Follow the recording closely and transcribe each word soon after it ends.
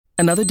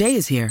Another day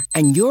is here,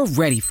 and you're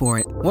ready for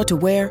it. What to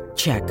wear?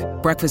 Check.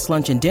 Breakfast,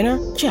 lunch, and dinner?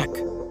 Check.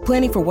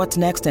 Planning for what's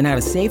next and how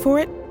to save for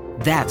it?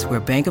 That's where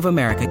Bank of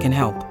America can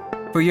help.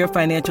 For your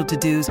financial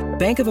to-dos,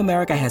 Bank of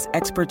America has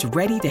experts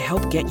ready to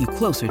help get you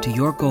closer to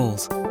your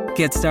goals.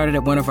 Get started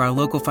at one of our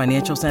local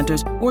financial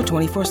centers or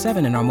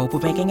 24/7 in our mobile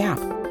banking app.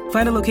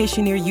 Find a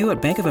location near you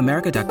at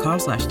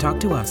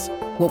bankofamerica.com/talktous.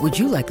 What would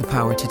you like the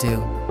power to do?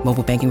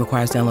 Mobile banking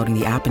requires downloading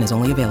the app and is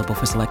only available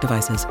for select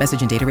devices.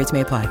 Message and data rates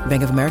may apply.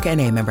 Bank of America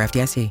N.A., member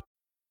FDIC.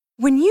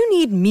 When you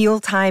need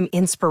mealtime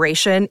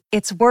inspiration,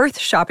 it's worth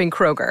shopping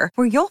Kroger,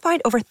 where you'll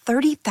find over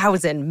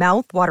 30,000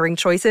 mouth-watering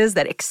choices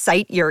that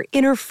excite your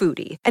inner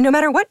foodie. And no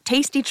matter what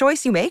tasty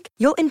choice you make,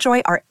 you'll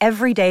enjoy our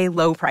everyday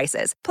low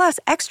prices, plus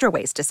extra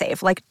ways to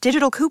save, like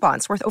digital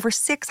coupons worth over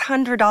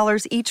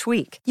 $600 each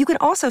week. You can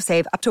also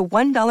save up to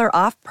 $1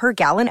 off per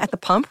gallon at the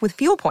pump with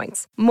fuel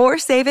points. More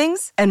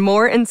savings and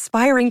more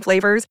inspiring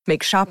flavors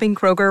make shopping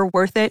Kroger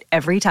worth it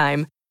every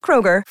time.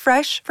 Kroger,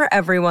 fresh for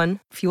everyone.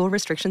 Fuel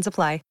restrictions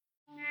apply.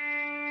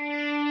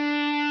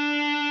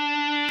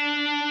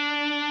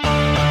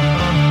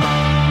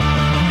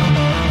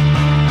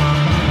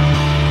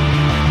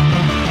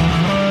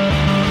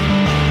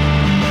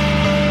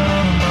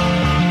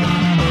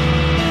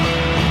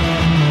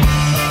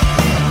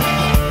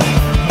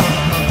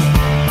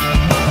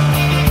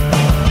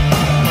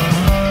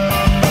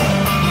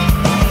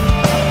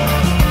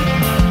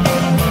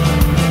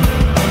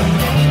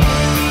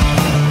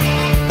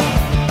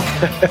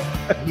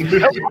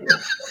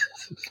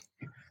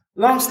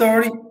 Long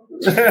story.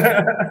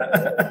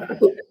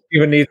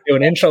 Even need to do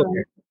an intro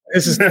here.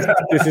 This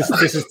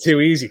is too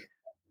easy.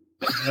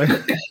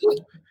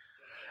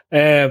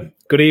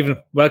 Good evening.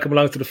 Welcome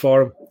along to the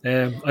forum.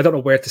 I don't know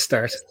where to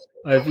start.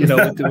 We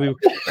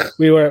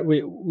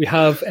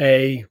have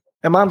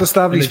Amanda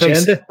Stabley's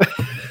agenda.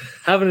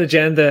 Have an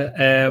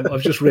agenda.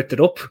 I've just ripped it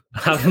up.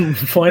 Haven't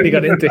finally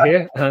got into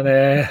here,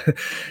 and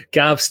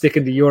Gav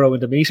sticking the euro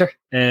in the meter.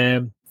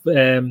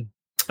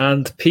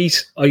 And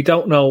Pete, I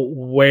don't know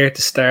where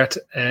to start.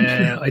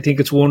 I think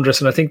it's wondrous,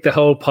 and I think the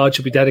whole pod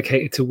should be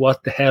dedicated to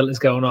what the hell is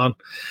going on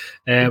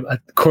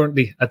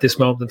currently at this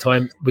moment in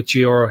time with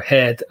your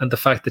head, and the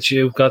fact that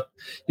you've got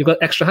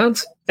extra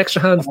hands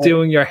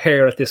doing your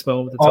hair at this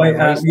moment in time.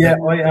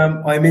 I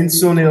am. I'm in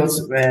Sunil's.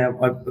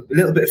 I've a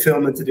little bit of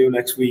filming to do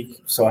next week,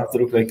 so I have to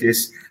look like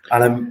this.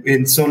 And I'm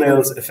in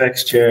Sunil's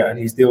effects chair, and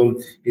he's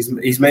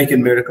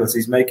making miracles.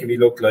 He's making me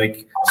look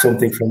like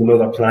something from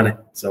another planet.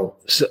 So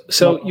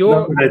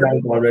you're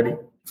already.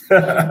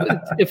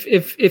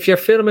 if you're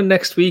filming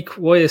next week,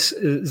 why is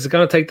it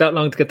going to take that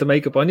long to get the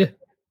makeup on you?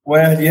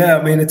 Well, yeah,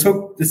 I mean, it's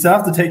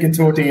after taking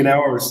 13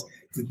 hours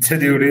to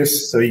do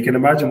this, so you can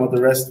imagine what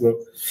the rest will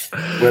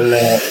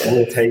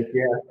take.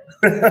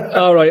 Yeah.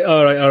 All right.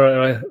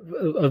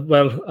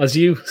 Well, as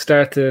you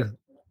start to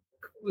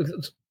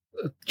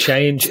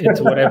change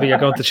into whatever you're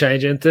going to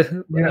change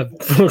into,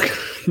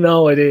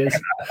 no ideas.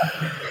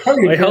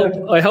 I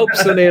hope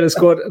Sunil is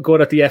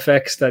good at the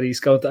FX that he's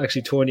going to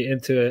actually turn you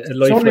into a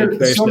lifelike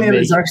version of me. Sunil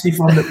is actually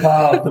from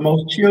Nepal, the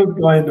most chilled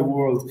guy in the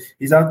world.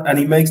 He's out and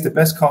he makes the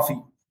best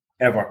coffee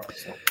ever.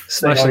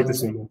 So, how are you,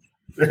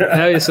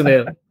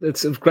 Sunil?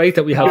 It's great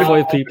that we have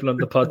 5 people on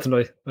the pod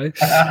tonight, right?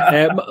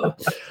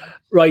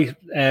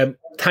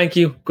 Thank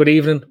you. Good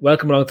evening.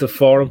 Welcome along to the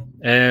forum.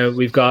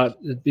 We've got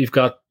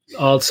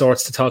all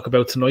sorts to talk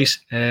about tonight.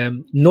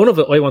 None of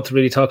it I want to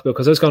really talk about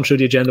because I was going through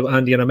the agenda with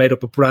Andy and I made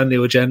up a brand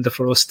new agenda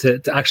for us to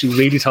actually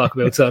really talk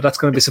about. So that's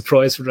going to be a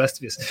surprise for the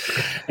rest of us.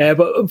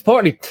 But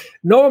importantly,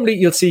 normally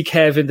you'll see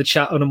Kev in the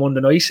chat on a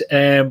Monday night,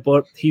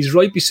 but he's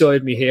right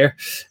beside me here.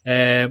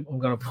 I'm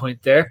going to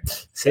point there.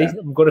 See,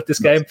 I'm good at this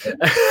game.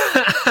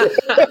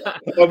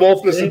 I'm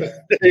off listening.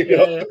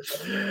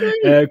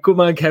 Good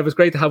man, Kev. It's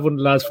great to have one of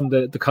the lads from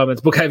the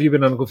comments. But Kev, you've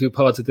been on a few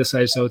pods at this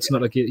stage, so it's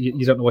not like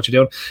you don't know what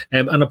you're doing.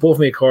 And above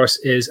me, of course,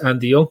 is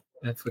Andy Young.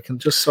 If we can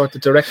just sort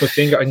of direct my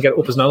finger, I can get it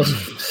up his nose.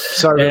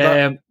 Sorry,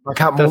 I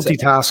can't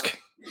multitask.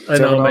 I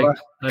know, mate.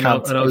 I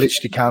know. I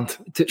literally can't.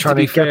 Trying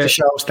to get the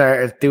show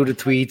started, do the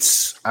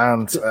tweets,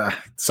 and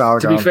it's all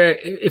gone. To be fair,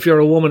 if you're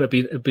a woman,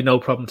 it'd be no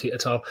problem to you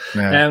at all.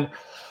 Yeah.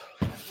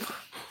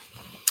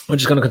 I'm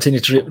just going to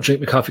continue to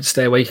drink my coffee to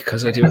stay awake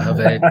because I do have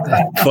a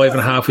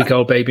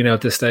 5.5-week-old baby now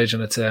at this stage,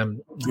 and it's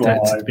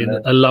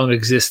been a long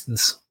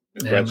existence.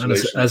 And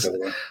as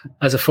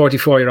a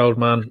 44-year-old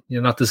man,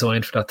 you're not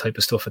designed for that type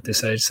of stuff at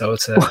this age. So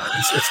it's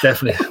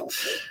definitely.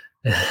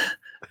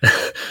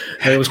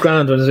 It was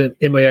grand when I was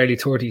in my early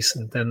 30s,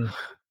 and then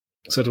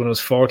sort of when I was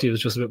 40, it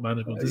was just a bit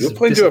manageable. You'll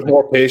find you have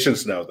more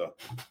patience now, though.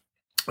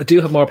 I do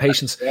have more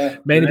patience,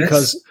 mainly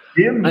because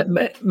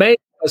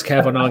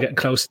Kev, I'm now getting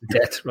close to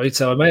death, right?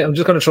 So I'm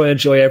just going to try and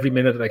enjoy every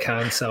minute that I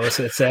can. So it's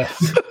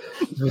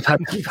we've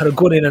had a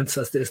good innings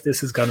as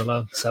this has gone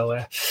along. So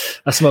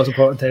that's the most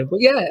important thing.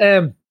 But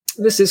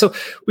so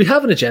we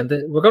have an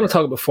agenda. We're going to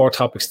talk about 4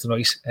 topics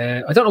tonight.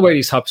 I don't know where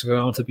these topics are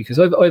going to because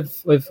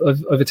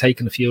I've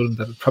taken a few of them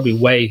that are probably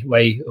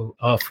way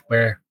off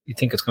where you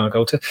think it's going to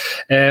go to.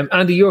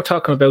 Andy, you're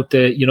talking about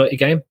the United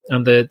game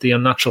and the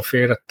unnatural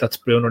fear that's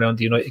brewing around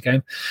the United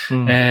game.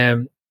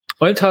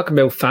 I'm talking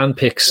about fan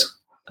picks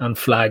and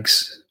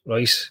flags,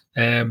 right?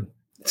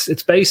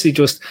 It's basically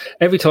just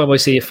every time I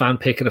see a fan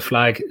pick and a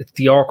flag,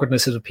 the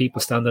awkwardness of the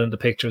people standing in the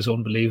picture is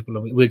unbelievable.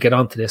 And we'll get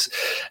onto this.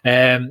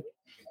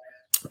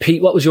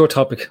 Pete, what was your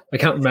topic? I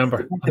can't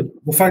remember.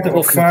 The fact that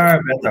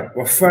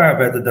we're far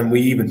better than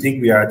we even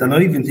think we are. Than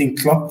I even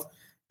think Klopp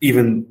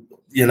even,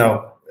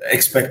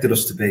 expected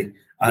us to be.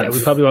 And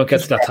we probably won't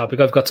get to that topic.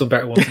 I've got some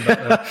better ones than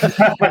that.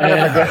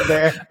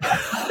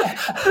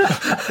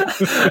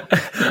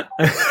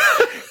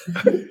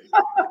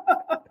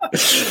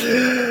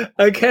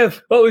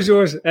 Kev, what was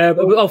yours?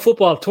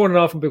 Football. Turning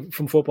off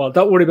from football.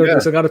 Don't worry about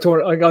this. I'm going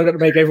to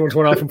make everyone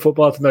turn off from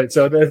football tonight.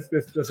 So that's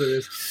what it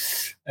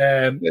is.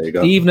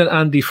 Evening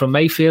Andy from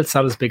Mayfield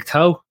sat his big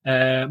toe.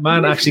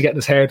 Man actually getting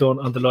his hair done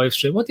on the live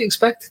stream. What do you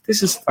expect?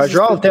 I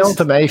drove down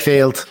to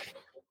Mayfield.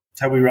 That's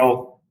how we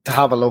roll. To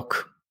have a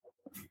look.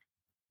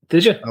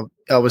 Did you?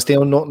 I was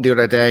doing nothing the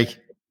other day.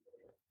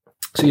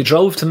 So you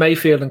drove to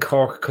Mayfield and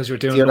Cork because you're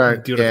doing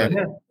nothing the other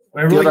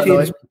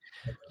day?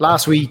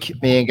 Last week,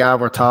 me and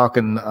Gav were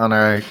talking on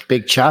our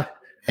big chat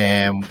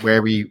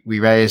where we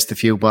raised a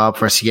few bob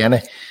for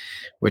Sienna,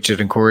 which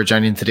I'd encourage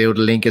anyone to do. The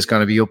link is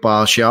going to be up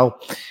all show.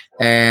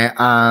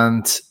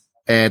 And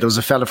there was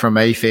a fella from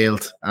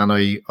Mayfield, and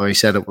I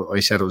said it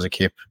was a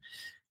kip.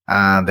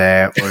 And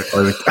I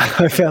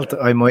felt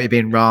I might have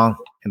been wrong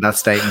in that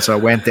statement, so I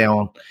went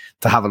down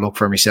to have a look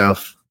for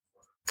myself.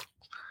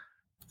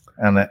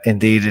 And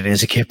indeed, it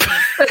is a kip.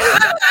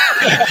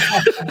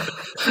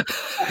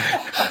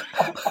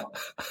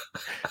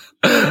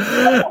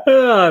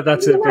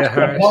 That's a bit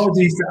harsh.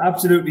 Apologies to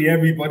absolutely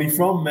everybody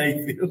from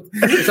Mayfield.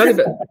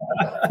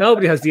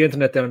 Nobody has the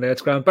internet down there.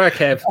 It's grand. Bar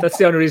Kev. That's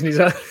the only reason he's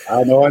on.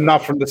 I know. I'm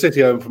not from the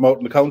city. I'm from out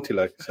in the county,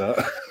 so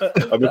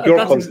I'm a pure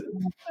cunt.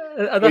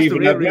 That's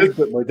even had milk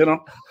with my dinner.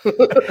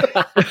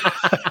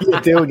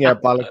 You're doing your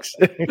bollocks.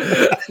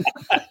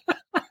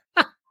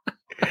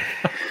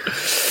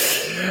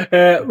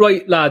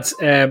 Right, lads.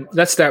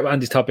 Let's start with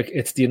Andy's topic.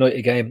 It's the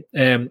United game.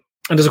 And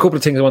there's a couple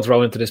of things I want to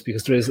throw into this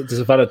because there's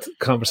a valid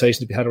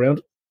conversation to be had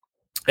around.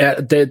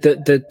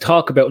 The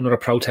talk about another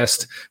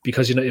protest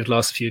because United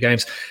lost a few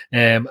games.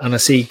 And I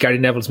see Gary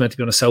Neville's meant to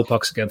be on a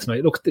soapbox again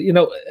tonight. Look,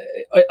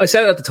 I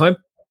said it at the time.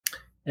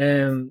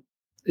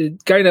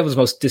 Gary Neville's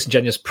the most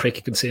disingenuous prick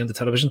you can see on the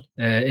television.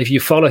 If you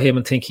follow him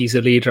and think he's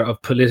a leader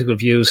of political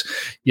views,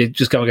 you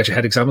just go and get your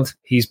head examined.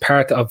 He's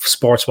part of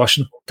sports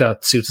washing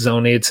that suits his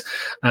own needs,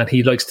 and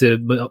he likes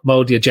to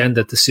mold the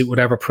agenda to suit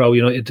whatever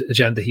pro-United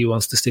agenda he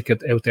wants to stick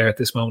out there at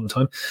this moment in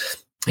time.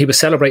 He was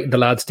celebrating the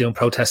lads doing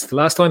protests the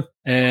last time,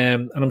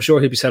 and I'm sure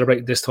he'll be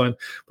celebrating this time.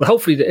 But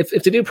hopefully, if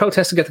they do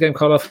protest and get the game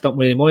called off, don't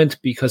really mind,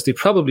 because they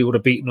probably would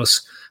have beaten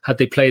us had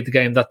they played the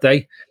game that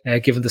day,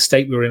 given the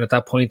state we were in at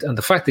that point. And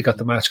the fact they got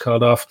the match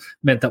called off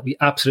meant that we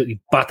absolutely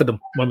battered them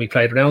when we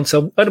played around.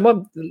 So I don't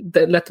want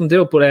to let them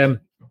do it,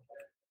 but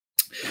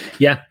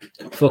yeah,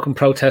 fucking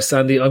protests,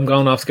 Andy. I'm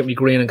going off to get me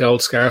green and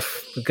gold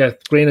scarf.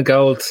 Get green and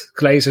gold,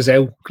 Glazers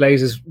out,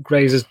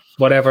 Glazers,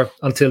 whatever,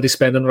 until they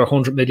spend another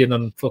 100 million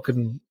on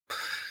fucking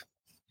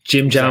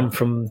Jim Jam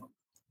from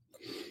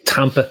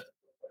Tampa.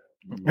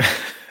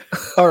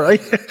 All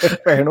right,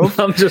 fair enough.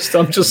 I'm just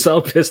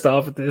so pissed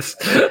off at this.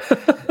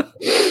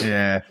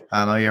 Yeah,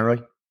 I know you're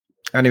right.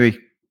 Anyway,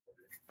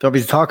 don't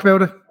we talk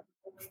about it?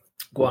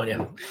 Go on,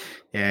 yeah.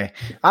 Yeah,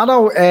 I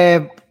know.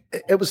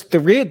 It was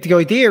the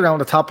idea around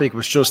the topic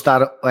was just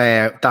that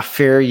that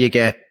fear you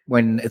get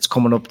when it's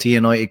coming up to a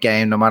United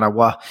game, no matter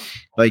what.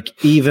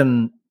 Like,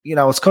 even,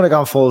 it's kind of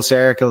gone full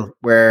circle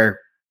where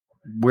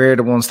we're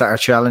the ones that are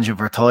challenging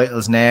for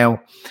titles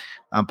now.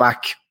 And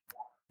back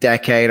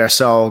decade or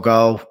so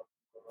ago,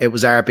 it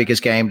was our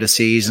biggest game of the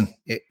season.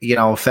 It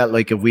felt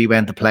like if we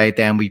went to play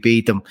them, we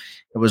beat them.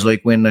 It was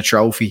like winning a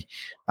trophy.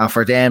 And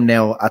for them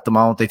now, at the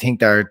moment, I think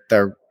their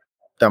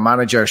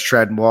manager is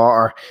treading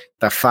water.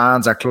 Their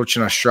fans are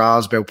clutching at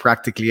straws about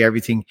practically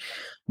everything.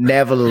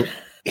 Neville,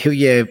 who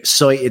you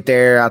cited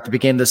there at the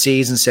beginning of the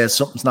season, says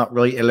something's not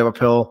right at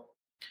Liverpool.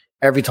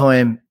 Every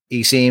time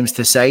he seems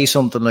to say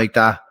something like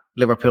that,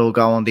 Liverpool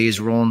go on these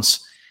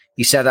runs.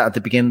 He said that at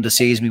the beginning of the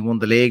season, we won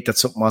the league, that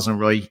something wasn't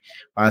right.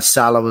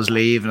 Salah was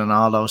leaving and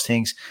all those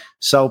things.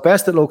 So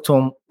best of luck to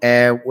him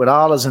with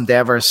all his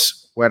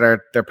endeavours,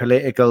 whether they're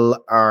political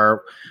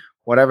or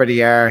whatever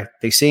they are.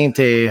 They seem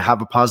to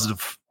have a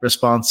positive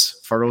response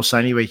for us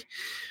anyway.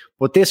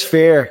 But this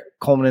fear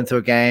coming into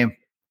a game,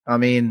 I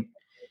mean,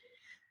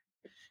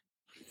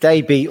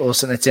 they beat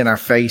us and it's in our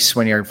face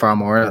when you're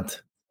from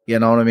Ireland. You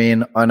know what I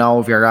mean? I know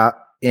if you're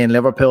in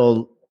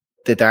Liverpool,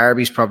 the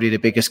derby's probably the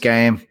biggest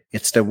game.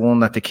 It's the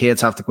one that the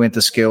kids have to go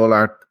into school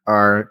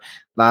or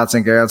lads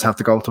and girls have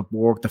to go to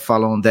work the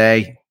following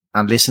day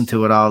and listen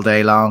to it all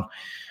day long.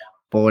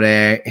 But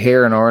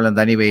here in Ireland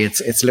anyway,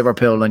 it's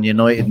Liverpool and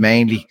United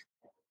mainly.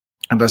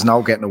 And there's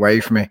no getting away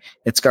from it.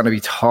 It's going to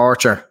be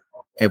torture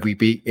if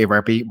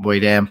we're beaten by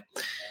them.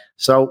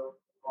 So,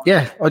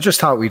 yeah, I just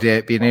thought we'd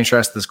be an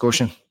interesting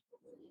discussion.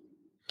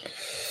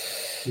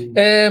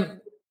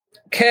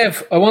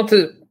 Kev, I want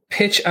to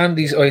pitch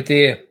Andy's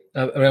idea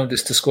around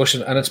this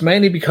discussion, and it's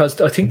mainly because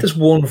I think there's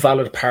one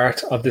valid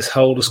part of this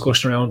whole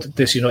discussion around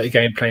this United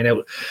game playing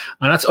out,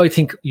 and that's I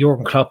think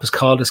Jurgen Klopp has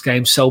called this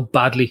game so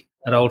badly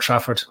at Old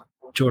Trafford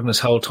during this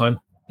whole time.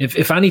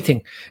 If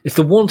anything, it's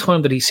the one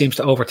time that he seems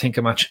to overthink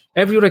a match.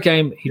 Every other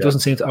game, he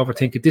doesn't seem to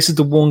overthink it. This is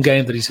the one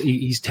game that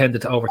he's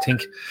tended to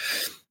overthink.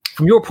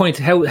 From your point,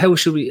 how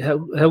would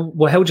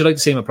you like to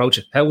see him approach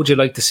it? How would you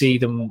like to see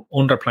them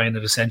underplaying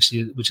it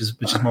essentially, which is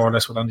more or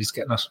less what Andy's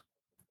getting at?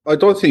 I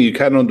don't think you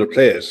can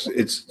underplay it.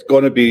 It's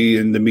going to be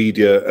in the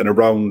media and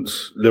around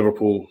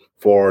Liverpool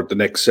for the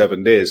next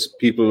 7 days.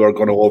 People are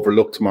going to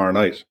overlook tomorrow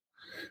night,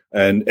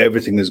 and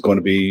everything is going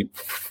to be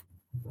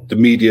the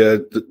media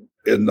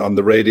on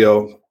the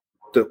radio,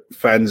 the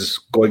fans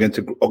going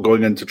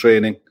into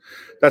training.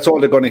 That's all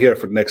they're going to hear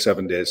for the next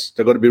 7 days.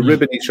 They're going to be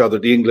ribbing each other.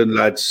 The England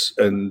lads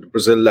and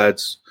Brazil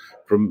lads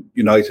from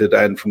United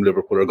and from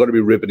Liverpool are going to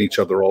be ribbing each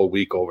other all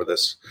week over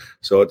this.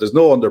 So there's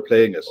no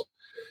underplaying it.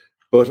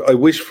 But I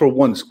wish for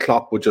once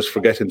Klopp would just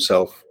forget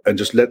himself and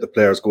just let the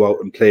players go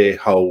out and play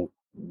how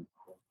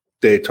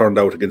they turned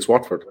out against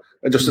Watford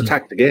and just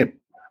attack the game.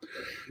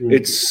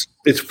 It's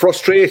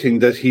frustrating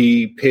that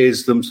he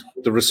pays them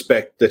the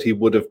respect that he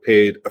would have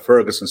paid a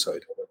Ferguson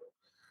side,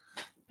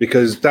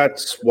 because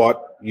that's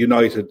what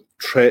United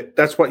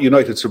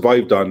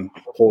survived on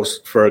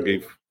post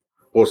Fergie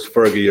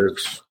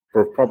years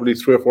for probably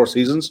 3 or 4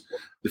 seasons.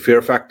 The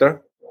fear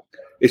factor,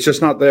 it's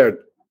just not there.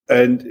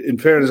 And in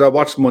fairness, I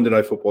watched Monday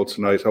Night Football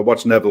tonight. I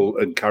watched Neville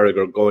and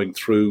Carragher going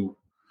through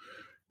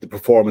the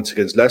performance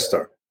against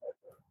Leicester.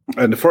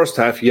 And the first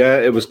half,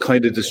 it was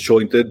kind of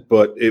disjointed,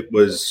 but it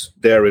was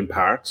there in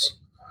parts.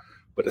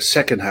 But the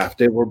second half,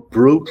 they were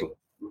brutal.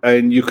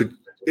 And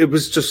it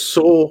was just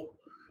so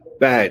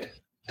bad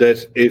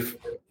that if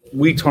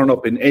we turn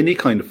up in any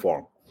kind of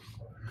form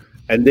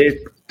and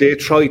they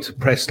try to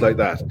press like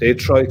that, they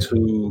try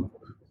to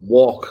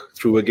walk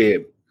through a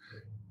game,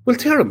 we'll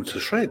tear them to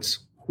shreds.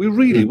 We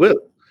really will.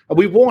 And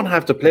we won't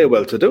have to play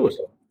well to do it.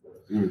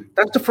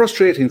 That's the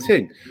frustrating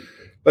thing.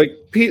 Like,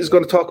 Pete's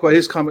going to talk about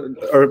his comment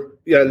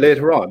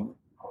later on,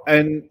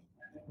 and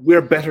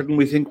we're better than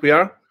we think we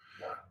are.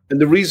 And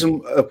the reason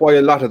why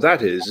a lot of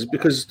that is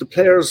because the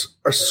players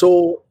are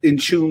so in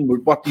tune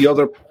with what the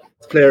other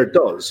player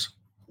does.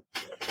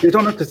 They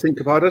don't have to think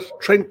about it.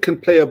 Trent can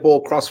play a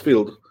ball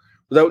crossfield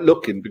without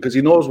looking because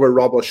he knows where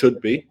Robbo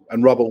should be,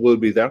 and Robbo will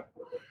be there.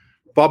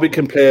 Bobby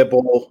can play a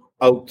ball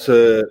out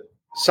to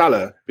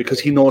Salah because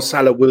he knows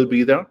Salah will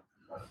be there,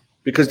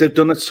 because they've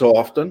done it so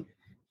often.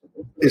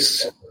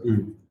 It's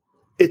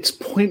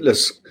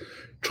pointless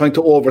trying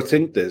to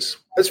overthink this.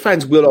 As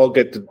fans, we'll all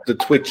get the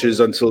twitches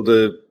until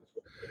the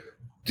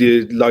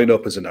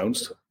lineup is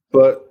announced.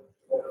 But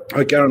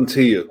I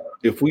guarantee you,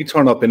 if we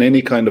turn up in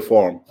any kind of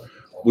form,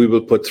 we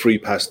will put 3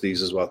 past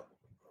these as well.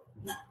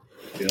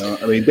 You know,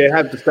 I mean, they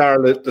have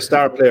the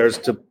star players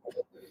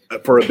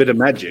for a bit of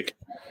magic.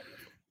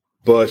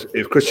 But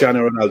if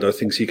Cristiano Ronaldo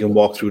thinks he can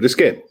walk through this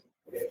game,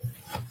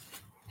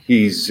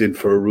 he's in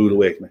for a rude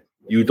awakening.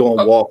 You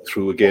don't walk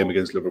through a game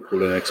against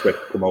Liverpool and expect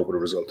to come out with a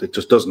result. It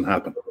just doesn't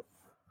happen.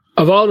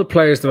 Of all the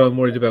players that I'm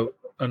worried about,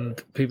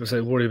 and people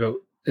say worried about,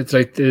 it's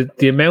like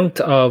the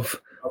amount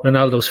of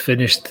Ronaldo's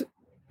finished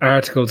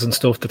articles and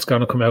stuff that's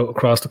going to come out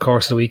across the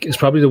course of the week is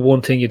probably the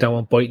one thing you don't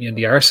want biting you in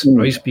the arse,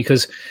 right?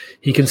 Because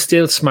he can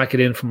still smack it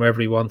in from wherever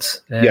he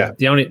wants.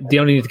 They only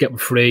need to get him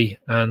free,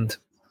 and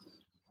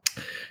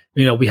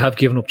you know, we have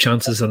given up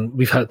chances, and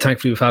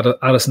thankfully we've had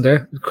Alisson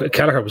there.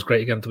 Kelleher was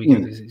great again at the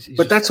weekend. He's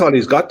but that's all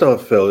he's got though,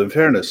 Phil, in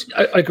fairness.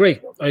 I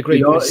agree. You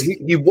know,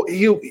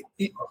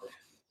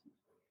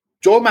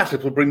 Joel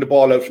Matip will bring the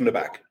ball out from the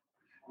back.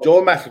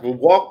 Joel Matip will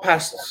walk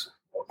past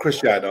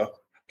Cristiano,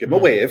 give him a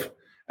wave,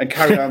 and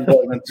carry on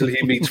going until he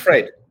meets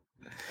Fred.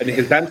 And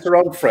he'll dance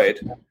around Fred,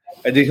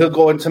 and then he'll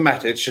go into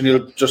Matic, and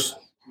he'll just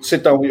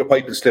sit down with your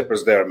pipe and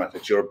slippers there,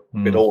 Matic. You're a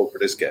bit old for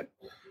this game.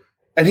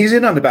 And he's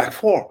in on the back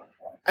four.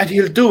 And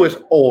he'll do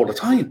it all the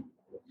time.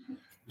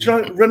 Do you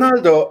know,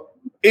 Ronaldo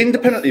in the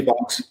penalty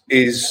box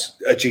is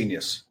a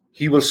genius.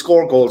 He will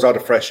score goals out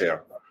of fresh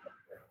air.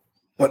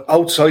 But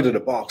outside of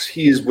the box,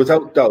 he is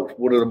without doubt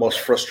one of the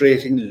most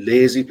frustrating,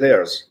 lazy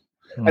players.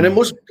 And it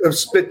must have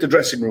split the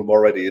dressing room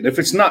already. And if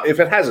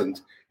it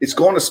hasn't, it's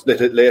going to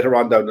split it later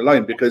on down the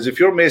line. Because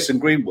if you're Mason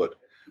Greenwood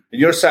and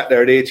you're sat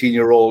there at 18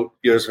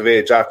 years of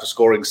age after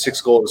scoring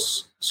 6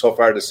 goals so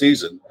far this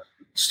season,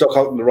 stuck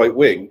out in the right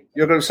wing,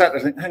 you're going to sit there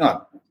and think, hang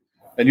on.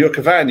 And you're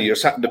Cavani, you're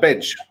sat on the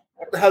bench.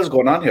 What the hell's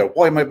going on here?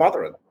 Why am I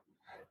bothering?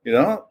 You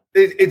know,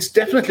 it's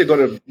definitely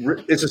going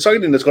to. It's a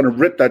signing that's going to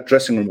rip that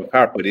dressing room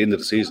apart by the end of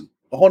the season.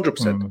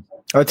 100%.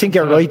 I think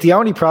you're right. The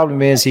only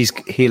problem is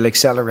he'll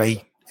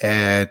accelerate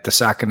the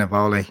sacking of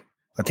Ole.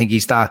 I think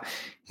he's that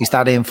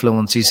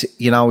influence.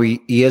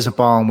 He is a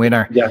born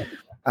winner. Yeah,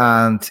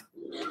 and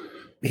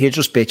he'll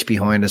just bitch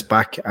behind his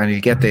back, and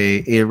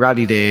he'll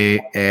rally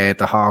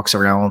the Hawks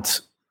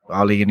around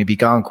Ole, and he'll be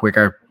gone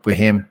quicker with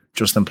him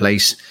just in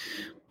place.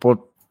 But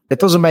it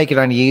doesn't make it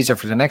any easier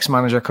for the next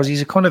manager, because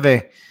he's a kind of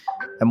a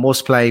a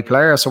must-play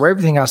player. So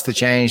everything has to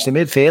change. The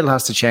midfield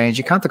has to change.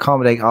 You can't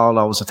accommodate all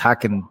those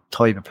attacking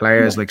type of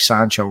players like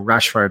Sancho,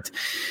 Rashford,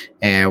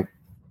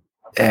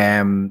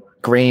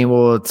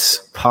 Greenwood,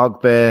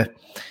 Pogba,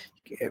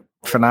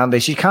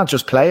 Fernandes. You can't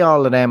just play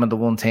all of them in the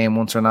one team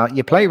once or not.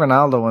 You play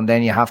Ronaldo, and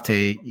then you have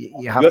to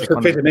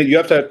fit him in. You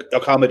have to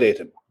accommodate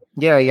him.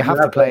 Yeah, you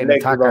have to play an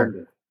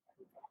attacker.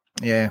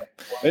 Yeah,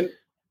 and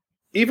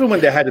even when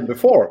they had him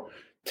before,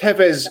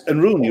 Tevez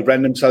and Rooney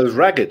ran themselves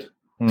ragged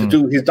to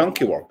do his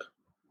donkey work,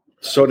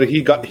 so that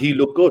he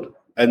looked good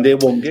and they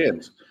won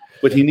games.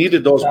 But he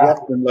needed those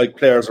workman-like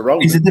players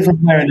around. He's a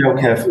different player now,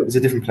 Kev. He's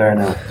a different player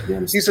now. To be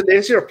honest. He's a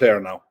lazier player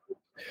now.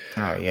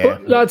 Oh yeah,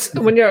 but lads.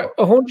 When you're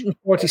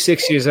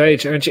 146 years of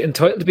age, aren't you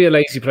entitled to be a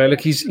lazy player?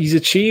 Like he's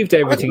achieved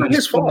everything. It's not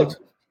his fault.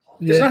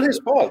 Yeah. It's not his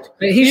fault.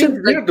 He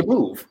engineered the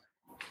move.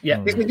 Yeah,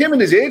 him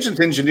and his agent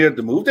engineered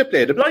the move. They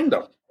played a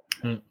blinder.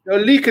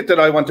 Leak it that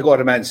I want to go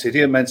to Man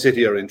City, and Man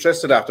City are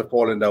interested after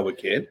falling down with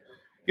Kane.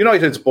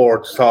 United's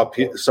board saw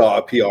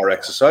a PR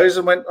exercise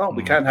and went,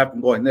 we can't have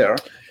them going there.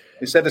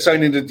 Instead of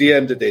signing the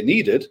DM that they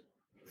needed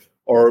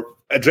or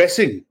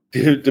addressing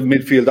the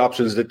midfield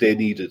options that they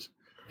needed,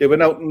 they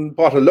went out and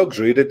bought a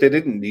luxury that they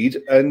didn't need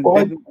and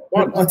didn't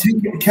want. I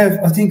think,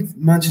 Kev,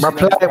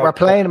 Manchester we're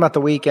playing them at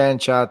the weekend,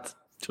 Chad.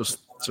 Just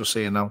so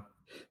you know.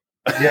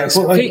 Yeah,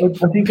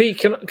 Pete,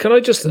 can I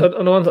just? I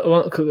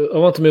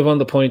want to move on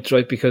the point,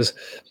 right? Because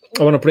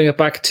I want to bring it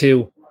back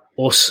to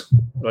us,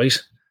 right?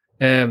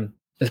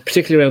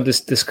 Particularly around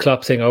this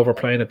Klopp thing,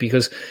 overplaying it,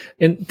 because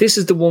this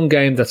is the one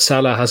game that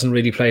Salah hasn't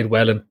really played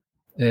well in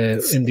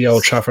the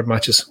Old Trafford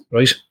matches,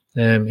 right?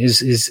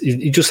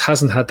 He just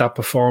hasn't had that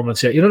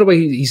performance yet. You know the way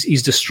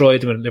he's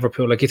destroyed them in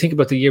Liverpool. Like you think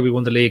about the year we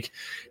won the league,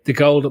 the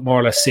goal that more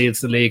or less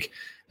seals the league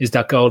is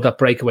that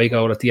breakaway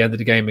goal at the end of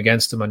the game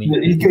against him, and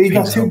he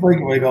got 2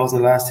 breakaway goals in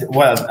the last.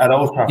 Well, at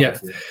Old Trafford. Yeah.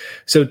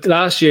 So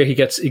last year he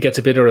gets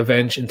a bit of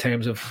revenge in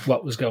terms of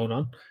what was going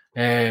on.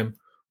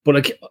 But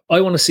like I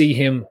want to see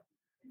him.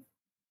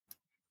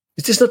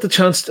 Is this not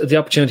the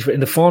opportunity for, in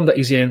the form that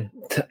he's in,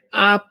 to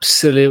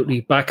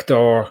absolutely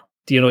backdoor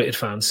the United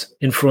fans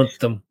in front of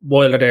them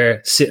while they're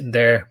there, sitting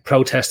there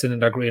protesting in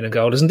their green and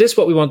gold? Isn't this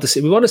what we want to see?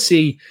 We want to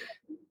see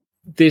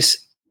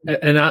this.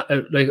 And I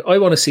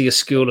want to see a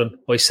schooling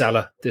by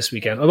Salah this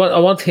weekend. I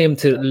want him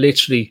to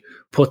literally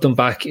put them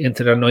back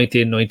into their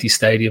 1990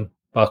 stadium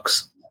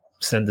box,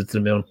 send it to the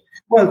moon.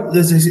 Well,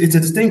 it's a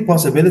distinct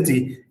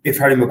possibility if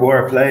Harry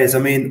Maguire plays. I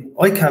mean,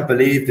 I can't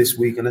believe this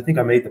week, and I think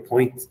I made the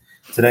point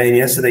today and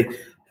yesterday,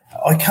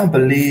 I can't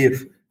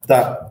believe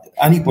that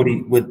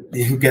anybody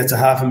who gets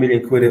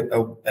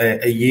 £500,000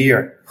 a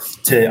year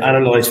to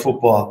analyse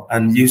football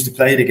and used to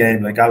play the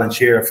game, like Alan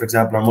Shearer, for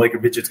example, or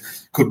Michael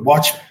Richards, could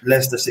watch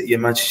Leicester City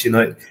and Manchester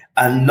United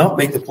and not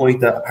make the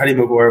point that Harry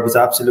Maguire was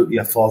absolutely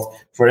at fault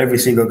for every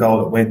single goal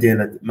that went in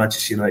at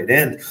Manchester United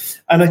end.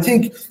 And I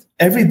think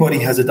everybody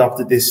has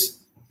adopted this,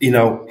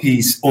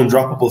 his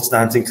undroppable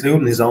stance,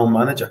 including his own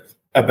manager,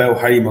 about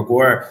Harry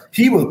Maguire.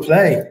 He will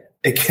play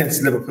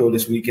against Liverpool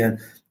this weekend,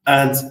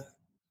 and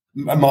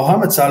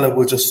Mohamed Salah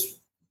will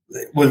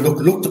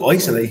look to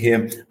isolate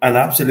him and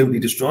absolutely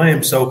destroy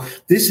him. So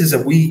this is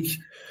a week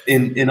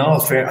in all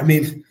fair. I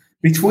mean,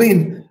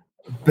 between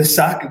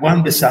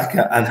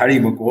Wan-Bissaka and Harry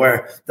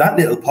Maguire, that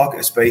little pocket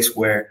of space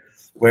where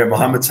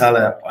Mohamed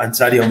Salah and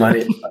Sadio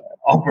Mane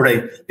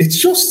operate,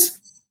 it's just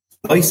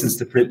license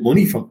to print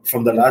money from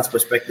the lad's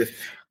perspective.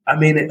 I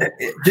mean,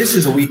 this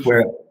is a week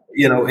where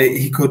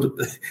he could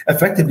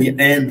effectively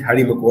end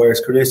Harry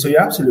Maguire's career. So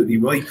you're absolutely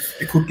right.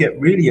 It could get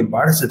really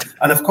embarrassing.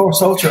 And of course,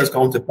 Solskjaer is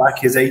going to back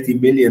his 80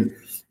 million,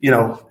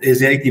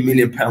 his £80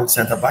 million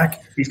centre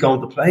back. He's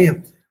going to play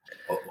him.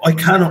 I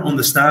cannot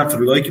understand for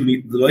the life of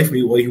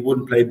me why he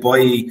wouldn't play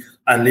Bailly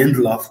and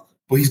Lindelof,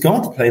 but he's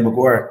going to play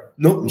Maguire.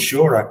 Nothing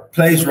surer.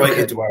 Plays right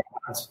into our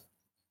hands.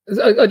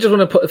 I just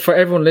want to put, for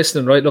everyone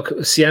listening, right? Look,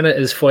 Sienna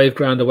is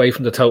 $5,000 away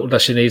from the total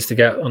that she needs to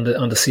get on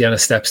the Sienna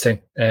Steps thing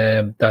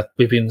that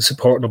we've been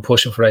supporting and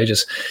pushing for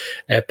ages.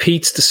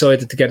 Pete's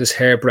decided to get his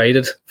hair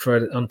braided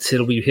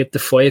until we hit the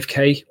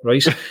 5K,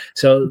 right?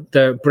 So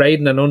they're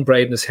braiding and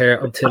unbraiding his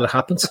hair until it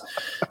happens.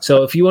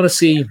 So if you want to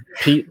see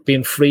Pete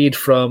being freed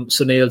from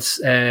Sunil's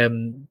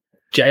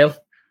jail,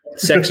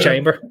 sex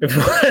chamber,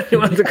 if you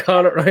want to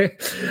call it,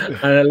 right,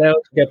 and allowed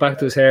to get back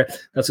to his hair.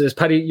 That's what it is.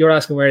 Paddy, you're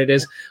asking where it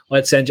is.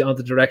 I'd send you on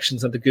the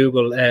directions on the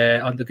Google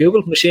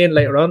machine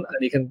later on, and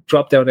you can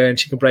drop down there and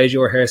she can braid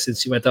your hair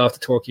since you went off to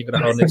Turkey. You're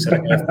going to hold next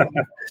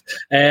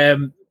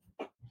time.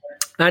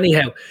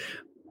 Anyhow,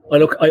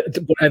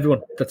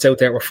 everyone that's out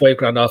there, we're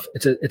 $5,000 off.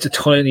 It's a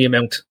tiny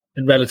amount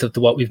in relative to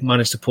what we've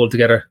managed to pull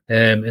together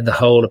in the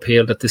whole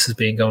appeal that this has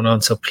been going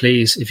on. So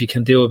please, if you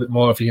can do a bit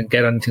more, if you can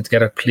get anything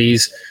together,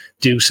 please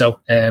do so.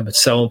 It's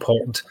so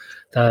important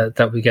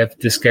that we give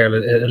this girl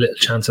a little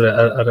chance at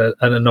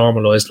a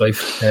normalised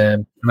life.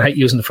 And I hate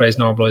using the phrase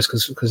normalised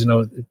because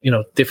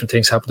different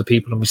things happen to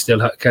people, and we still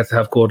get to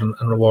have good and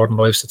rewarding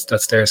lives.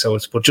 That's there. So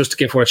but just to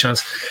give her a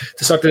chance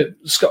to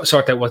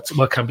sort out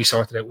what can be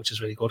sorted out, which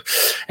is really good.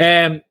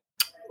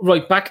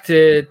 Right, back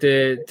to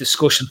the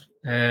discussion.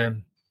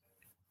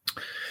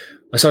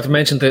 I sort of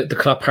mentioned the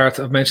Klopp part.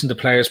 I've mentioned the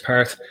players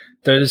part.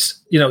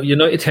 There's,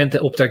 United tend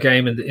to up their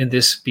game in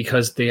this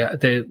because they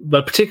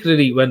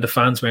particularly when the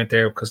fans weren't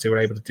there because they were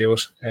able to do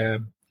it,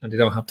 and they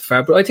don't have the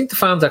fire. But I think the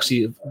fans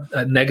actually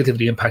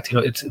negatively impact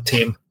United's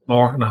team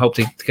more, and I hope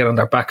they get on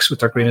their backs with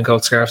their green and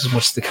gold scarves as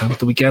much as they can at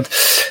the weekend.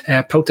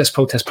 Protest.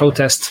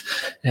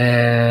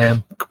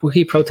 We'll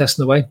keep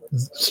protesting away,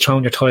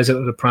 throwing your toys out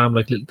of the pram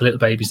like the little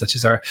babies that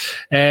you are.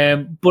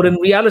 But in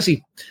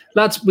reality,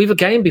 lads, we have a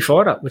game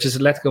before that, which is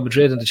Atletico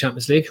Madrid in the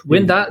Champions League.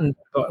 Win that and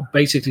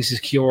basically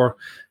secure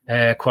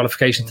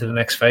qualification to the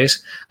next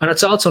phase. And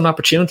it's also an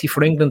opportunity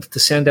for England to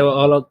send out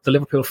all of the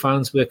Liverpool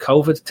fans with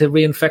COVID to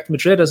reinfect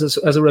Madrid as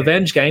a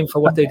revenge game for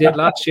what they did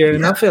last year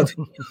in Anfield.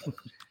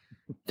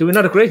 Do we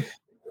not agree?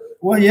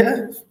 Well,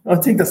 yeah, I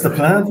think that's the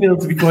plan, Phil,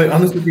 to be quite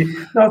honest with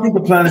you. No, I think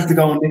the plan is to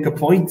go and nick a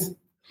point.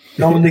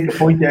 Go and nick a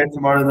point there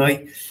tomorrow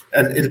night.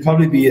 And it'll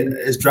probably be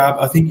as drab.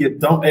 I think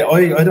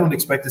I don't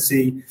expect to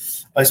see,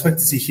 I expect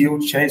to see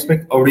huge change. I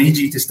expect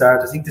Origi to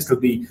start. I think this will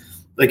be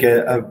like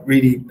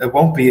it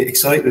won't be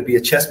exciting, it'll be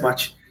a chess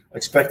match. I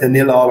expect a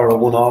 0-0 or a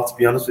 1-0, to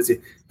be honest with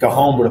you. Go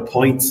home with a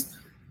point,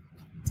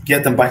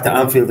 get them back to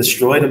Anfield,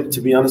 destroy them, to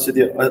be honest with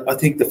you. I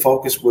think the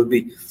focus will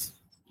be,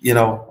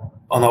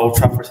 on Old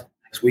Trafford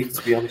next week,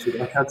 to be honest with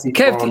you. I can't see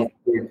Kev,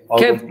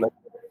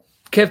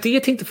 do you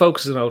think the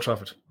focus is on Old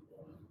Trafford?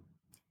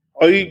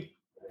 I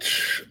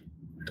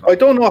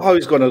don't know how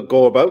he's going to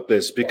go about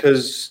this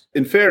because,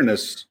 in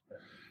fairness,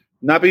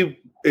 Naby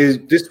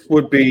this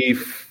would be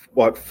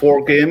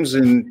 4 games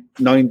in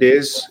 9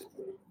 days,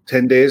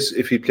 10 days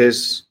if he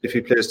plays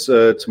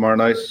tomorrow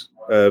night.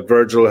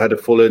 Virgil had a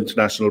full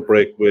international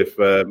break with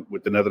the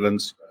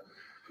Netherlands.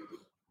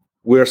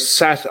 We're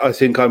sat, I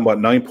think,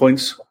 on 9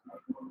 points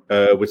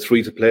with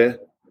 3 to play.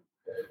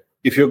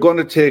 If you're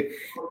going to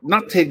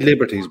not take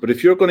liberties, but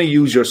if you're going to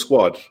use your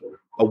squad,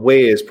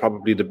 away is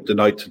probably the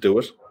night to do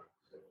it.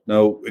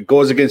 Now, it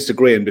goes against the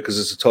grain because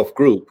it's a tough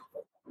group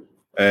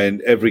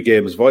and every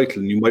game is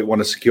vital and you might want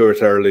to secure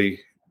it early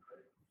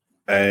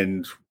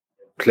and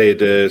play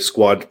the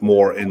squad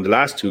more in the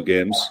last 2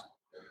 games.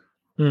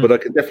 But I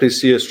can definitely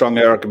see a strong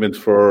argument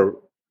for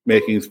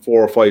making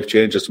 4 or 5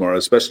 changes tomorrow,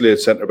 especially at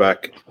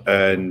centre-back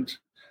and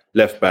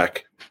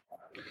left-back.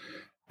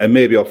 And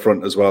maybe up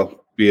front as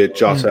well, be it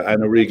Jota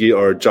and Origi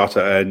or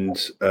Jota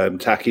and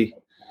Taki.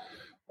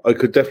 I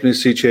could definitely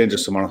see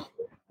changes tomorrow.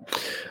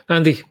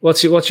 Andy,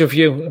 what's your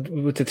view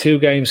with the 2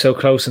 games so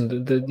close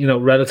and the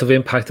relative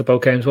impact of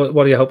both games? What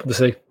are you hoping to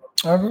see?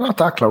 Not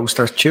that close.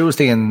 There's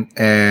Tuesday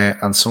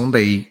and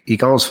Sunday. He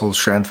goes full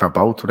strength for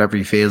both. Whatever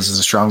he feels is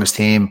the strongest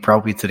team,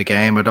 probably to the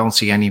game. I don't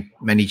see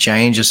many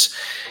changes.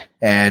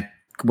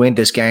 Win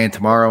this game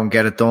tomorrow and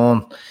get it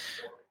done.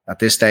 At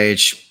this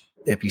stage,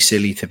 it'd be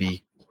silly to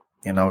be,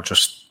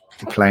 just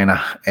playing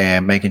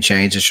making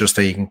changes just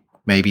so you can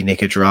maybe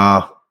nick a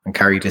draw and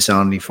carry this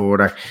on any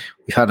further.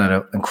 We've had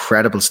an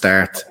incredible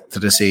start to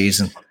the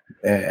season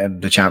in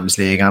the Champions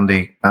League and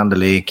the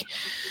league.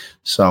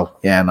 So,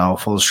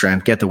 full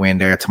strength. Get the win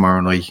there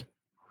tomorrow night.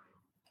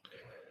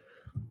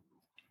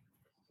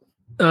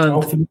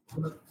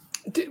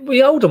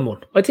 We owe them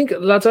one. I think,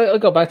 lads, I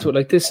go back to it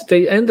like this.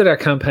 They ended their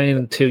campaign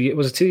in 2 years.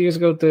 Was it 2 years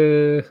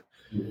ago?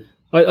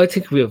 I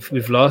think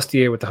we've lost the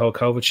year with the whole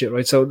COVID shit,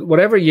 right? So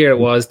whatever year it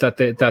was that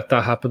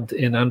happened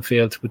in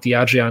Anfield with the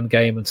Adrian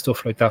game and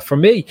stuff like that, for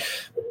me,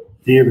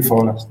 the year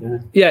before last,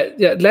 yeah,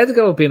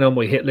 Atletico have been on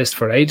my hit list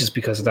for ages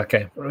because of that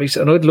game, right?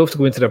 And I'd love to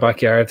go into their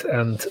backyard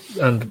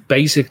and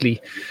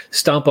basically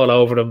stomp all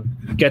over them,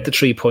 get the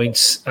 3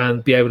 points,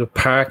 and be able to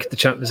park the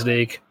Champions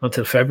League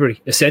until February,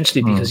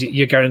 essentially, because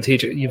you've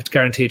guaranteed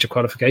your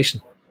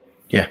qualification.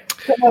 Yeah,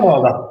 not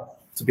all that.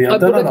 To be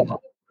honest,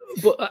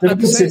 but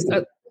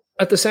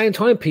at the same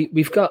time, Pete,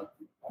 we've got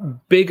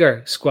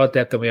bigger squad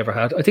depth than we ever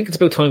had. I think it's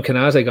about time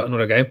Canate got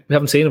another game. We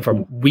haven't seen him for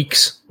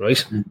weeks,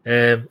 right?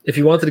 If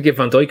you wanted to give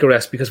Van Dijk a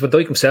rest, because Van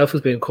Dijk himself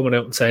has been coming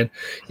out and saying,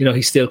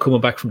 he's still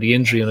coming back from the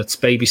injury and it's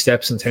baby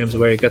steps in terms of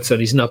where he gets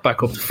and he's not back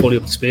fully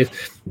up to speed.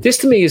 This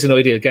to me is an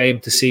ideal game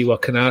to see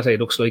what Canate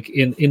looks like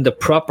in the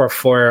proper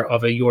fire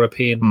of a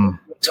European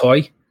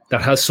toy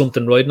that has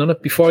something riding on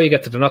it before you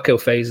get to the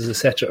knockout phases,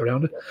 etc.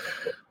 around it.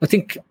 I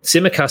think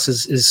Tsimikas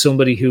is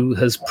somebody who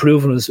has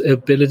proven his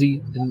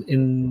ability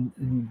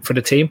in for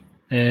the team,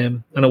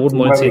 and I wouldn't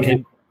mind seeing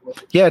him.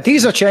 Yeah,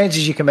 these are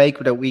changes you can make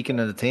without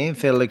weakening the team,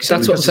 Phil. Like,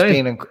 that's what I'm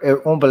saying. He's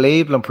been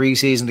unbelievable in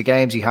pre-season, the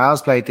games he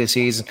has played this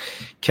season.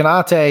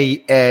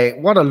 Canate,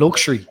 what a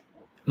luxury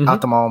at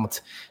the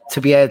moment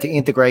to be able to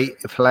integrate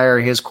a player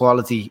his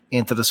quality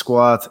into the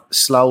squad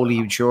slowly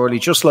and surely,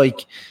 just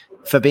like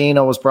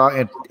Fabinho was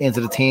brought into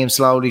the team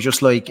slowly,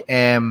 just like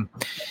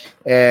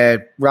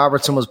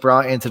Robertson was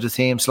brought into the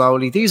team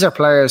slowly. These are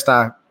players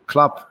that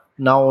Klopp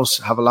knows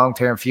have a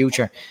long-term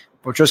future,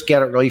 but just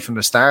get it right from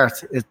the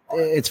start.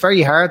 It's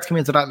very hard to come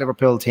into that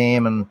Liverpool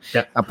team and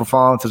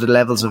perform to the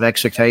levels of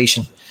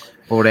expectation.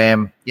 But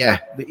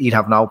he'd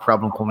have no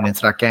problem coming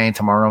into that game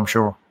tomorrow, I'm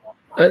sure.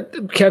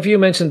 Kev, you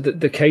mentioned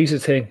the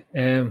Keita thing,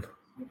 and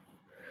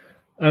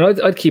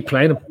I'd keep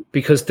playing him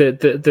because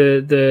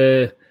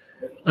the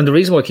And the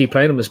reason why I keep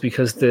playing him is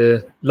because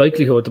the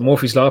likelihood, the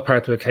Murphy's Law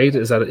part of Keita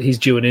is that he's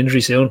due an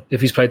injury soon if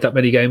he's played that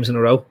many games in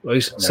a row,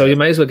 right? Yeah. So you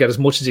may as well get as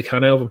much as you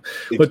can out of him.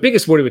 My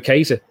biggest worry with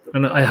Keita,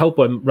 and I hope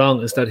I'm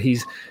wrong, is that he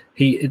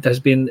has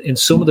been in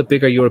some of the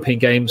bigger European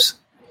games,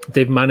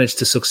 they've managed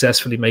to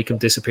successfully make him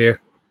disappear.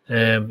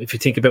 If you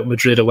think about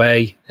Madrid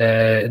away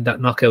in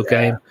that knockout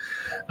game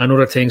and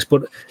other things.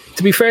 But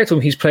to be fair to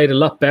him, he's played a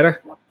lot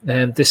better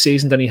this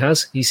season than he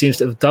has. He seems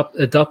to have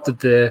adopted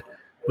the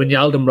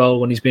Wijnaldum role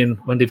when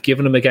they've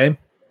given him a game,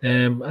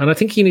 and I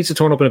think he needs to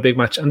turn up in a big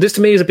match. And this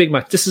to me is a big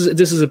match. This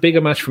is a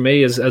bigger match for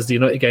me as the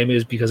United game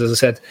is, because as I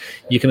said,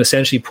 you can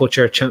essentially put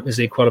your Champions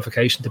League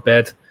qualification to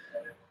bed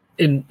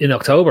in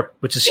October,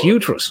 which is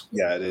huge for us.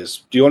 Yeah, it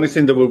is. The only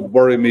thing that would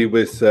worry me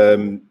with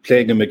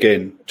playing him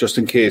again, just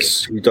in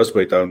case he does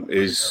break down,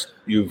 is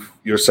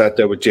you're sat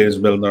there with James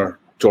Milner,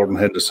 Jordan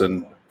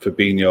Henderson,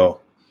 Fabinho,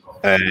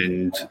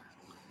 and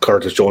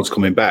Curtis Jones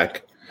coming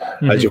back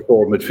as your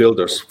 4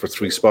 midfielders for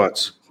 3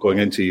 spots going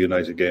into a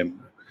United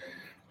game.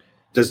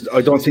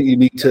 I don't think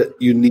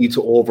you need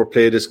to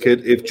overplay this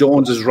kid. If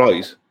Jones is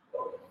right,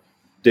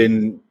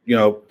 then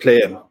play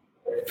him.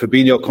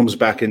 Fabinho comes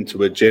back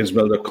into it. James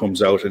Milner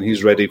comes out, and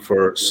he's ready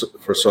for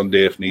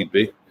Sunday if need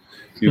be.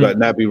 You've got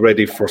Naby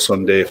ready for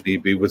Sunday if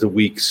need be, with a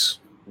week's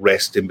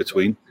rest in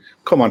between.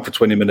 Come on for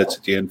 20 minutes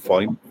at the end,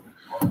 fine.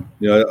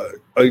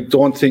 I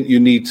don't think you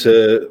need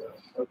to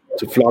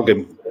flog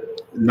him.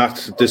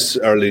 Not this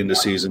early in the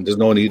season. There's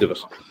no need of it.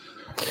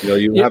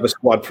 You have a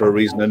squad for a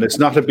reason, and it's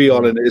not a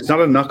be-all. It's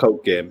not a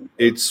knockout game.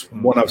 It's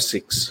 1 of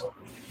 6.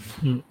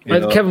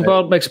 Kevin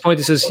Ball makes a point.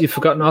 He says you've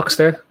forgotten Ox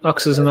there.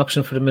 Ox is an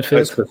option for the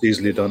midfield. That's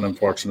easily done,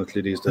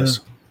 unfortunately, these days.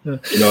 Yeah.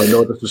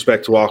 No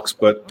disrespect to Ox,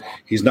 but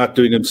he's not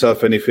doing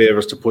himself any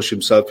favours to push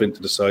himself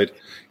into the side.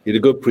 He had a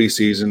good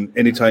pre-season.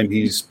 Anytime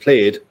he's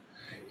played,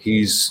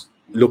 he's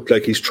looked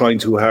like he's trying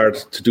too hard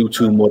to do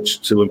too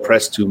much, to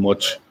impress too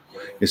much,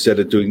 instead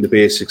of doing the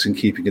basics and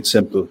keeping it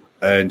simple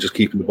and just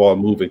keeping the ball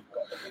moving.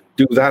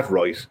 Do that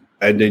right,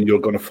 and then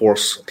you're going to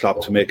force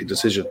Klopp to make a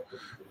decision.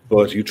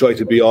 But you try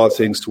to be all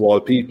things to all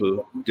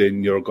people,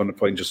 then you're going to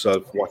find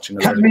yourself watching.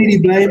 Can't really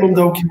blame him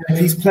though.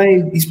 He's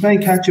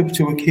playing catch up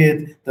to a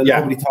kid that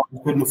nobody thought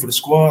was good enough for the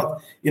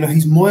squad.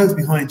 He's miles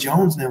behind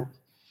Jones now.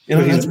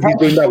 He's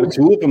doing that with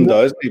 2 of them,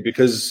 though, isn't he?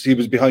 Because he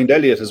was behind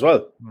Elliott as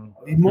well.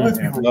 He's miles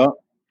behind.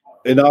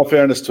 In all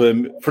fairness to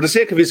him, for the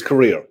sake of his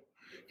career,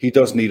 he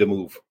does need a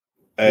move.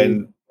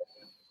 And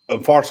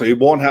unfortunately, it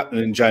won't happen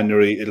in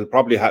January. It'll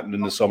probably happen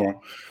in the summer.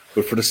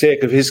 But for the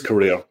sake of his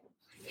career,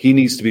 he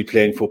needs to be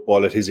playing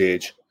football at his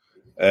age.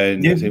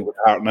 And I think with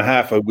heart and a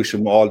half, I wish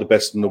him all the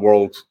best in the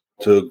world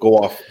to go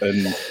off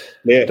and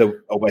play at a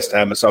West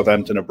Ham, a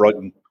Southampton, a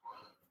Brighton,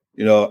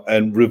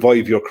 and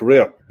revive your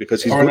career,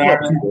 because he's good enough.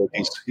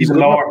 He's a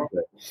lord,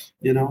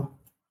 Yeah.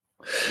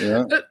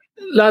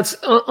 Lads,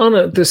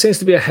 there seems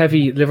to be a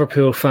heavy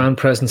Liverpool fan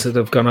presence that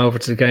have gone over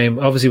to the game,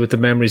 obviously with the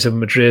memories of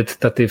Madrid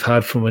that they've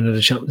had from winning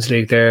the Champions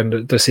League there,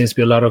 and there seems to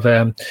be a lot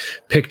of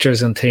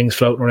pictures and things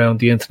floating around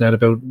the internet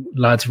about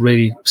lads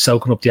really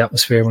soaking up the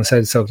atmosphere. When I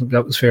say soaking up the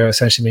atmosphere, I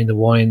essentially mean the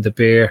wine, the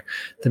beer,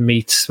 the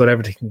meats,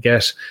 whatever they can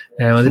get.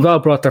 And they've all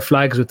brought their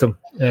flags with them,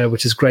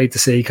 which is great to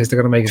see, because they're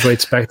going to make a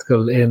great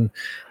spectacle in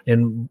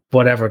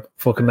whatever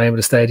fucking name of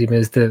the stadium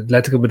is. The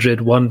Atletico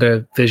Madrid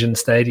Wanda Vision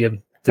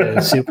Stadium. The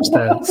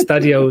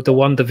Stadio de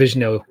Wanda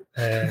Visionio,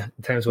 in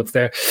terms of what's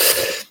there.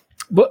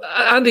 But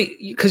Andy,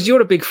 because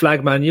you're a big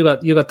flag man, you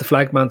got the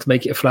flag man to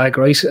make you a flag,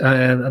 right?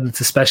 And it's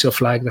a special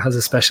flag that has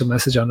a special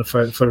message on it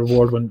for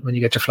reward when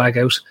you get your flag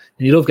out,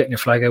 and you love getting your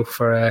flag out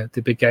for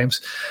the big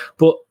games.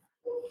 But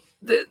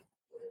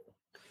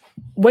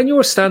when you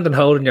were standing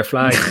holding your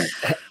flag,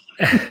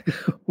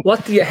 how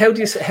do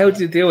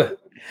you do it?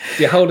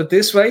 Do you hold it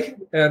this way,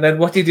 and then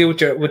what do you do with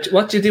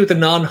the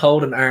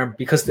non-holding arm?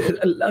 Because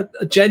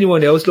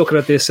genuinely, I was looking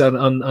at this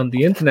on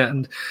the internet,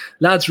 and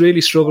lads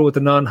really struggle with the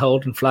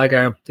non-holding flag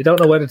arm. They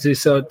don't know whether to they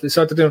start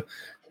to do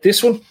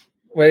this one,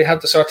 where you have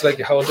to sort of like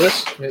you hold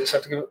this, and you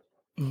start to give it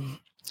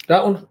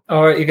that one,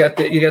 or you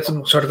get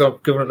some sort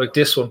of giving it like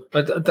this one.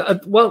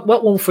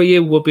 What one for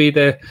you would be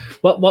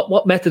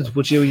what method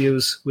would you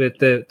use with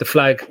the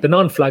flag, the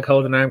non-flag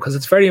holding arm? Because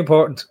it's very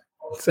important.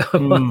 So I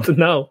want to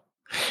know.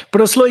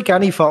 But it's like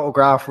any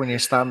photograph when you're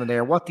standing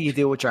there. What do you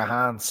do with your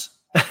hands?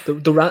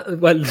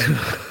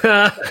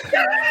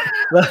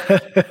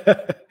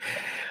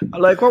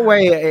 Like, what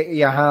way are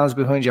your hands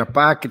behind your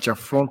back, at your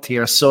front, to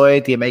your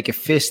side? Do you make a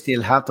fist? Do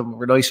you have them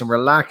nice and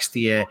relaxed?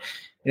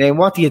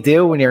 What do you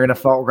do when you're in a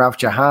photograph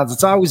with your hands?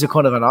 It's always a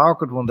kind of an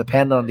awkward one,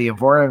 depending on the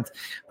environment.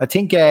 I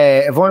think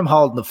if I'm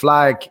holding the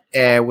flag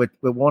with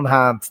one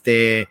hand,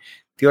 the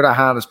other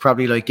hand is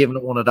probably like giving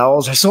it one of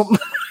those or something.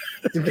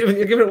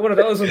 You're giving it one of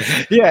those ones?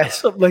 Yeah,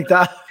 something like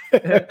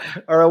that.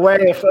 Or a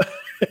way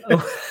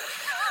of...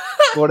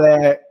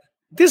 But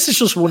this is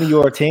just one of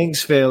your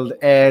things, Phil.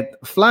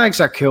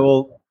 Flags are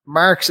cool.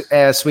 Mark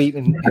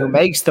Sweetman, who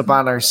makes the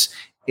banners,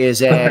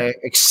 is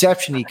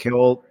exceptionally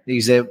cool.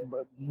 He's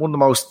one of the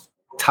most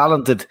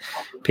talented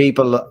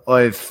people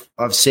I've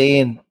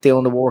seen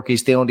doing the work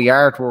he's doing, the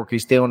artwork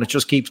he's doing. It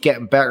just keeps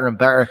getting better and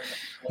better.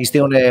 He's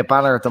doing a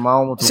banner at the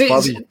moment.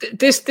 See,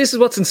 this is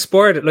what's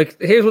inspired it.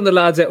 Like, here's one of the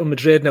lads out in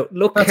Madrid now.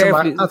 Look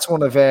carefully. That's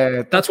one of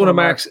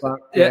Mark's.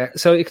 Yeah.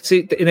 So you can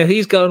see,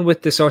 he's gone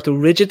with the sort of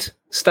rigid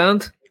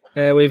stand,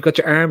 where you've got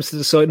your arms to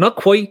the side, not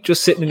quite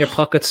just sitting in your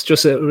pockets,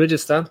 just a rigid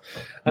stand.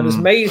 And his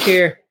mate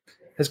here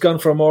has gone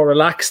for a more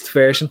relaxed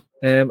version.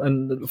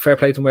 And fair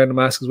play to him wearing the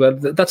mask as well.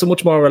 That's a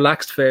much more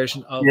relaxed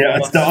version of. Yeah,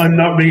 it's that I'm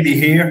not really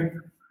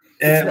here.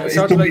 It's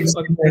sort of like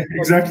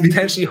exactly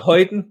potentially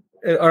hiding,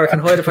 or I can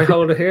hide if I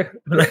hold it here.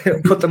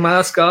 Put the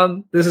mask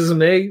on. This is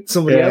me.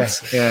 Somebody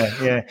else.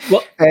 Yeah.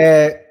 What?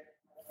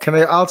 Can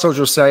I also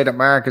just say that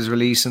Mark is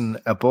releasing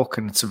a book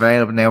and it's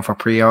available now for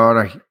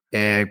pre-order.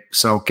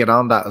 So get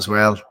on that as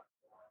well.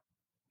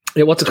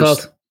 Yeah, what's it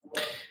called?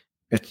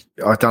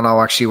 I don't know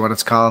actually what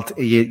it's called.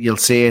 You'll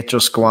see it.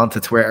 Just go on to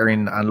Twitter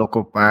and look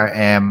up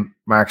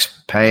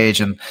Mark's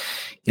page, and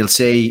you'll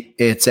see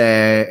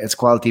it's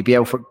quality. Be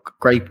out for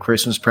great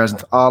Christmas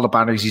present. All the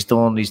banners he's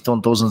done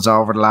dozens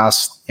over the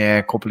last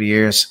couple of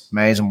years.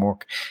 Amazing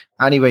work.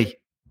 Anyway,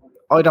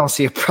 I don't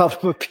see a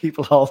problem with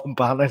people holding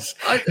banners.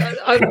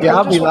 You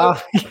have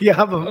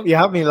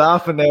me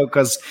laughing now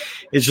because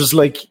it's just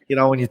like,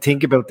 when you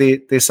think about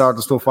this sort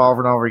of stuff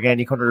over and over again,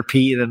 you kind of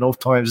repeat it enough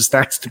times, it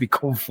starts to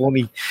become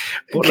funny.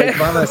 But like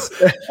banners.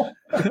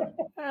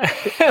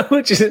 What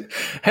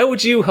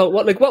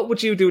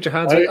would you do with your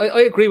hands? I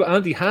agree with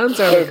Andy. Hands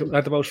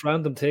are the most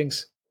random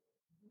things.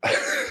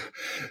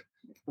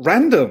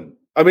 Random.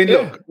 I mean,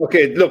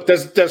 look.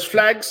 There's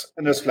flags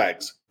and there's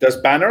flags. There's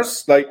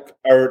banners that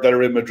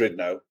are in Madrid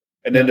now,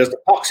 and then there's the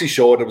Poxy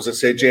show that was at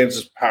St.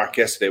 James's Park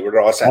yesterday, where they're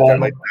all sat there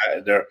like that.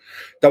 And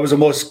that was the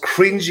most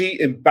cringy,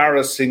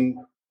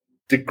 embarrassing,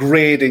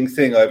 degrading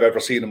thing I've ever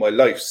seen in my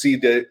life. See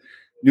the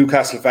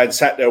Newcastle fans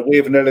sat there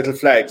waving their little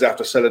flags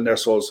after selling their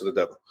souls to the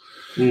devil.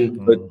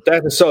 Mm-hmm. But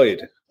that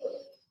aside,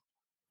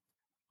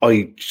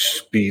 I'd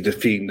be the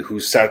fiend who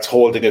starts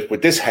holding it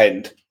with this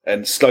hand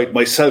and slide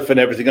myself and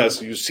everything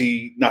else. You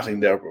see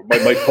nothing there.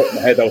 I might put my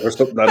head out or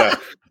something like that.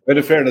 But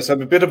in fairness,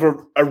 I'm a bit of a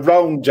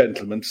round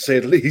gentleman, to say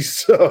the least.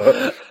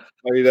 So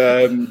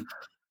I'd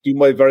do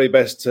my very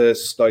best to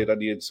slide on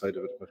the inside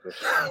of it.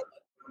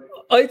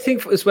 I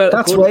think as well.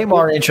 That's way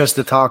more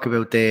interesting to talk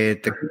about the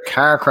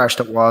car crash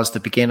that was the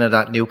beginning of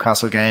that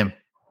Newcastle game.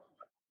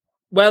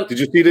 Well, did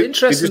you see the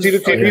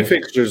TV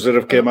fixtures that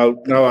have came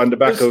out now on the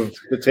back of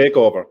the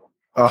takeover?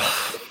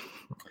 Oh.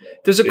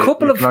 There's a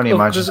couple of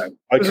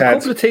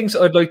things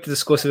I'd like to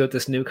discuss about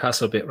this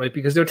Newcastle bit, right?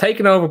 Because they're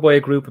taken over by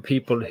a group of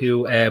people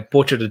who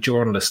butchered a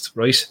journalist,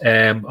 right?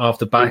 Off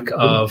the back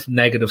of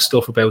negative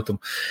stuff about them,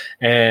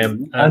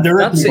 and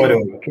that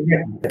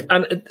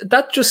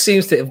just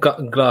seems to have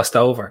gotten glossed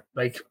over.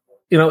 Like,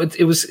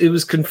 it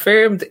was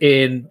confirmed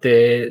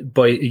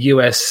by a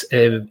US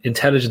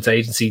intelligence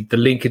agency, the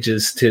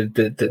linkages to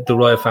the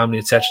royal family,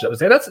 etc. That was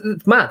there. It's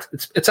mad.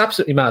 It's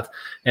absolutely mad.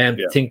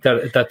 To think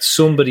that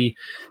somebody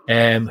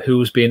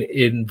who's been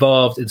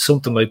involved in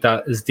something like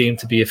that is deemed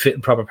to be a fit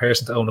and proper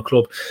person to own a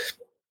club.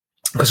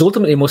 Because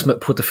ultimately, it must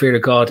put the fear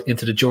of God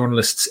into the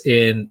journalists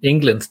in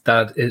England,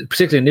 that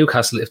particularly in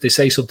Newcastle, if they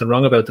say something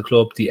wrong about the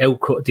club, the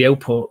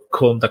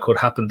outcome that could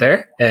happen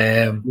there,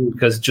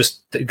 because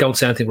just don't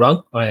say anything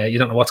wrong, you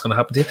don't know what's going to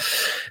happen to you.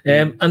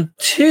 And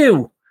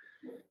two,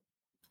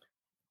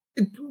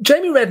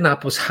 Jamie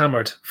Redknapp was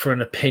hammered for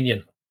an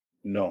opinion.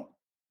 No.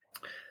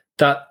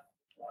 That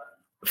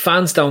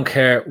fans don't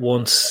care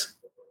once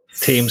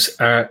teams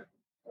are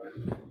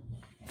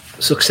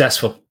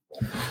successful.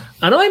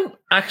 And I'm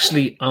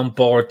actually on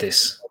board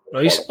this,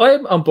 right?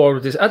 I'm on board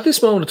with this. At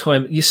this moment of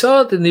time, you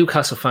saw the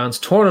Newcastle fans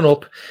turning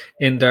up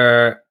in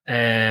their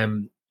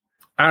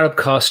Arab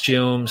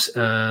costumes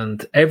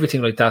and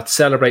everything like that,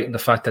 celebrating the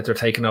fact that they're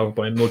taken over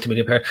by a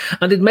multi-million player.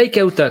 And they'd make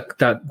out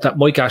that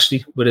Mike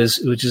Ashley, with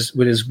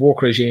his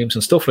work regimes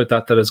and stuff like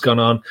that has gone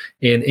on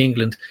in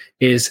England,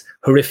 is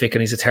horrific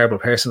and he's a terrible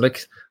person.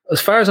 Like,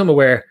 as far as I'm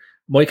aware,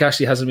 Mike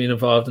Ashley hasn't been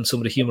involved in some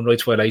of the human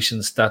rights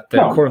violations that the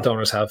current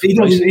owners have. He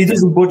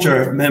doesn't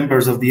butcher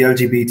members of the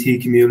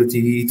LGBT community.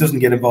 He doesn't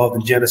get involved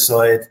in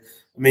genocide.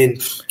 I mean,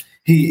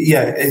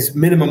 his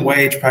minimum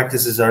wage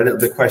practices are a little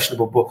bit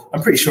questionable, but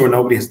I'm pretty sure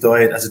nobody has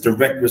died as a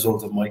direct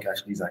result of Mike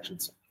Ashley's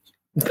actions.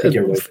 I think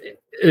you're right.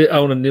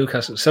 Owning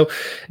Newcastle. So,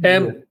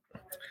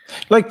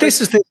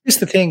 this is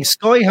the thing.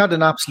 Sky had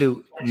an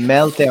absolute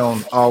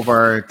meltdown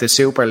over the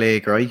Super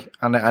League, right,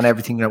 and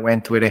everything that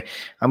went with it,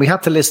 and we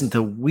had to listen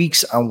to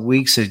weeks and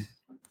weeks of,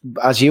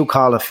 as you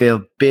call it,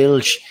 Phil,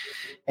 bilge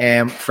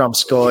from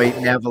Sky,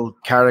 Neville,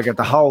 Carragher,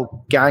 the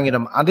whole gang of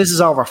them, and this is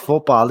over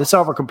football. This is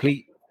over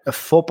a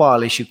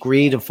football issue,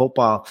 greed in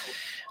football,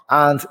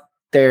 and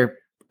they're,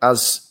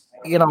 as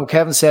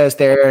Kevin says,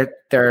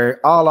 they're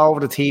all over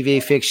the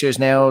TV fixtures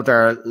now.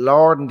 They're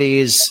lauding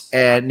these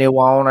new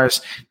owners.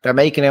 They're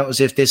making out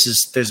as if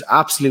there's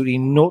absolutely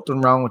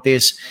nothing wrong with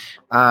this,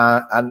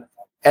 and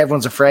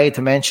everyone's afraid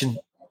to mention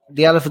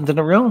the elephant in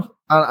the room.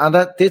 And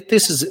that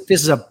this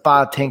is a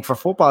bad thing for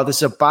football. This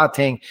is a bad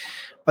thing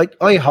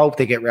I hope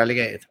they get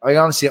relegated. I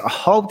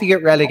hope they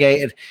get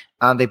relegated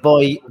and they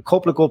buy a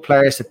couple of good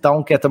players that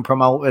don't get them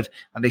promoted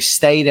and they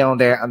stay down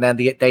there and then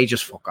they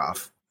just fuck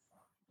off.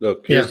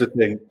 Look, here's the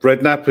thing.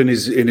 Brett Knapp in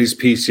his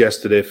piece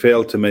yesterday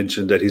failed to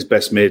mention that he's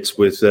best mates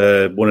with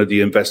one of the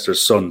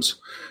investors' sons,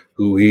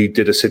 who he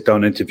did a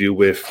sit-down interview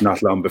with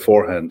not long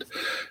beforehand.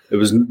 It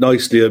was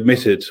nicely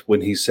admitted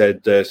when he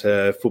said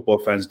that football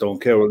fans don't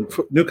care. Well,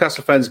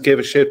 Newcastle fans gave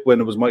a shit when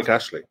it was Mike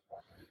Ashley.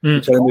 You're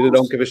telling me they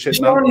don't give a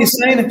shit now?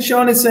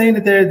 Sean is saying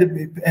it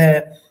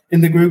there in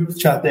the group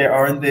chat there,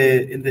 or in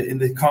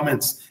the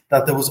comments,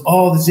 that there was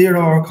all the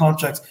 0-hour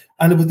contracts,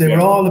 and they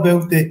were all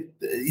about the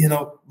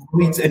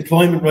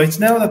employment rights.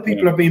 Now that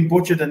people are being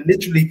butchered and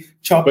literally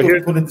chopped up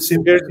and put in the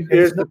soup.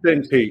 Here's the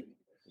thing, Pete.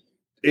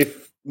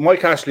 If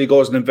Mike Ashley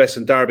goes and invests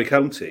in Derby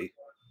County,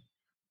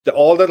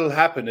 all that'll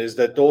happen is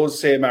that those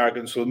same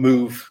arrogants will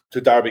move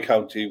to Derby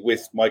County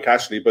with Mike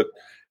Ashley, but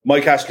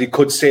Mike Ashley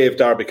could save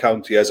Derby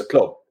County as a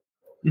club.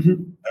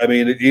 Mm-hmm. I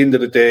mean, at the end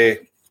of the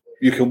day,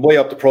 you can weigh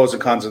up the pros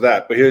and cons of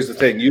that. But here's the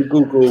thing. You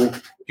Google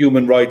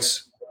human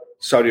rights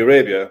Saudi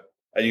Arabia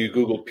and you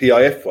Google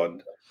PIF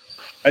fund,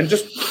 and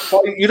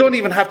you don't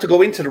even have to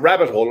go into the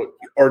rabbit hole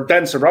or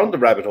dance around the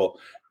rabbit hole.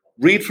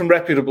 Read from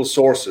reputable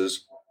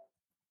sources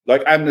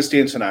like Amnesty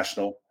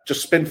International.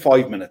 Just spend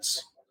 5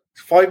 minutes.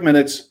 5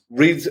 minutes,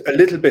 read a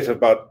little bit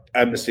about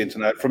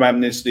from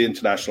Amnesty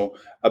International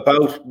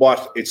about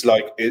what it's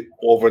like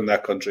over in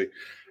that country.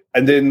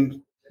 And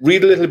then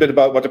read a little bit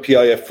about what the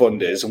PIF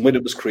fund is and when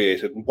it was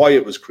created and why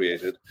it was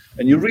created.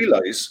 And you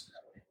realize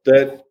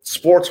that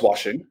sports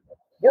washing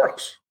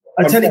works.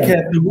 I tell you,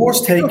 Kev, the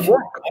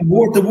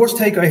worst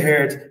take I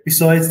heard,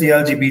 besides the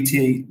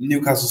LGBT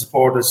Newcastle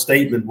supporters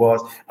statement,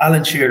 was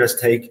Alan Shearer's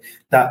take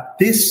that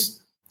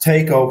this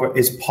takeover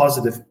is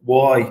positive.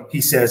 Why?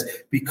 He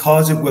says,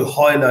 because it will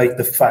highlight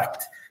the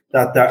fact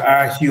that there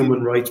are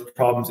human rights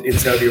problems in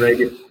Saudi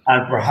Arabia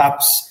and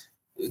perhaps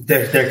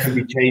there can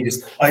be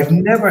changes. I've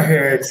never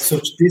heard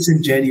such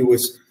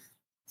disingenuous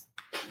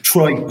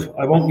tripe.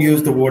 I won't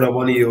use the word I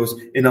want to use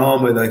in all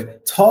my life.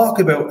 Talk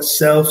about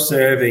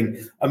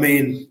self-serving. I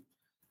mean,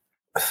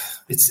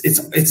 it's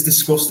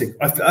disgusting.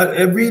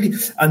 I really.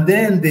 And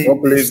then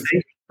don't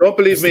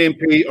believe me and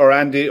Pete or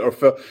Andy or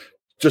Phil.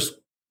 Just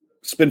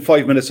spend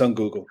 5 minutes on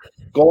Google.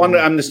 Go on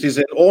Amnesty's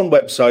own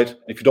website.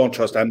 If you don't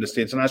trust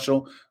Amnesty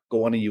International,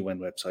 go on a UN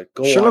website.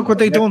 Look what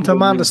they done to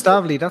Amanda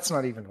Stavely. That's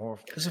not even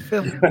horrible. It's a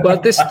film. Well,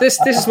 this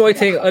is my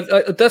thing.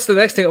 That's the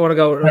next thing I want to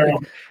go. Right?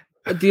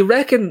 Do you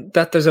reckon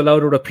that there's a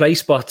load of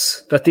replace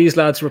bots, that these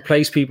lads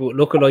replace people with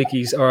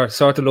lookalikes or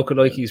sort of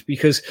lookalikes?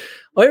 Because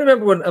I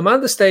remember when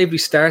Amanda Stavely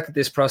started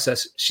this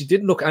process, she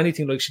didn't look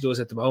anything like she does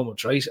at the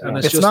moment, right? And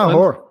it's just not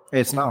her.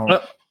 It's not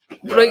her.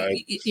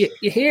 Right? You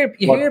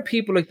hear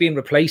people like being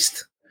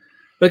replaced.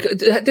 Like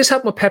this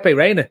happened with Pepe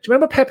Reina. Do you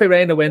remember Pepe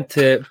Reina went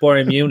to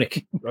Bayern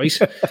Munich, right?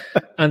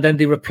 And then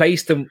they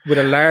replaced him with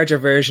a larger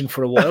version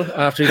for a while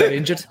after he got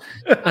injured.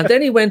 And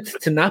then he went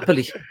to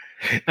Napoli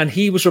and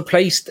he was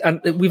replaced.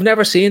 And we've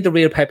never seen the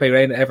real Pepe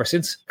Reina ever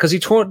since. Because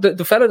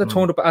the fella that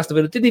turned up at Aston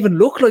Villa didn't even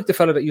look like the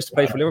fella that used to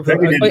play for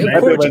Liverpool. He went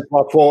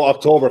for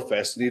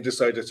Oktoberfest and he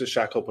decided to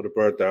shack up with a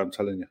bird there, I'm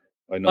telling you.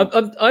 I know.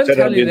 I'm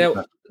telling you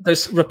now,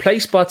 there's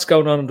replace bots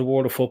going on in the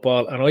world of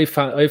football, and I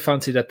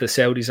fancy that the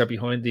Saudis are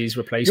behind these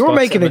replace bots. You're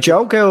making a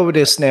joke out of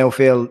this now,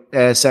 Phil,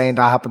 saying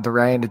that happened to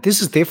Ryan.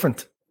 This is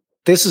different.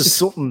 This is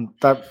something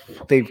that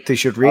they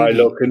should really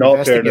look, in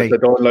all fairness, I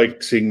don't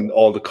like seeing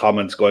all the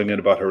comments going in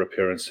about her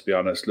appearance, to be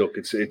honest. Look,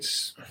 it's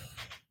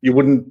I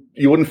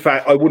wouldn't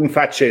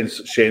fat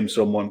shame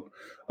someone.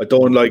 I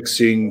don't like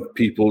seeing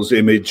people's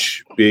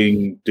image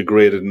being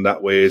degraded in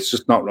that way. It's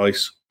just not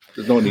nice.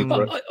 There's no need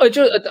for it.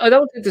 I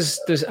don't think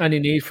there's any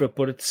need for it,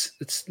 but it's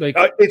like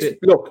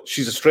look,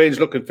 she's a strange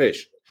looking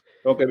fish.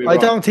 Don't get me wrong. I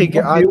don't think.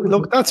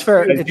 Look, that's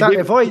fair. If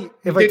I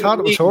thought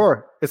it was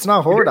her, it's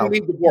not her though. We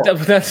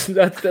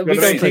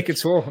don't think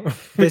it's her.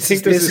 This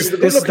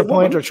is the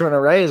point we're trying to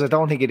raise. I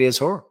don't think it is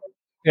her.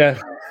 Yeah.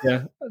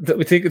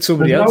 We think it's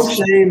somebody else.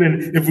 No shame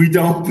if we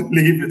don't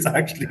believe it's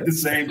actually the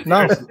same person.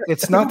 No,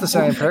 it's not the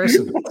same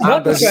person. It's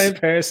not the same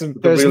person.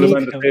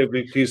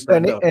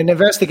 An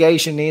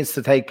investigation needs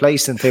to take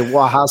place into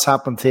what has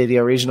happened to the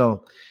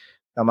original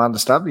Amanda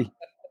Stavely.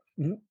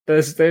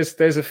 There's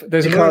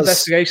another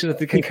investigation that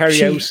they can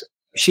carry out.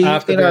 She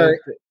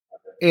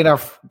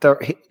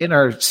in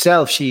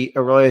herself, she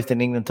arrived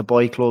in England to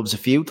buy clubs a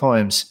few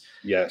times.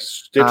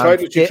 Yes, they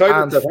tried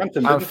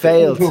and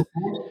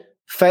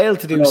failed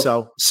to do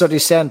so they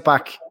sent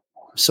back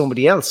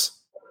somebody else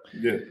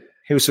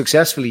who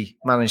successfully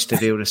managed to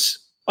do this.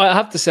 I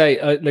have to say,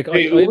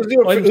 who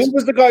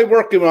was the guy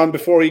working on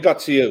before he got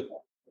to you?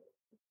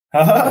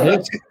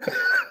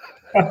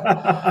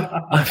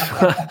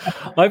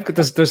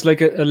 There's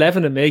like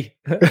 11 of me.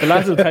 The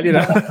lads will tell you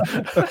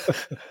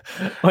that.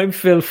 I'm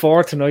Phil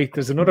 4 tonight.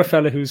 There's another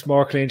fella who's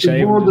more clean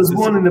shaven. There's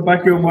one in the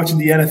back room watching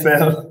the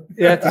NFL.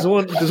 Yeah, there's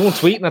one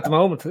tweeting at the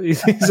moment.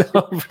 He's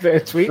over there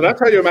tweeting. So that's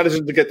how you're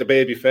managing to get the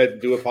baby fed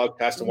and do a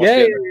podcast and watch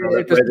the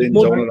red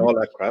zone and all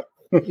that crap.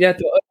 Yeah,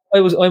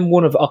 I'm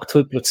one of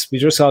octuplets. We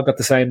just all got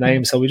the same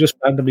name, so we just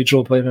randomly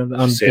drop in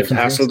on Saved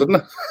different hassle, things.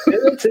 didn't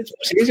it? It's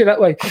much easier that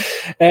way.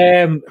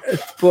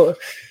 But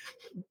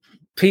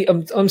Pete,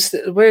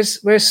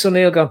 where's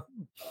Sunil gone?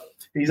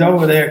 He's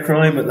over there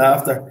crying with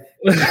laughter.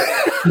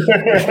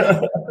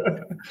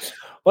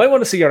 I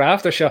want to see your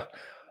after shot.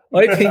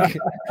 I think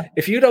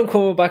if you don't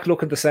come back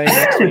looking the same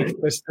next week,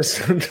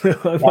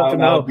 I want to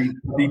know.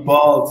 Be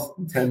bald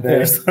in 10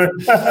 days.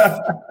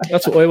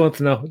 That's what I want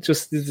to know.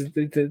 Just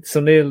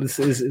Sunil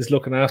is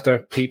looking after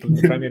people in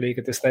the Premier League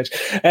at this stage.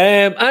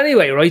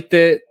 Anyway, right,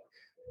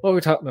 what were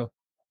we talking about?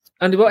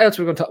 And what else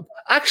we're going to talk?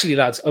 Actually,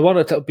 lads, I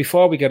want to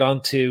before we get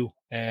on to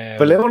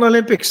Balloon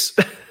Olympics.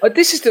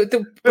 This is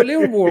the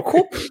Balloon World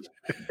Cup.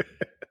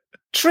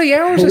 3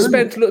 hours I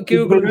spent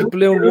googling the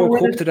Balloon World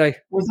Cup today.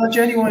 Was that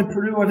genuine?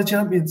 Peru are the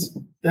champions.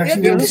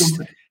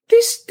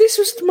 This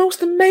was the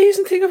most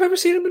amazing thing I've ever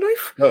seen in my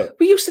life. Oh.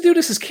 We used to do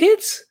this as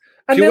kids.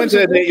 And if you went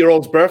to an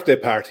 8-year-old's birthday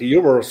party, you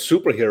were a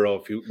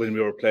superhero when we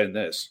were playing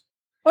this.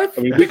 I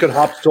mean, we could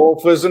hop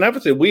sofas and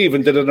everything. We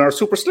even did it in our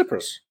super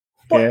slippers.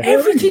 But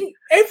everything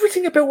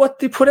about what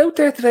they put out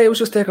there today was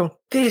just there going,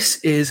 this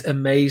is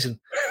amazing.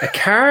 A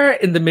car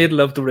in the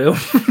middle of the room.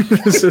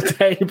 There's a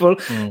table,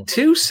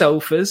 2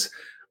 sofas.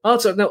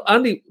 Also, now,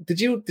 Andy, did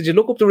you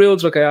look up the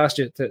rules like I asked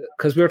you?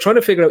 Because we were trying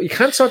to figure out, you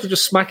can't sort of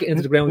just smack it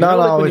into the ground.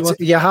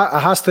 It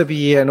has to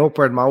be an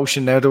upward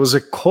motion. Now, there was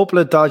a couple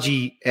of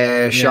dodgy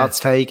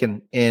shots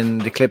taken in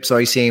the clips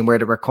I seen where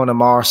they were kind of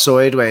more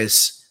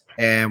sideways,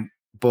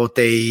 but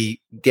the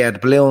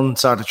balloon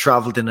sort of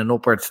travelled in an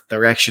upward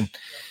direction.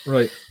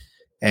 Right.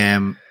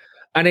 And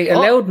it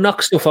allowed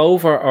knock stuff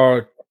over,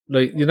 or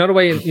like you know the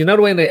way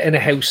in a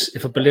house,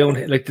 if a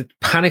balloon, like the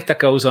panic that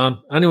goes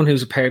on. Anyone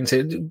who's a parent,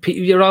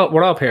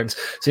 we're all parents,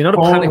 so you know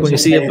the panic when you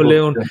see a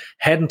balloon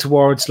heading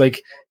towards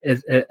like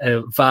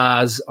a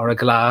vase or a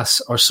glass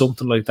or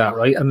something like that,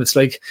 right? And it's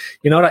like,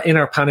 you know, that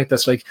inner panic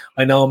that's like,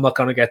 I know I'm not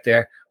going to get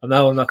there. I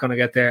know I'm not going to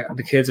get there, and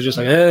the kids are just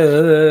like,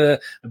 and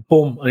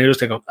boom, and you're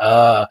just going,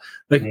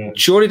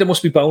 surely there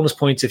must be bonus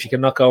points if you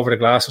can knock over the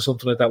glass or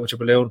something like that with your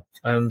balloon,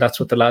 and that's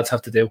what the lads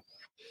have to do.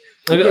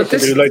 You have to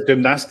do like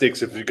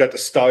gymnastics if you got the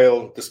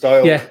style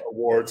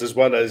awards as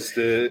well as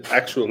the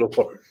actual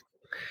award.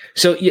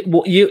 So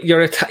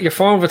your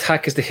form of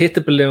attack is to hit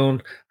the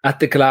balloon at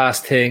the glass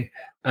thing,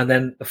 and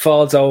then it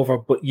falls over,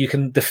 but you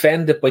can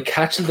defend it by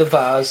catching the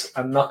vase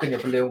and knocking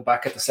your balloon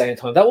back at the same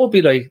time. That would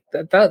be like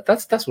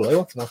that's what I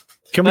want to know.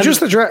 Can we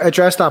just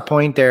address that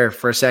point there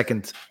for a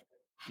second?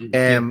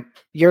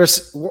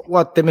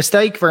 What the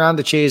mistake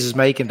Veranda Cheese is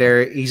making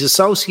there, he's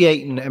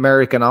associating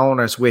American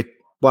owners with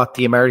what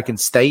the American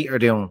state are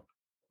doing.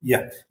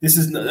 Yeah, this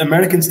is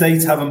American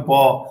states haven't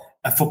bought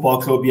a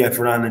football club yet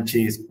for Ann and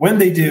Cheese. When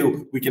they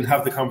do, we can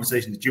have the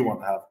conversation that you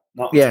want to have.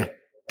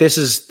 This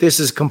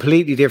is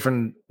completely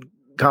different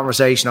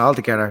conversation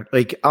altogether.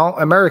 Like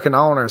American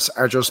owners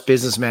are just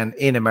businessmen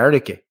in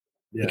America.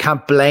 You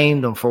can't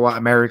blame them for what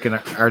American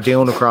are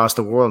doing across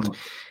the world.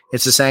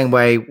 It's the same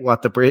way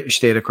what the British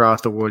did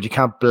across the world. You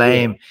can't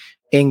blame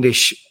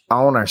English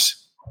owners.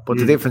 But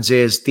the difference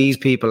is these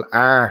people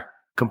are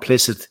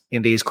complicit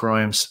in these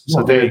crimes.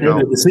 So there you go.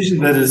 The decision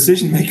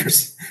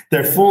makers,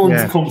 their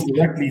funds comes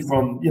directly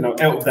from,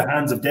 out of the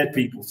hands of dead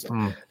people. So.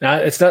 No,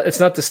 it's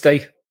not the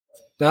state.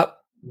 No,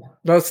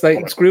 it's like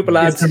it's a group of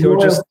lads who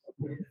are just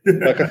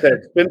like I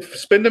said,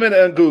 spend a minute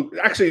and Google.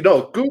 Actually,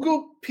 no,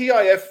 Google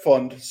PIF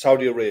fund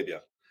Saudi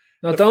Arabia.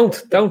 No,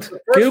 don't.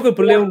 Google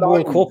Balloon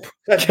World Cup.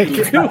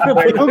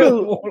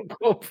 Google World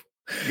Cup.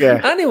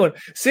 Yeah. Anyone,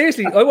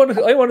 seriously, I want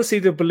to see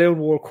the Balloon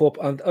World Cup,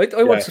 and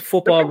I want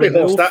football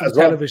removed from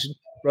television.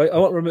 Right, I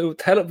want to remove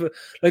television.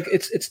 Like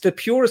it's the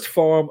purest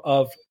form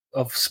of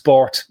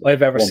sport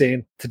I've ever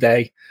seen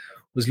today.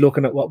 Was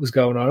looking at what was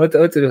going on. I'm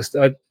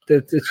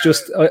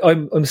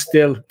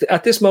still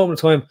at this moment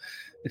in time.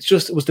 It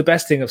was the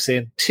best thing I've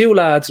seen. 2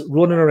 lads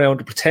running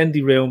around a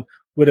pretendy room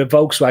with a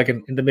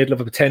Volkswagen in the middle of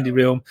a pretendy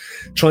room,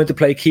 trying to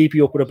play keepy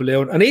up with a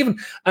balloon. And even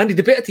Andy,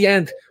 the bit at the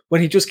end when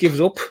he just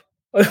gives up.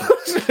 I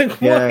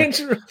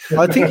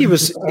think it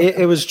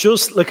was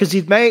just like because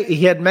he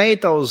had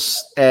made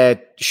those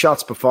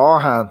shots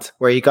beforehand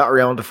where he got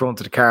around the front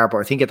of the car, but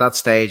I think at that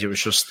stage it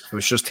was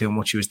just too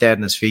much. He was dead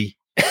in his feet.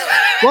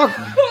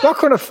 What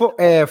kind of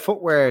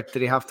footwear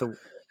did he have to?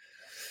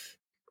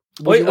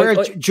 Would you wear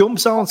jump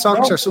zone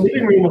socks or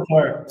something?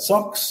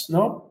 Socks,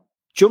 no?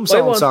 Jump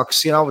zone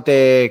socks, with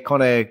the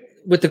kind of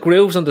with the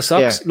grooves on the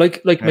socks,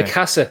 like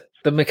Mikasa.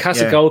 The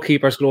Mikasa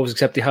goalkeeper's gloves,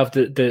 except they have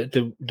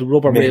the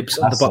rubber ribs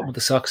on the bottom of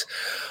the socks.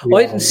 Yeah.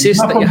 I'd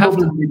insist that you have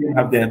to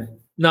have them.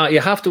 No,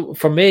 you have to.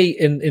 For me,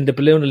 in the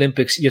Balloon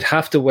Olympics, you'd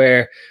have to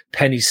wear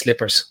penny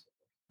slippers.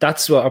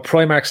 That's what, or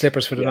Primark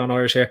slippers for the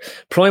non-Irish here.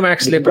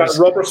 Primark slippers.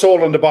 Got rubber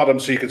sole on the bottom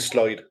so you can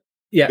slide.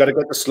 Yeah, you got to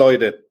get the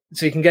slide in.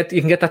 So you can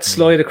get that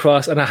slide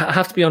across, and I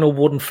have to be on a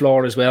wooden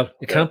floor as well.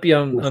 It can't be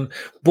on.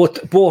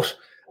 But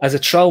as a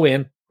throw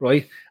in,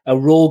 right? A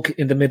rug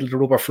in the middle of the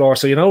rubber floor.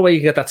 So you know where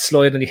you get that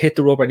slide and you hit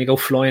the rubber and you go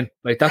flying.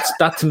 Like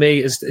that to me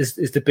is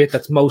the bit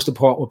that's most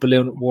important with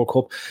Balloon World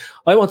Cup.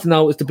 I want to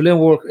know if the Balloon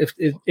World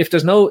if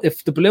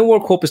the Balloon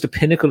World Cup is the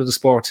pinnacle of the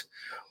sport,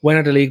 when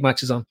are the league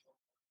matches on?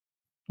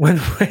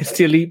 When's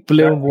the Elite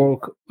Balloon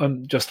World Cup?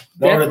 I'm just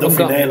Laura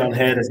Duffy nail on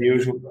head as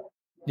usual.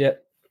 Yeah.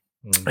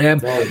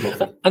 And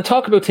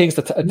talk about things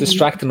that are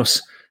distracting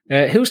us.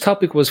 Whose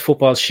topic was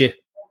football shit?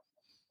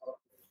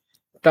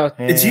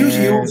 It's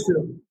usually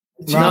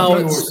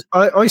yours.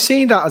 I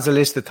seen that as a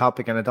listed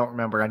topic, and I don't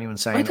remember anyone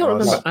saying. I don't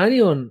remember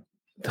anyone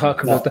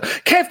talking about that.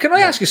 Kev, can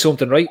I ask you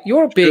something? Right,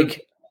 you're big,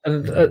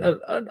 and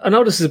I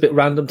know this is a bit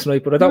random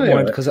tonight, but I don't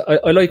mind because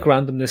I like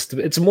randomness.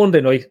 It's a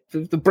Monday night.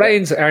 The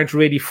brains aren't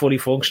really fully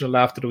functional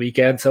after the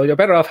weekend, so you're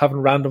better off having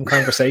random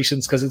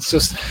conversations because it's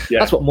just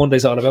that's what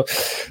Monday's all about.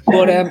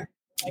 But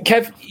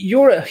Kev,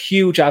 you're a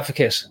huge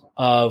advocate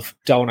of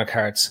donor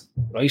cards,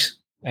 right?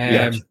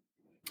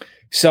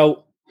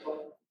 So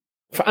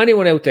for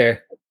anyone out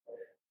there,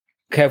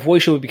 Kev, why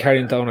should we be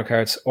carrying donor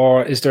cards?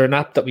 Or is there an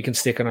app that we can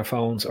stick on our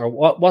phones? Or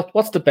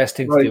what's the best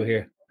thing to do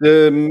here?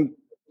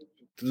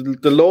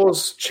 The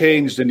laws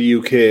changed in the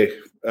UK.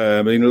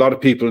 I mean, a lot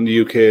of people in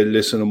the UK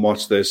listen and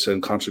watch this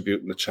and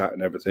contribute in the chat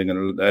and everything.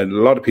 And a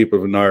lot of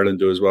people in Ireland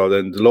do as well.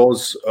 Then the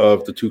laws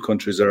of the two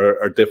countries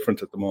are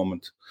different at the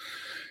moment.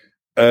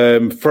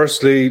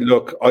 Firstly,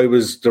 look, I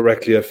was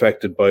directly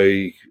affected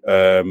by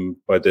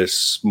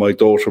this. My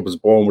daughter was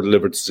born with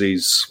liver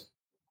disease.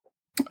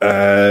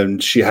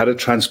 And she had a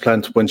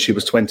transplant when she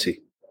was 20.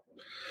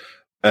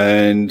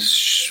 And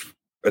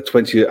at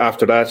 20,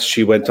 after that,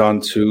 she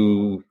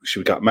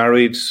got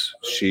married.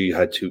 She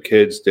had 2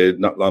 kids. They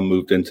not long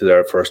moved into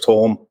their first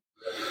home.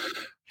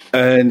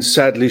 And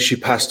sadly, she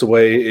passed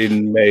away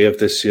in May of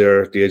this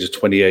year, at the age of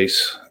 28,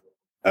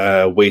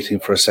 waiting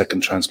for a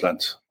second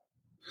transplant.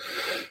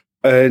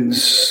 And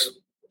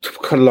to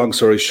cut a long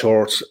story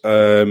short,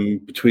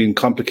 between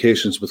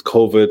complications with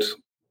COVID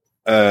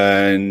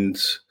and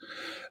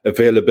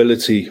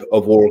availability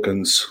of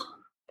organs,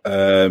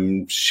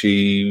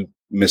 she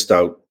missed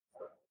out.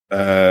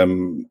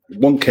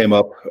 One came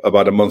up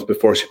about a month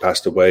before she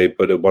passed away,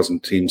 but it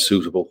wasn't deemed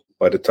suitable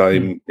by the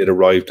time it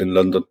arrived in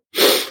London.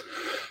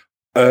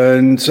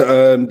 And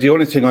the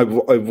only thing I've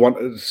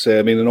wanted to say,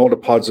 I mean, in all the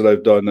pods that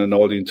I've done and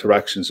all the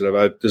interactions that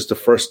I've had, this is the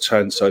first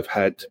chance I've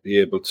had to be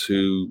able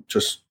to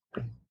just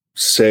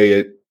say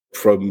it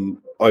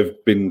from, I've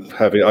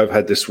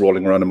had this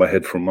rolling around in my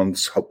head for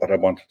months, what I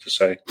wanted to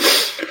say.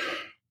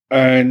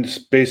 And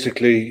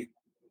basically,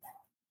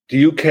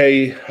 the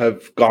UK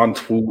have gone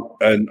through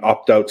an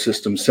opt-out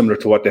system similar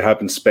to what they have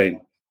in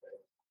Spain,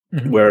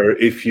 where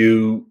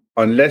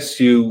unless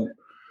you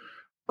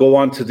go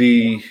onto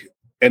the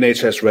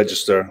NHS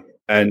register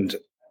and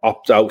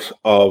opt out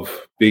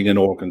of being an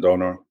organ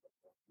donor,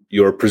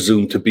 you're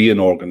presumed to be an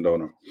organ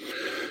donor.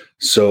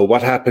 So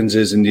what happens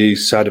is, in the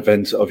sad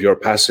event of your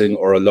passing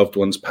or a loved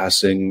one's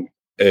passing,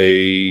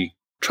 a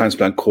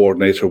transplant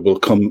coordinator will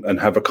come and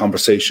have a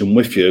conversation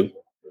with you.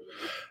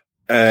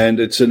 And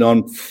it's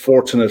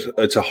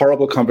it's a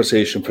horrible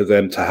conversation for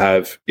them to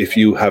have if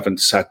you haven't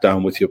sat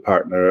down with your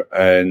partner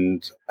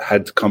and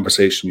had the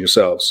conversation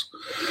yourselves.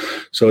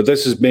 So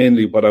this is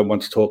mainly what I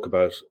want to talk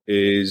about.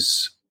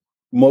 Is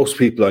most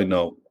people I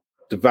know,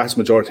 the vast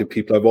majority of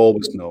people I've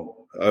always known,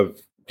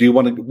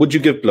 would you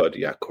give blood?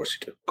 Yeah, of course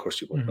you do. Of course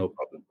you would, no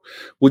problem.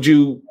 Would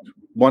you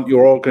want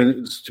your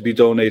organs to be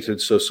donated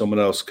so someone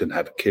else can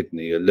have a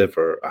kidney, a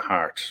liver, a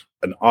heart,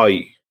 an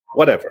eye,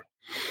 whatever?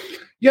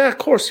 Yeah, of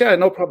course. Yeah,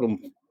 no problem.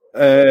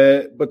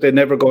 But they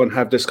never go and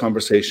have this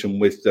conversation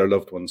with their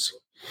loved ones.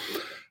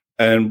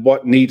 And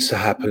what needs to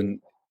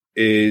happen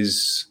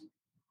is,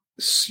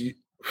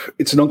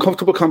 it's an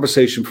uncomfortable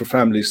conversation for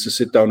families to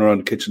sit down around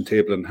the kitchen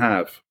table and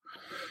have.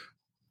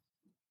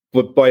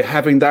 But by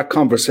having that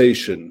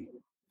conversation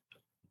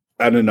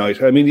at a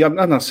night, I mean, I'm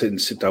not saying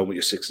sit down with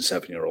your 6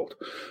 and 7-year-old.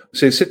 I'm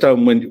saying sit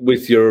down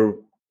with your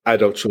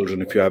adult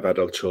children, if you have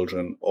adult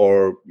children,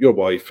 or your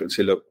wife, and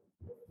say, look,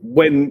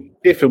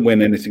 if and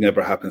when anything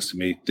ever happens to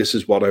me, this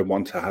is what I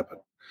want to happen.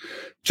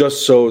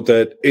 Just so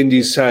that in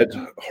the sad,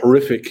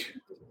 horrific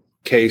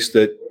case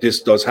that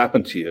this does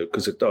happen to you,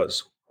 because it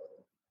does,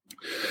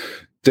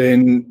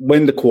 then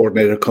when the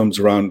coordinator comes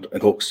around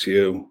and talks to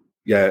you,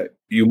 yeah,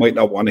 you might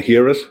not want to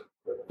hear it,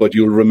 but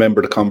you'll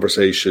remember the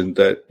conversation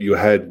that you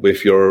had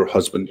with your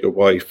husband, your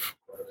wife,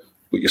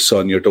 with your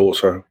son, your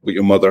daughter, with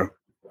your mother,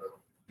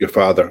 your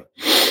father.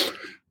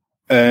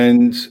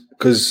 And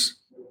because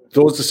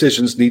those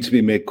decisions need to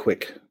be made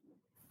quick.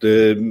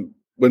 When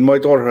my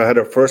daughter had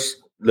her first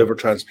liver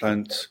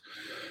transplant,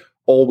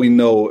 all we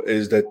know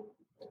is that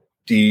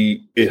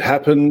it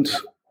happened.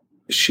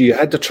 She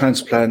had the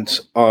transplant,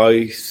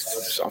 off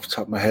the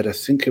top of my head, I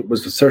think it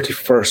was the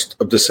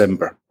 31st of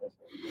December.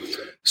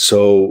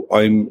 So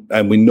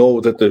we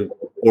know that the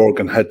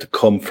organ had to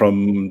come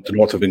from the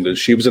north of England.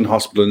 She was in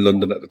hospital in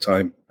London at the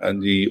time,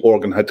 and the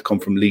organ had to come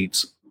from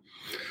Leeds.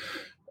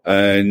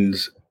 And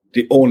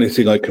The only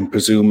thing I can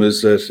presume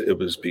is that it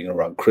was being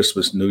around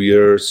Christmas, New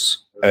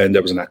Year's, and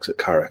there was a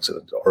car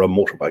accident or a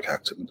motorbike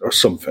accident or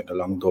something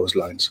along those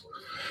lines.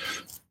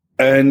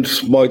 And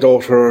my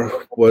daughter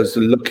was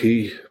the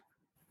lucky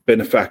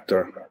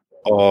benefactor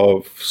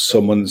of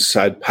someone's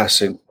sad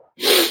passing.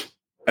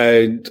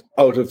 And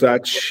out of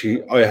that,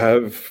 I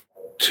have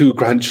 2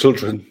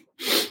 grandchildren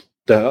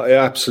that I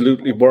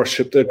absolutely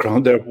worship the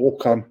ground they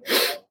walk on.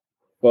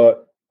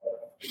 But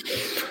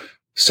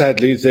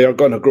sadly, they are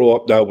going to grow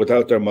up now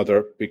without their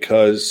mother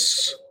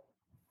because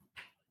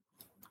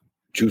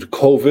due to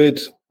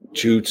COVID,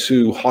 due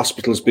to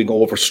hospitals being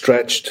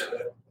overstretched,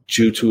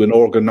 due to an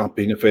organ not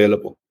being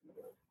available,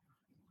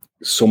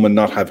 someone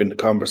not having the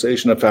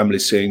conversation, a family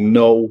saying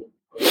no.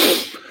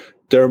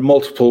 There are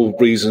multiple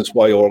reasons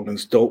why organ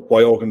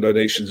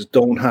donations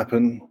don't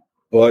happen,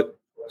 but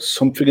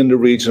something in the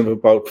region of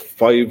about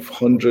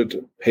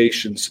 500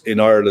 patients in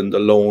Ireland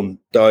alone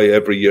die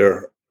every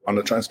year on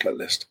a transplant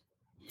list.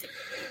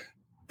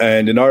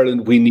 And in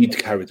Ireland, we need to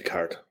carry the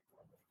card.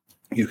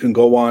 You can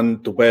go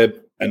on the web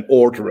and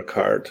order a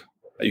card.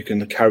 You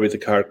can carry the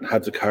card and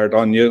have the card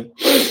on you,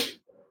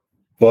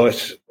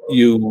 but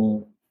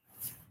you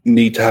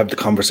need to have the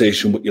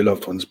conversation with your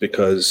loved ones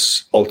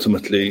because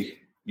ultimately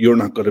you're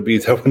not going to be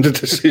there when the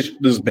decision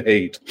is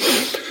made.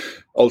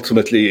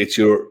 Ultimately, it's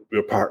your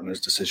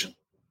partner's decision.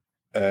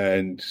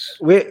 And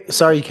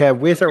Kev,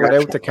 with or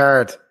without the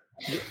card,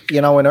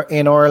 in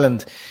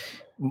Ireland,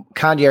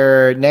 can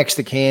your next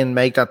of kin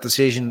make that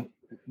decision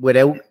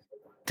without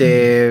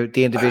the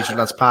individual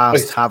that's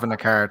passed having a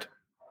card?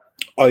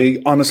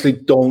 I honestly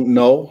don't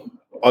know.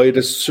 I'd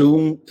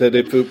assume that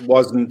if it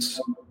wasn't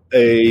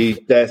a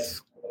death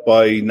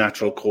by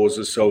natural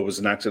causes, so it was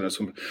an accident or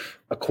something,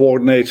 a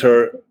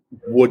coordinator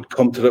would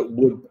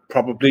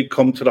probably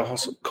come to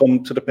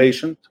the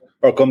patient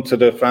or come to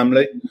the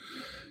family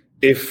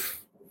if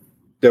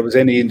there was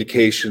any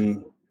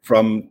indication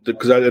from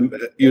because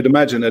you'd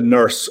imagine a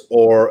nurse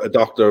or a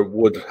doctor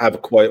would have a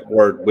quiet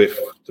word with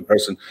the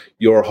person.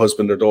 Your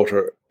husband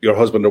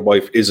or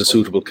wife is a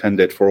suitable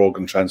candidate for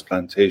organ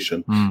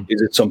transplantation.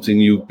 Is it something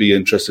you'd be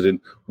interested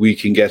in? We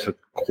can get a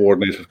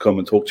coordinator to come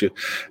and talk to you.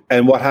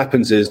 And what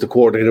happens is the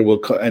coordinator will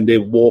come and they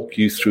walk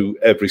you through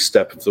every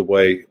step of the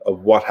way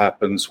of what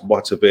happens,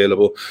 what's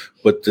available.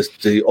 But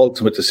the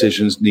ultimate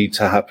decisions need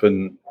to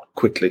happen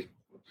quickly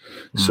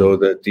so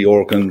that the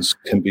organs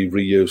can be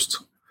reused.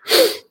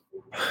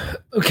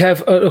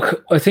 Kev,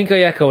 look, I think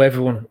I echo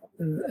everyone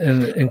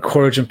in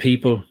encouraging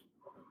people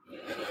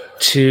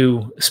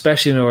to,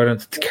 especially in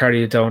Ireland, to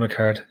carry a donor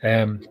card.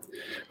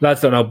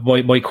 Lads don't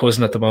know. My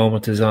cousin at the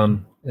moment is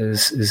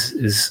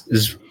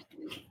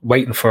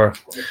waiting for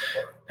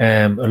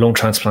a lung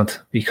transplant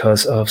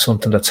because of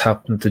something that's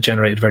happened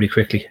degenerated very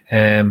quickly.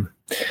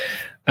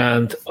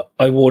 And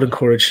I would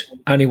encourage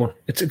anyone.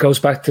 It goes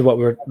back to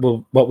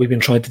what we've been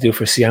trying to do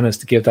for Sienna, is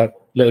to give that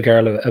little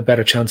girl a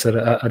better chance at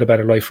a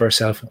better life for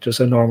herself, just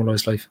a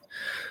normalised life.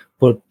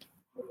 But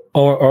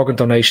our organ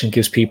donation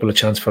gives people a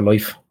chance for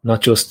life,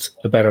 not just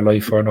a better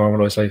life or a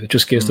normalised life. It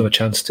just gives them a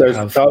chance to have.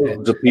 There's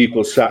thousands of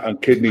people sat on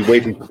kidney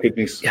waiting for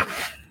kidneys. Yeah.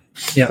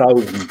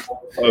 Thousands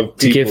of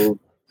people,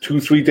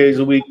 2-3 days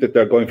a week that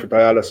they're going for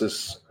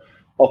dialysis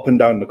up and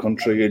down the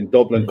country in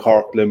Dublin,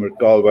 Cork, Limerick,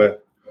 Galway.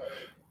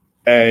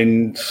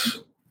 And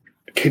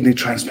kidney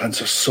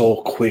transplants are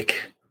so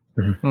quick.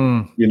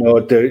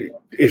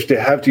 If they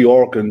have the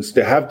organs,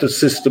 they have the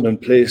system in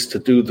place to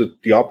do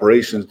the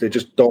operations. They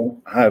just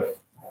don't have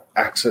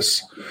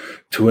access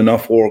to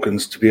enough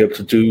organs to be able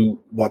to do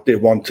what they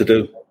want to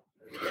do.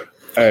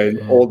 And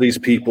all these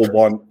people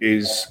want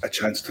is a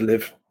chance to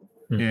live.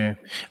 Yeah,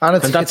 and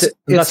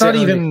it's not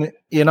even,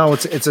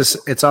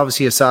 it's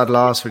obviously a sad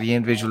loss for the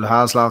individual who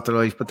has lost their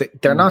life, but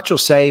they're not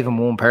just saving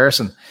one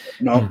person.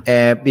 No,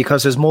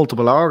 because there's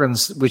multiple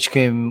organs which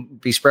can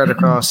be spread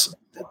across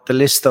the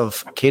list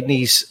of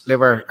kidneys,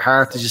 liver,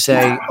 heart, as you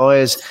say,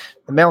 eyes.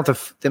 The amount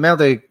of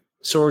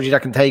surgery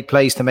that can take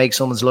place to make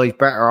someone's life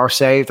better or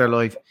save their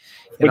life.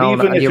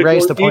 Even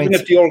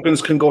if the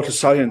organs can go to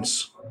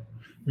science,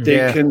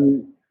 they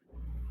can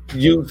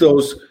use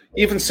those.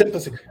 Even simple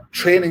things,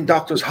 training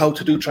doctors how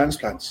to do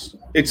transplants.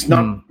 It's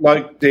not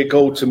like they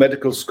go to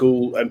medical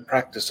school and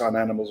practice on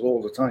animals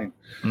all the time.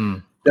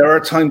 There are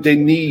times they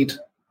need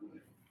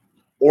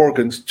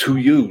organs to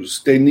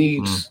use. They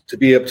need to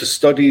be able to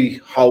study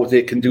how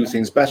they can do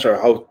things better,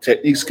 how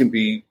techniques can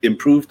be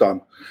improved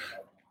on.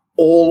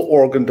 All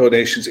organ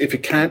donations, if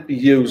it can't be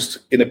used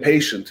in a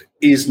patient,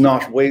 is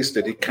not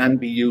wasted. It can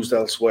be used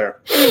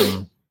elsewhere.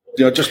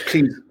 Just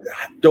please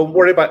don't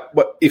worry about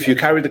what if you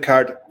carry the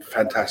card.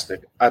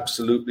 Fantastic,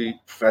 absolutely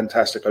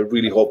fantastic. I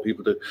really hope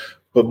people do.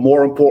 But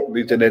more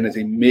importantly than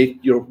anything, make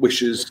your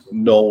wishes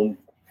known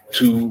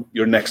to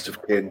your next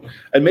of kin,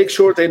 and make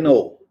sure they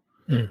know,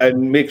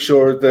 and make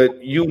sure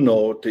that you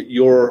know that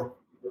your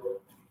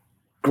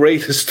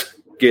greatest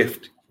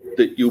gift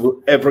that you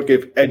will ever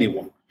give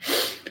anyone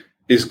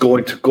is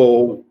going to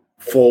go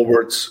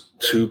forwards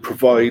to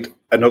provide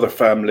another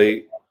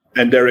family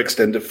and their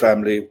extended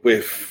family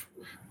with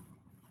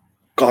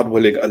God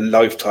willing, a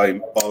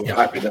lifetime of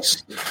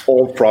happiness,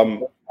 all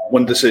from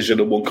one decision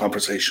and one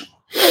conversation.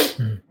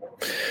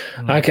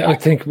 I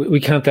think we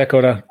can't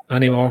echo that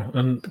anymore.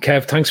 And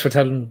Kev, thanks for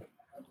telling.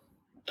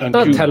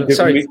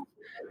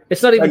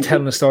 It's not even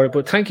telling the story,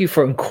 but thank you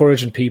for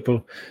encouraging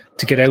people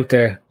to get out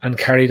there and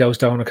carry those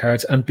donor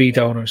cards and be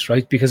donors,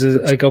 right? Because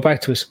I go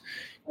back to it,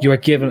 you are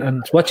given,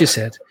 and what you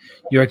said,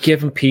 you are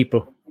giving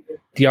people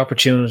the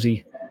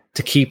opportunity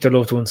to keep their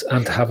loved ones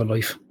and to have a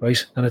life,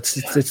 right? And it's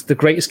the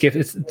greatest gift.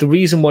 It's the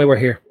reason why we're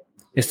here.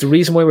 It's the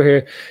reason why we're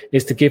here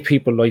is to give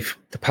people life,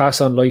 to pass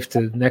on life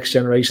to the next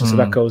generation. So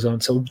that goes on.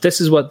 So this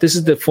is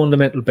the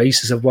fundamental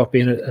basis of what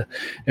being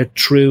a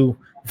true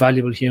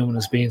valuable human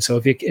has been.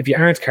 So if you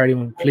aren't carrying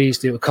one, please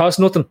do. It costs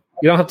nothing.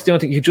 You don't have to do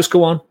anything. You just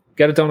go on,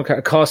 get a donor card.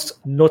 It costs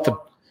nothing,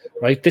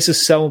 right? This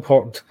is so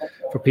important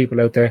for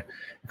people out there.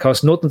 It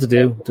costs nothing to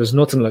do. There's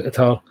nothing like at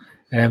all.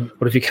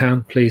 But if you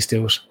can, please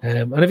do it.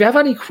 And if you have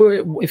any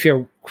if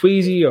you're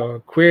queasy or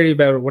query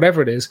about it,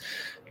 whatever it is,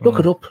 look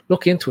it up,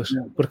 look into it.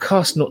 But it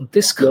costs nothing.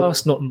 This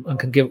costs nothing and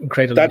can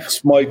create a life.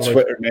 That's my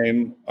Twitter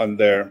name on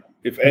there.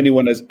 If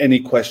anyone has any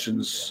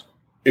questions,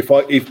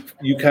 if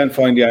you can't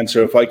find the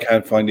answer, if I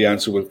can't find the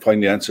answer, we'll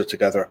find the answer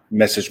together.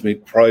 Message me,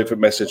 private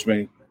message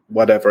me,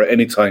 whatever,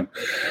 anytime.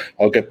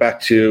 I'll get back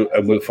to you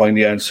and we'll find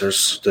the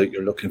answers that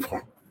you're looking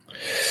for.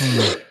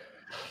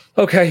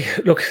 Okay,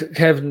 look,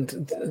 Kevin,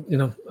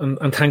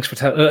 and thanks for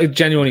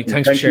genuinely,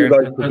 thanks for sharing.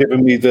 Thank you guys for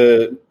giving me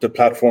the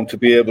platform to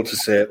be able to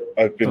say it.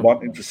 I've been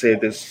wanting to say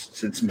this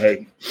since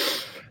May.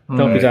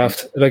 Don't be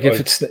daft. Like if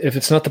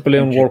it's not the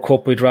Balloon World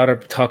Cup, we'd rather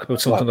talk about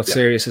something that's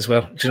serious as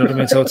well. Do you know what I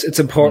mean? So it's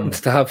important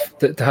to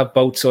have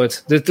both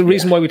sides. The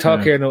reason why we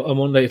talk here on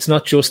Monday, it's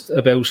not just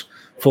about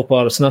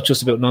football. It's not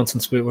just about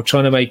nonsense. We're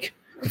trying to make,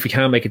 if we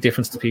can, make a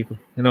difference to people.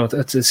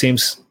 It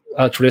seems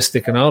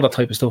altruistic and all that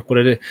type of stuff,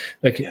 but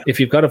if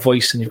you've got a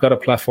voice and you've got a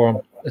platform,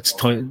 it's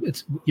time.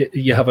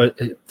 You have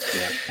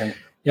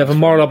a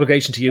moral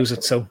obligation to use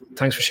it. So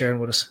thanks for sharing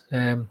with us.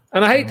 And do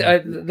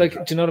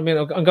you know what I mean?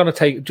 I'm going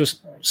to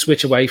just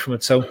switch away from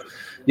it. So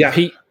yeah,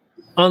 Pete,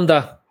 on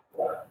that,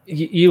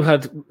 you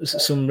had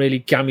some really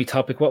gammy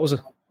topic. What was it?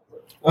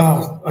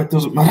 Oh, it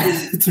doesn't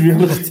matter. To be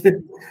honest,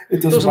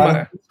 it doesn't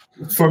matter.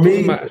 For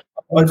me,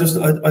 I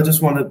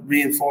just want to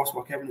reinforce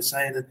what Kevin is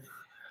saying. That,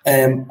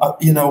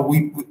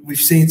 we've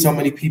seen so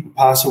many people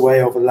pass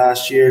away over the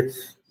last year,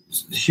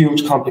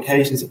 huge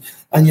complications,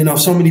 and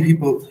so many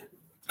people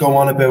go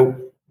on about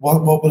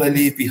what will I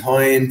leave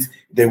behind.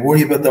 They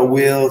worry about their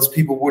wills.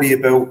 People worry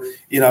about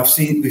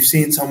we've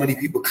seen so many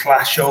people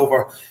clash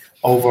over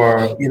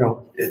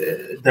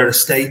their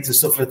estates and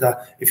stuff like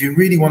that. If you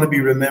really want to be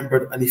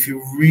remembered, and if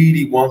you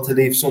really want to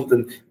leave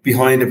something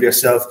behind of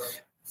yourself,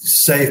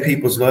 save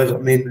people's lives. I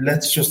mean,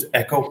 let's just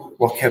echo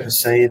what Kevin's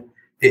saying.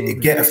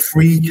 Get a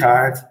free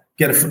card.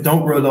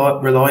 Don't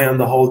rely on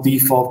the whole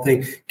default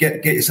thing.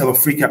 Get yourself a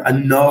free card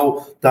and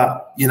know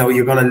that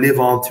you're going to live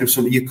on through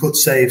something. You could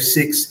save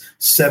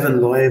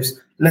 6-7 lives.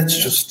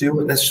 Let's just do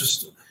it. Let's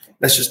just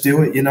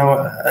do it.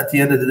 At the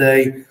end of the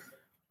day,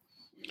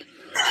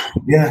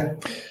 yeah.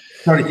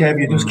 Sorry, Kev,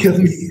 you just killed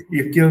me.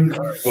 You've killed me,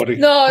 buddy.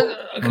 No,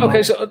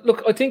 okay. So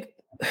look, I think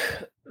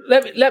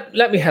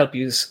let me help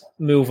you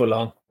move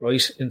along,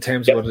 right? In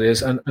terms of what it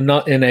is, and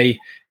not in a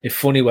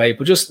funny way,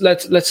 but just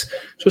let's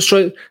just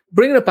try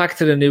bringing it back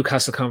to the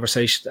Newcastle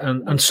conversation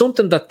and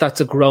something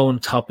that's a growing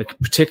topic.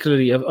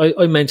 Particularly,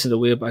 I mentioned a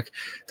while back,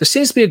 there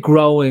seems to be a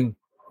growing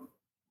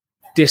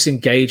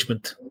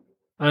disengagement,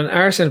 and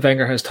Arsene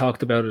Wenger has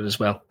talked about it as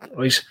well,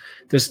 right?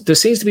 There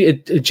seems to be a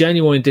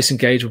genuine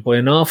disengagement by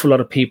an awful lot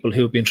of people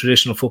who have been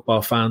traditional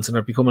football fans and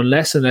are becoming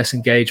less and less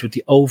engaged with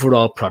the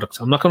overall product.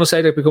 I'm not going to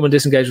say they're becoming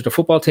disengaged with the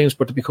football teams,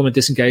 but they're becoming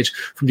disengaged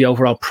from the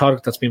overall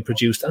product that's being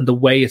produced and the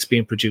way it's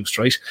being produced,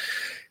 right?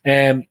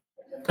 And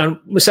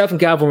myself and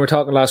Gav, when we were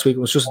talking last week, it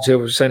was just the two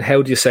of us saying,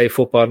 how do you save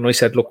football? And I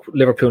said, look,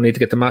 Liverpool need to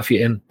get the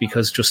Mafia in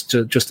because just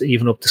to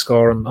even up the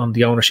score on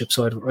the ownership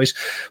side of it, right?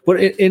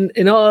 But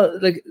in all,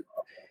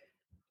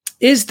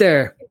 is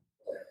there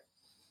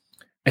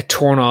a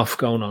turn off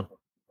going on?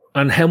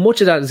 And how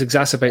much of that is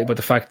exacerbated by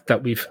the fact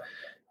that we've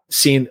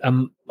seen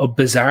a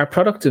bizarre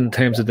product in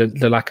terms of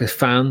the lack of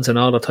fans and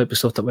all that type of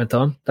stuff that went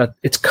on, that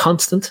it's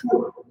constant?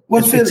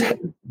 Well,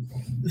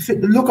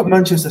 look at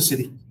Manchester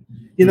City.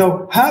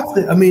 All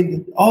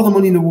the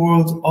money in the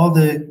world, all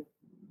the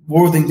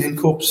Worthington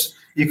Cups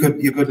you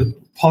could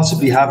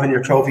possibly have in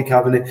your trophy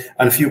cabinet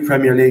and a few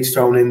Premier Leagues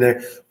thrown in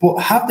there. But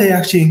have they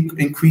actually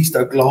increased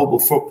their global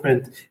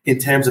footprint in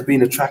terms of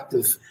being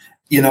attractive?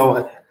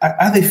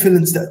 Are they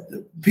filling?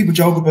 People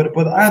joke about it,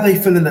 but are they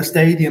filling a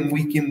stadium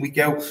week in, week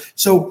out?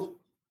 So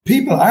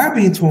people are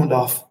being turned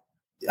off.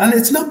 And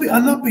it's not.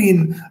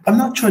 I'm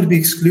not trying to be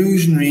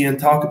exclusionary and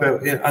talk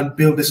about it and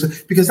build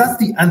this, because that's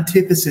the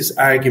antithesis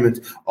argument.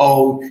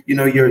 Oh,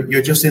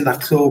 you're just in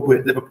that club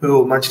with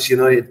Liverpool, Manchester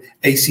United,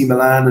 AC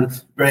Milan,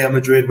 and Real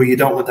Madrid, where you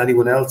don't want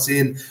anyone else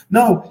in.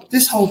 No,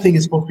 this whole thing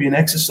is supposed to be an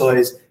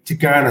exercise to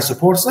garner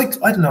support. It's like,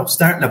 I don't know,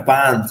 starting a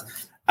band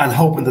and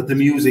hoping that the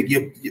music,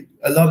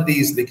 a lot of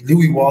these, like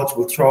Louis Walsh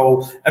will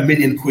throw $1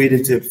 million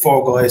into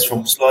 4 guys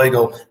from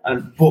Sligo,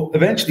 but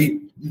eventually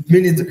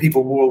millions of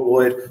people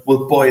worldwide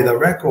will buy their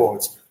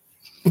records.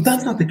 But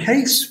that's not the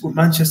case with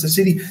Manchester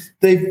City.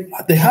 They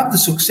have the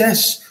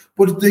success,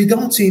 but they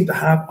don't seem to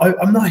have.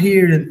 I'm not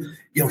hearing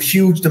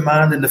huge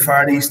demand in the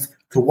Far East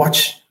to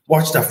watch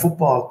their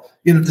football.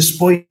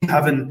 Despite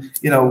having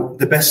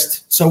the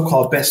best,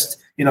 so-called best,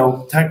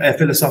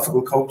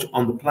 philosophical coach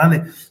on the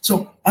planet.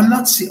 So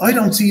I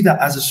don't see that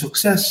as a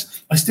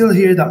success. I still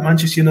hear that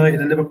Manchester United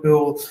and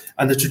Liverpool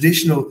and the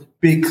traditional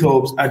big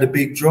clubs are the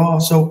big draw.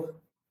 So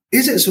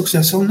is it a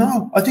success? So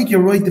no, I think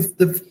you're right.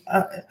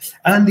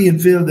 Andy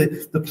and Phil,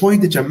 the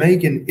point that you're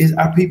making is,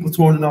 are people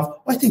turning off?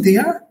 I think they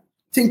are.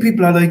 I think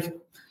people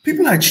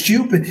are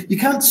stupid. You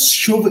can't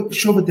shove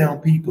it down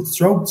people's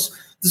throats.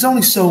 There's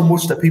only so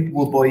much that people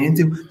will buy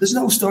into. There's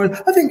no story.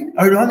 I think,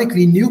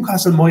 ironically,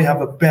 Newcastle might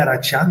have a better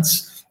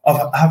chance of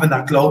having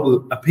that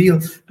global appeal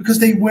because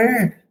they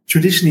were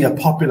traditionally a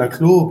popular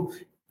club.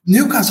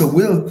 Newcastle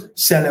will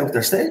sell out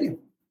their stadium.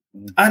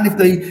 And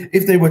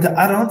if they were to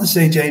add on to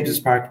St.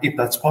 James's Park, if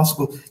that's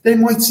possible, they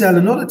might sell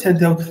another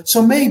 10,000.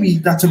 So maybe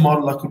that's a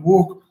model that could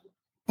work.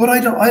 But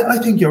I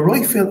think you're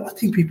right, Phil. I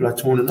think people are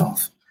turning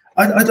off.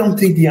 I don't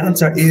think the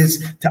answer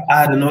is to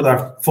add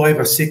another 5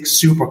 or 6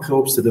 super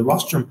clubs to the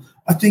rostrum.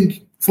 I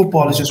think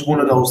football is just one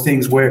of those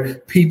things where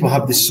people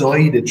have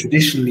decided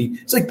traditionally,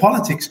 it's like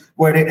politics,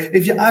 where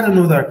if you add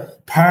another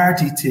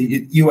party to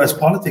US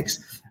politics,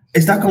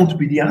 is that going to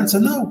be the answer?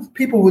 No.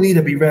 People will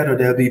either be red or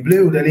they'll be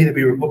blue. They'll either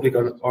be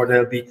Republican or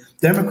they'll be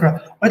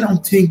Democrat. I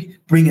don't think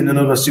bringing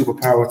another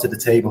superpower to the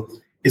table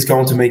is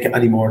going to make it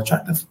any more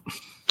attractive.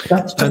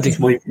 That's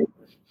my view.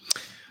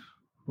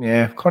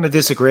 Yeah, kind of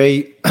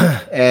disagree.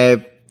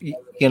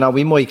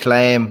 We might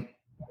claim,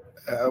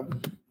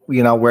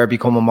 we're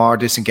becoming more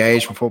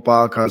disengaged from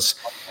football because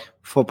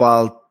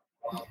football,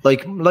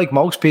 like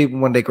most people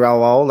when they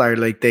grow older,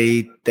 like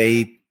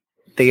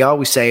they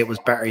always say it was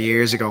better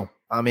years ago.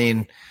 I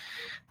mean,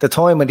 the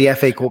time when the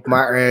FA Cup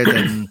mattered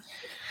and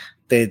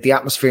the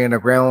atmosphere in the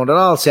ground, it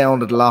all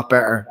sounded a lot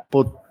better.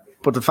 But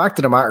the fact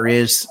of the matter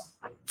is,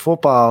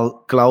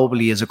 football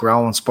globally is a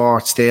growing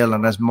sport still,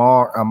 and there's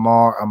more and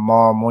more and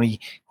more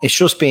money. It's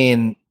just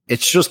being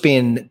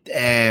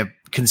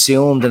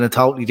consumed in a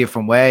totally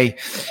different way.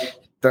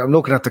 I'm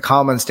looking at the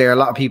comments there. A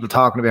lot of people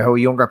talking about how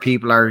younger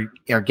people are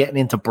getting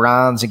into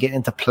brands and getting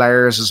into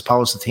players as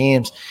opposed to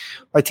teams.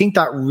 I think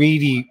that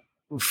really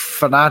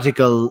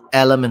fanatical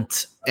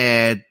element,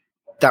 that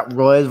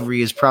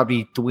rivalry is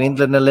probably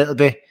dwindling a little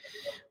bit.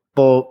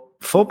 But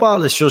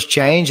football is just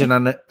changing,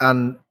 and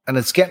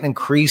it's getting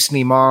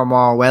increasingly more and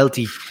more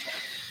wealthy.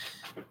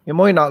 You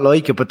might not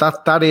like it, but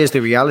that is the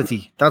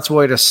reality. That's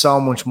why there's so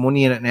much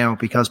money in it now,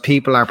 because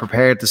people are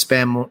prepared to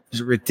spend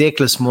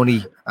ridiculous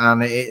money,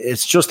 and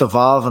it's just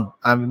evolving.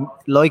 And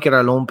like it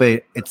or lump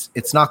it,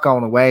 it's not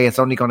going away. It's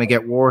only going to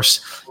get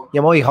worse.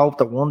 You might hope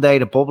that one day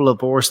the bubble will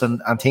burst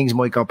and things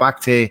might go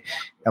back to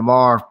a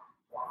more,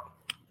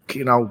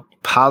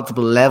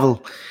 palatable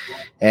level,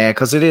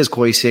 because it is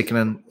quite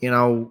sickening.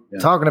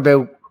 Talking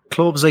about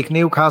clubs like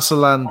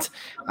Newcastle and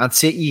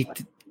City,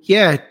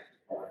 yeah,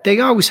 they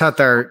always had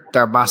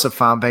their massive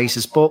fan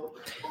bases, but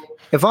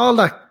if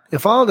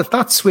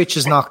that switch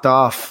is knocked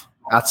off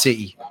at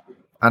City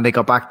and they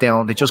go back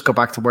down, they just go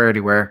back to where they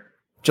were,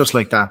 just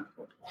like that.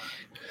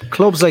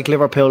 Clubs like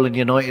Liverpool and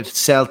United,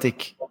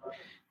 Celtic,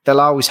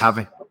 they'll always have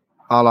it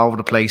all over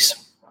the place.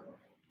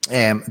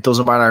 It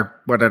doesn't matter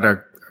whether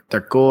they're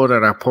good or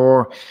they're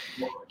poor.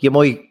 You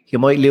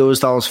might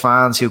lose those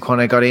fans who kind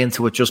of got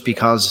into it just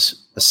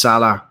because of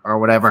Salah or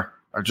whatever,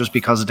 or just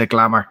because of the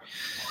glamour.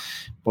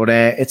 But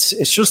it's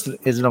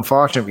an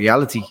unfortunate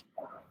reality.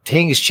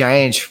 Things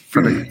change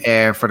for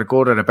the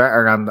good or the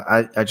better, and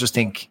I just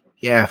think,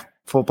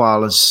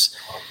 football is,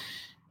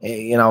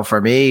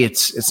 for me,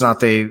 it's not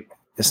the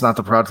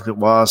product it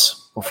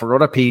was, but for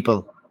other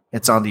people,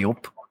 it's on the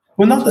up.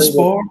 Well, not the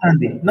sport,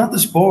 Andy. Not the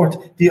sport.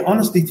 Do you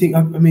honestly think?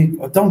 I mean,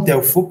 I don't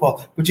doubt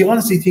football, but do you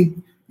honestly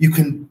think you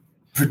can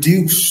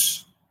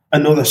produce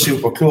another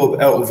super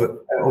club out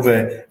of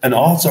an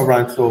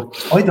also-ran club?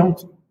 I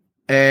don't.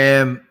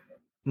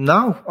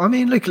 No, I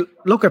mean,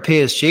 look at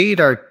PSG.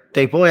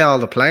 They buy all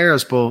the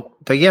players, but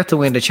they're yet to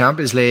win the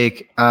Champions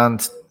League,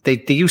 and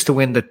they used to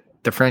win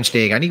the French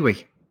League anyway.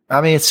 I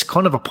mean, it's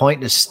kind of a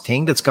pointless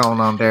thing that's going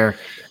on there.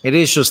 It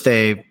is just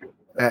a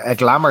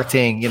glamour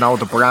thing,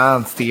 the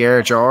brand, the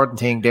Air Jordan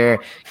thing there.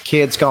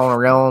 Kids going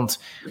around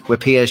with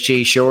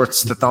PSG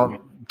shirts that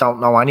don't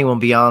know anyone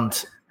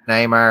beyond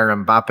Neymar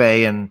and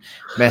Mbappe and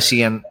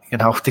Messi, and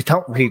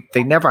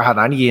they never had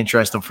any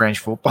interest in French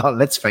football,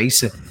 let's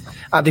face it,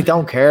 and they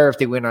don't care if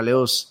they win or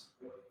lose.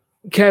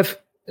 Kev,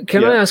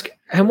 can I ask,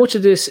 how much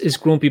of this is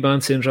grumpy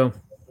man syndrome,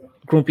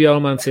 grumpy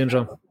old man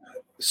syndrome?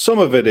 Some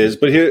of it is,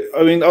 but here,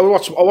 I mean, I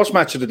watched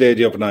Match of the Day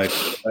the other night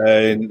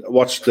and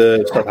watched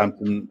the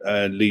Southampton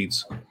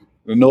Leeds.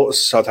 I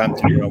noticed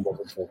Southampton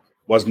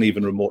wasn't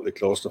even remotely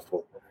close to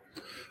full.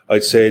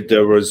 I'd say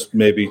there was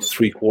maybe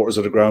 3/4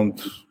 of the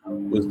ground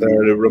was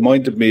there. It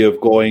reminded me of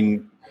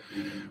going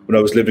when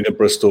I was living in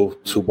Bristol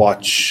to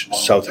watch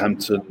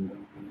Southampton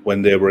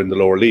when they were in the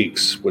lower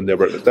leagues, when they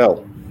were at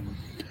Liddell.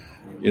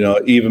 You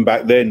know, even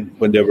back then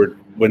when they were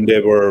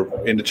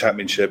in the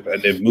Championship and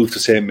they moved to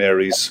St.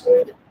 Mary's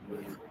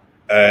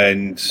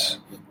and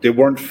they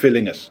weren't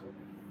filling it.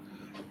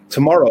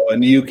 Tomorrow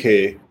in the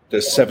UK,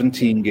 there's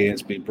 17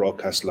 games being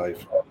broadcast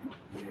live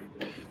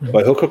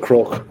by hook or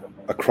crook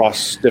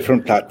across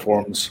different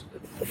platforms,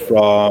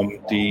 from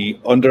the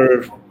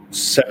under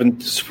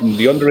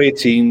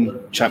 18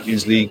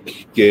 Champions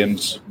League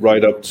games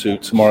right up to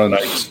tomorrow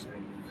night's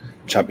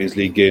Champions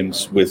League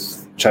games,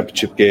 with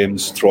championship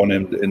games thrown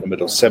in the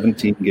middle.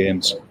 17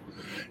 games.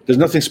 There's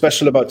nothing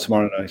special about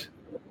tomorrow night.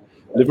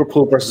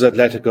 Liverpool versus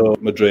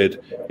Atletico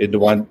Madrid in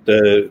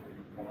the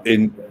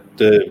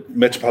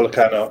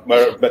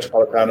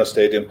Metropolitano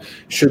Stadium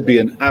should be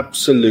an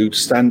absolute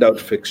standout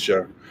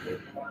fixture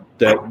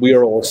that we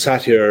are all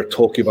sat here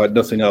talking about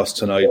nothing else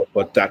tonight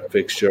but that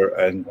fixture,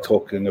 and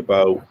talking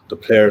about the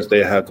players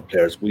they have, the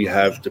players we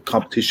have, the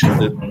competition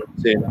that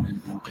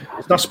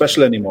it's not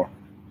special anymore.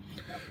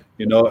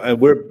 You know,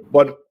 and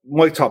what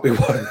my topic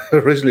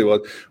originally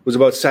was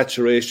about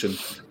saturation.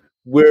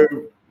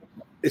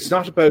 It's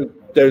not about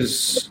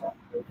there's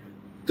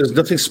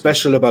nothing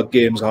special about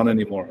games on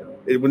anymore.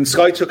 When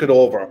Sky took it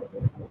over,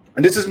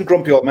 and this isn't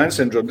grumpy old man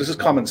syndrome, this is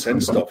common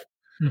sense stuff.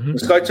 When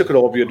Sky took it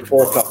over, you had the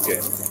 4 o'clock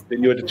game.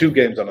 Then you had the 2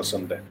 games on a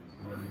Sunday.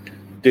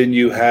 Then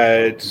you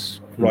had,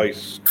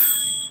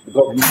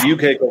 the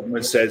UK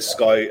government said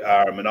Sky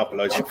are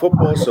monopolising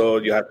football, so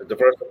you had to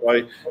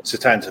diversify.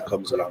 Setanta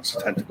comes along.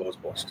 Setanta goes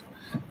bust.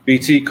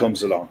 BT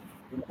comes along.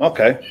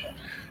 Okay.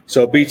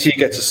 So BT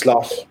gets a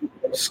slot.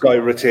 Sky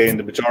retain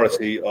the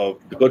majority of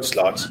the good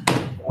slots.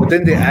 But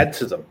then they add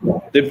to them.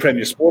 Then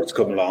Premier Sports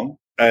come along,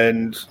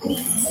 and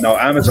now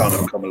Amazon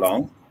have come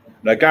along.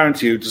 And I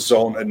guarantee you,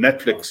 DAZN and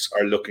Netflix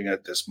are looking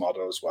at this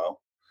model as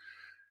well.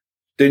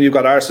 Then you've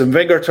got Arsene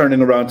Wenger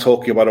turning around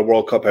talking about a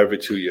World Cup every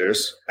 2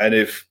 years. And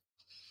if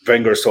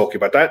Wenger is talking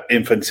about that,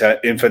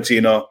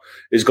 Infantino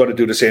is going to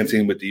do the same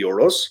thing with the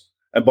Euros.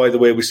 And by the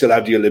way, we still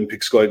have the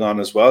Olympics going on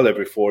as well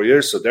every 4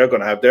 years. So they're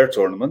going to have their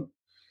tournament.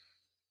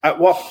 At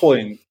what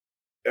point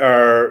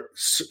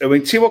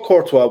Thibaut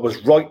Courtois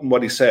was right in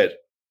what he said.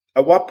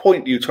 At what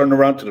point do you turn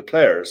around to the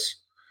players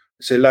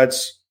and say,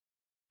 lads,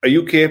 are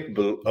you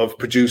capable of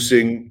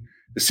producing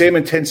the same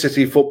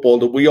intensity football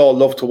that we all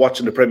love to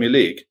watch in the Premier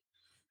League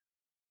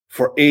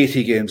for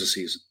 80 games a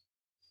season?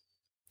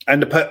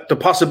 And the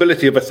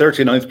possibility of a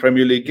 39th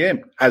Premier League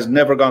game has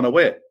never gone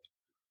away.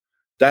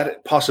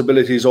 That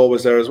possibility is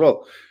always there as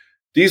well.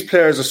 These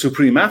players are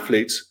supreme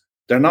athletes.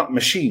 They're not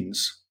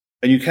machines.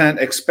 And you can't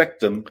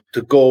expect them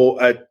to go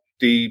at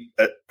the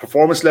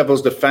performance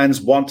levels the fans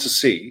want to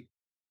see,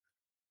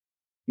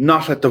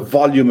 not at the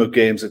volume of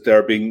games that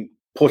they're being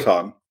put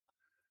on.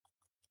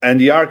 And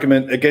the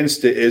argument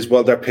against it is,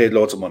 well, they're paid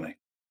loads of money.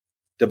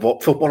 The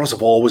footballers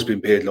have always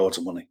been paid loads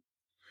of money.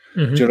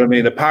 Mm-hmm. Do you know what I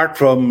mean? Apart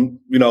from,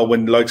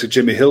 when the likes of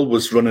Jimmy Hill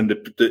was running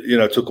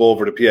took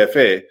over the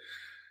PFA,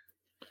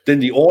 then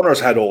the owners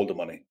had all the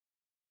money.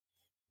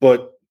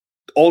 But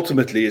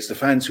ultimately, it's the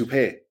fans who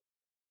pay.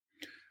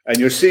 And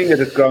you're seeing it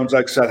at grounds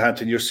like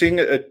Southampton. You're seeing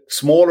it at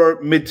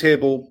smaller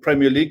mid-table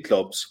Premier League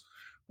clubs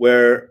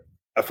where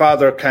a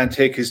father can't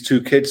take his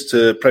 2 kids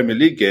to a Premier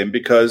League game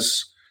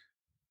because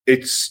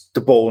it's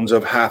the bones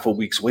of half a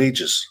week's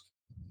wages.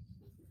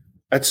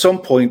 At some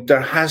point,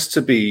 there has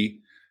to be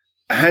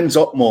a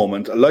hands-up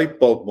moment, a light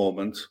bulb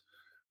moment,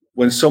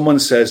 when someone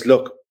says,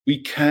 look,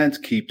 we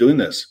can't keep doing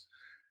this.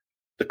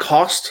 The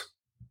cost,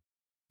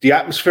 the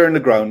atmosphere in the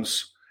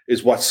grounds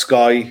is what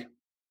Sky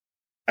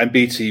and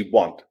BT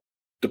want.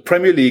 The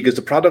Premier League is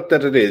the product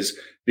that it is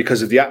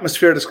because of the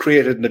atmosphere that's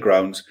created in the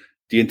grounds,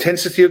 the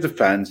intensity of the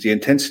fans, the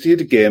intensity of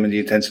the game, and the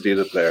intensity of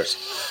the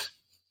players.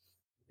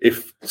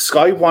 If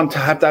Sky want to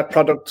have that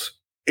product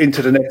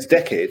into the next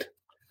decade,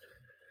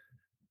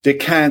 they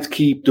can't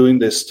keep doing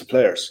this to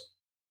players.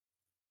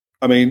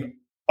 I mean,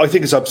 I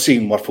think it's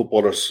obscene what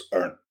footballers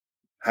earn.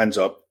 Hands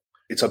up,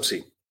 it's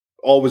obscene.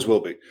 Always will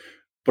be.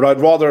 But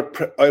I'd rather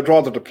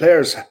the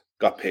players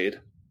got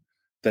paid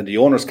than the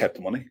owners kept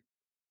the money.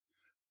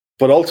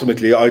 But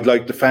ultimately, I'd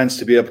like the fans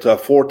to be able to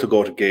afford to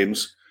go to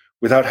games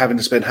without having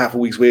to spend half a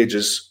week's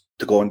wages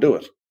to go and do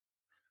it.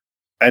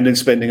 And then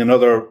spending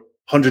another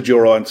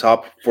 €100 on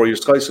top for your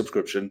Sky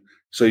subscription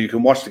so you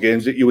can watch the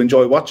games that you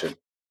enjoy watching.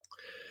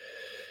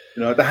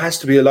 There has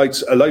to be a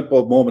light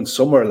bulb moment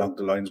somewhere along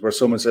the lines where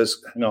someone says,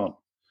 hang on.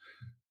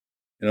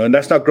 And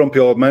that's not grumpy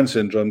old man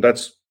syndrome.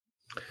 That's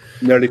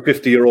nearly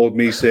 50-year-old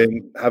me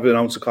saying, have an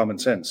ounce of common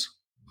sense.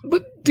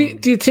 But do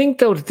you think,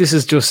 though, that this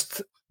is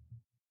just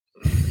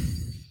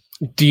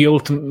the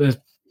ultimate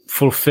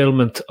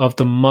fulfillment of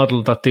the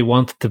model that they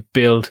wanted to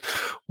build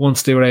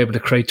once they were able to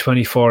create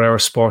 24-hour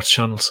sports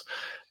channels?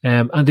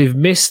 And they've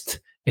missed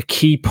a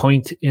key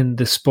point in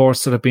the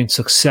sports that have been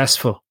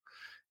successful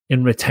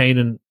in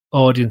retaining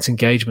audience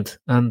engagement.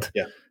 And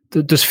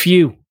there's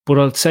few, but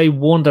I'll say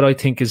one that I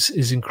think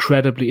is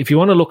incredibly, if you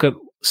want to look at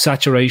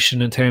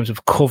saturation in terms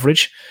of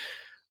coverage,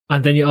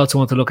 and then you also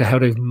want to look at how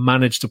they've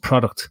managed the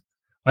product.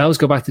 I always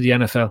go back to the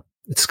NFL.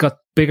 It's got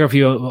bigger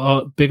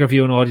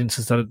viewing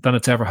audiences than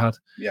it's ever had.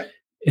 Yeah.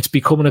 It's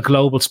becoming a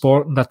global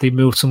sport, and that they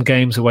moved some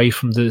games away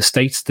from the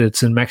States.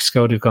 That's in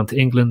Mexico. They've gone to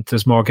England.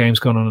 There's more games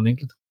going on in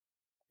England.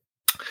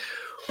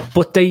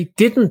 But they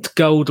didn't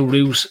go the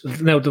route.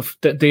 Now,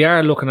 they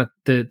are looking at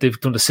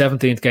they've done the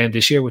 17th game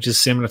this year, which is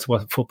similar to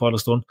what football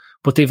has done.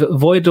 But they've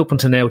avoided up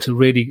until now to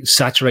really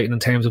saturating in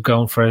terms of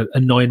going for a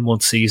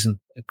 9-month season,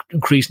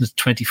 increasing to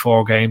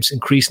 24 games,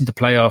 increasing the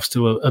playoffs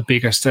to a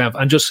bigger staff,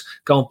 and just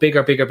going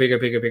bigger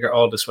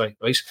all this way,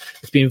 right?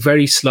 It's been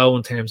very slow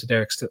in terms of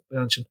their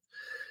expansion.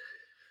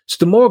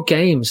 So the more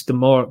games, the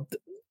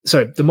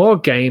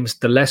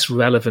less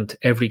relevant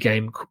every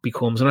game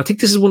becomes. And I think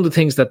this is one of the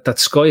things that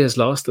Sky has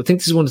lost. I think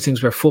this is one of the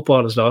things where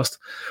football has lost.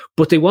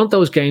 But they want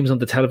those games on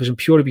the television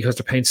purely because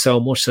they're paying so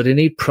much. So they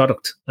need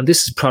product. And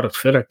this is product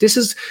filler. This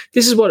is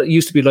what it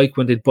used to be like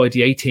when they'd buy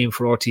the A-Team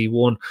for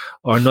RT1,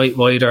 or Knight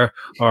Rider,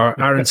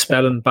 or Aaron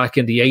Spelling back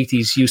in the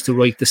 80s used to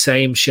write the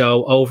same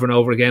show over and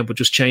over again, but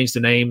just change the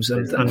names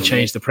and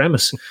change the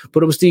premise.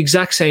 But it was the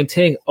exact same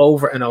thing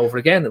over and over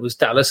again. It was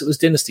Dallas, it was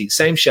Dynasty,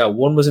 same show.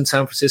 One was in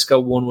San Francisco,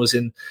 one was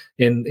in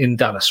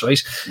Dallas,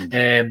 right?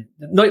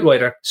 Knight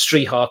Rider,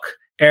 Street Hawk,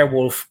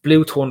 Airwolf,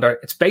 Blue Thunder.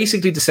 It's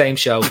basically the same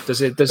show.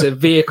 There's a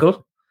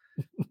vehicle.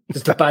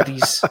 There's the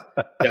baddies.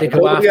 They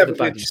go after the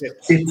baddies.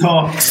 It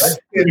talks.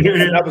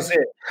 That was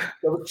it.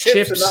 There was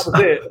chips, and that was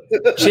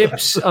it.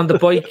 Chips on the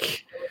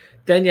bike.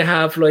 Then you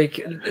have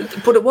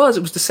but it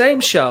was the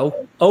same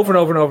show over and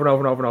over and over and over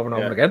and over and over and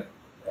over again.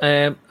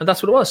 And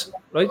that's what it was,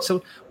 right?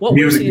 So what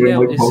we're seeing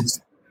now is.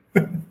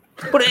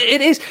 But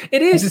it is.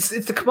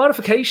 It's the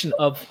commodification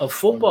of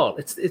football.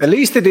 It's at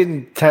least they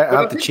didn't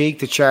have the cheek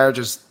to charge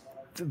us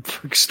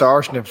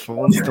extortionate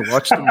funds to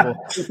watch them. In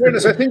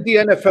fairness, I think the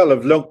NFL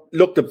have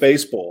looked at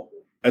baseball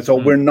and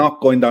thought we're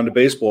not going down the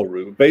baseball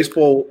route.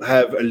 Baseball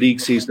have a league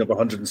season of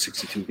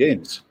 162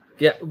 games.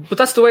 Yeah, but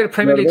that's the way the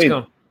Premier League's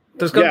gone.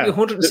 There's going to be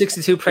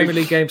 162 Premier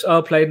League games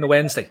all played on a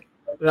Wednesday.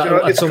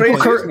 It's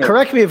crazy.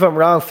 Correct me if I'm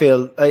wrong,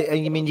 Phil.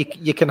 I mean,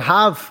 you can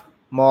have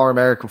more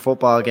American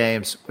football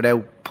games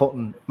without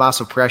putting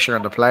massive pressure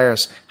on the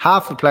players.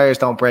 Half the players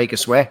don't break a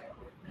sweat.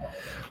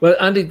 Well,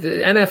 Andy,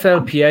 the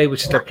NFLPA,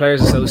 which is their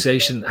Players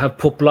Association, have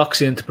put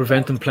blocks in to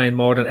prevent them playing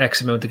more than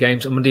X amount of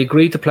games. And when they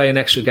agreed to play an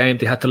extra game,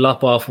 they had to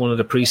lop off one of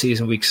the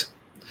preseason weeks,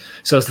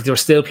 so that they were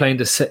still playing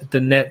the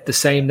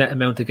same net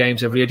amount of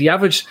games every year. The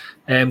average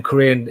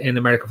career in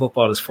American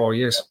football is 4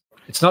 years.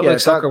 It's not like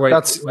soccer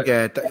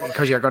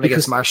because you're going to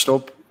get smashed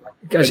up.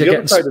 The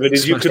other side of it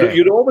is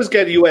you'd always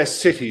get US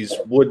cities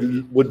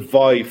would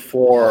vie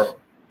for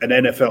an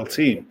NFL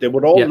team. They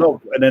would all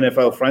love an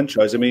NFL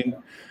franchise. I mean,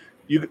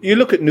 you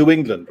look at New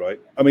England, right?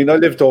 I mean, I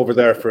lived over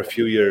there for a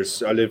few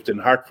years. I lived in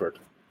Hartford,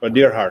 or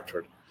near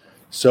Hartford.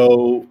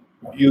 So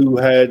you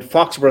had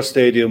Foxborough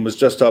Stadium was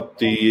just up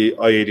the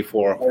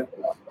I-84.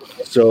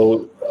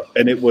 So,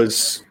 and it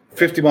was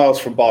 50 miles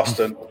from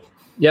Boston.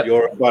 Yep.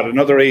 You're about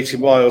another 80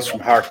 miles from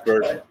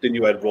Hartford. Then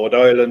you had Rhode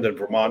Island and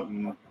Vermont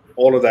and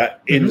all of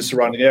that in the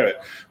surrounding area.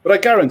 But I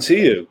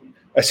guarantee you,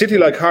 a city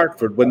like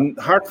Hartford, when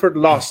Hartford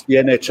lost the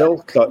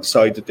NHL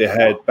side that they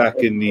had back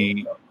in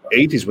the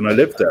 80s when I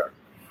lived there,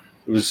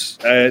 it was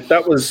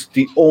that was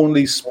the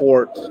only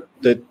sport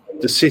that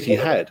the city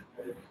had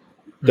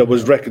that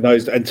was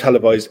recognized and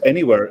televised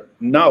anywhere.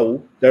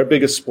 Now, their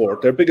biggest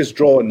sport, their biggest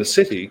draw in the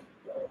city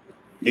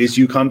is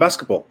UConn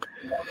basketball.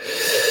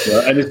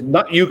 And it's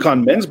not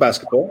UConn men's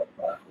basketball,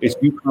 it's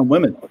UConn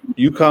women.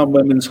 UConn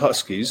women's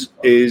Huskies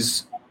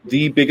is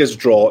the biggest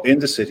draw in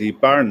the city,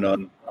 bar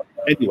none,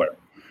 anywhere.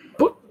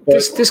 But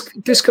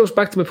this goes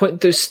back to my point.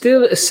 There's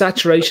still a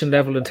saturation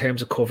level in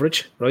terms of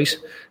coverage, right?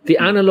 They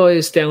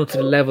analyse down to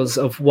the levels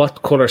of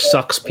what colour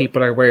socks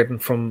people are wearing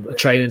from a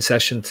training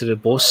session to the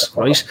bus,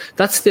 right?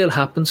 That still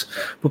happens.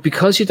 But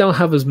because you don't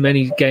have as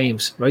many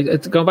games, right?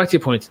 Going back to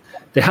your point,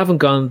 they haven't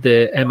gone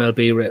the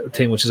MLB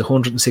thing, which is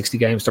 160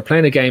 games. They're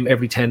playing a game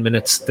every 10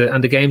 minutes,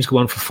 and the games go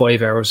on for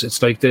 5 hours.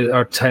 It's like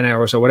or 10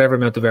 hours or whatever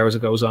amount of hours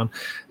it goes on.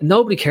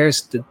 Nobody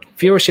cares. The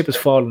viewership has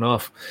fallen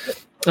off.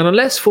 And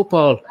unless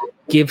football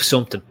gives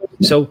something.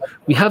 So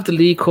we have the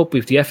League Cup, we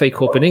have the FA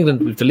Cup in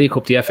England, we have the League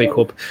Cup, the FA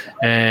Cup,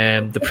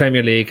 the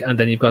Premier League, and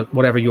then you've got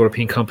whatever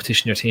European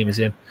competition your team is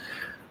in.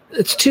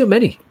 It's too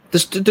many.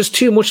 There's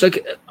too much.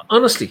 Like,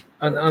 honestly,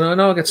 and I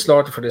know I get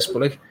slaughtered for this,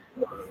 but like,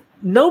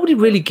 nobody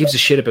really gives a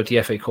shit about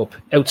the FA Cup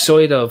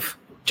outside of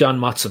John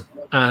Motson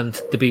and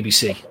the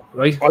BBC,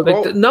 right?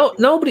 Like,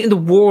 nobody in the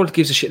world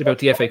gives a shit about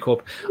the FA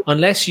Cup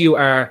unless you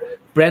are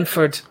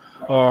Brentford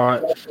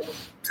or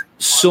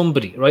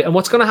somebody, right? And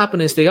what's going to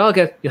happen is they all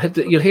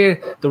you'll hear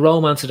the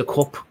romance of the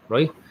cup,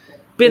 right?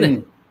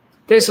 Binning.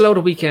 There's a load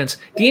of weekends.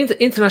 The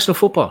international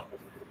football.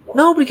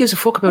 Nobody gives a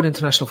fuck about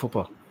international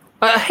football.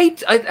 I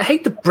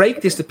hate to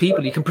break this to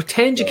people. You can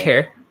pretend you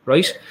care,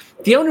 right?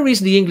 The only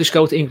reason the English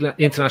go to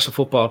international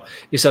football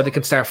is so they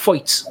can start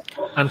fights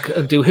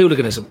and do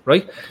hooliganism,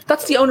 right?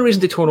 That's the only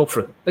reason they turn up for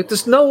it. Like,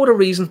 there's no other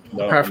reason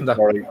apart from that.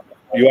 Sorry.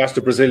 You ask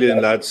the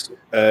Brazilian lads,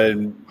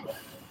 and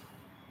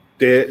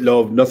they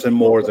love nothing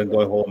more than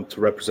going home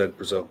to represent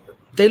Brazil.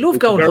 They love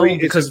going home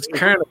because it's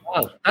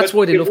Carnival. That's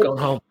why they love going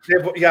home.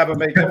 But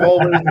mate, they've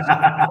always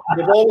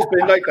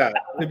been like that.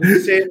 It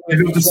was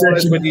the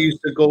same when they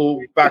used to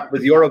go back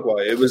with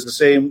Uruguay. It was the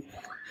same.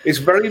 It's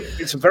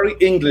a very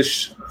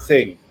English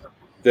thing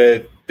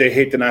that they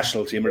hate the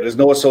national team, or there's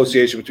no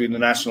association between the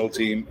national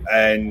team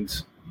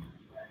and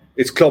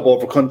it's club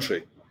over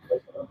country.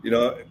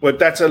 But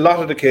that's a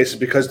lot of the cases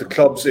because the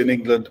clubs in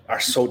England are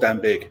so damn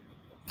big.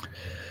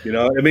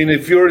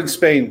 If you're in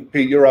Spain,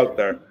 Pete, you're out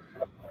there.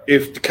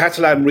 If the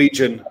Catalan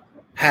region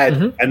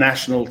had a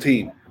national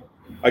team,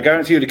 I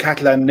guarantee you the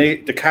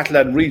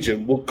Catalan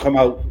region will come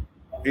out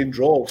in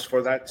droves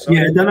for that. So.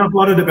 Yeah, they're not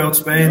bothered about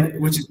Spain,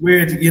 which is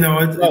weird.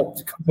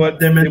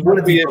 But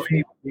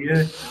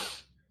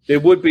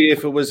it would be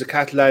if it was a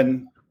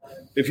Catalan.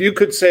 If you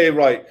could say,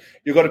 right,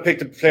 you're going to pick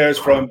the players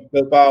from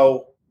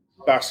Bilbao,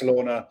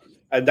 Barcelona,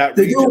 and that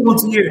they region. do it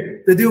once a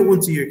year. They do it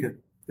once a year, Ken.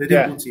 They do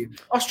it once a year.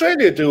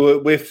 Australia do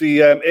it with the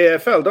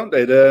AFL, don't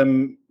they?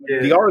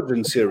 The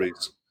Origin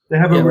series. They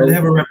have a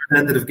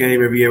representative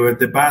game every year where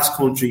the Basque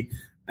Country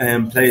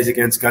plays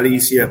against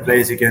Galicia,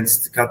 plays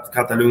against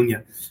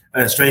Catalonia.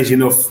 Strangely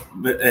enough,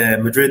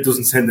 Madrid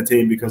doesn't send the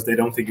team because they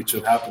don't think it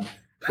should happen.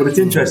 But it's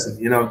interesting,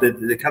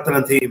 the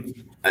Catalan team.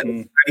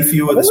 Very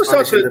few of the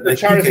Spanish the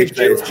Charity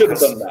Shield should have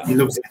done that.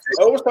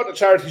 I always thought the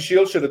Charity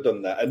Shield should have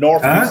done that.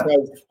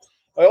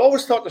 I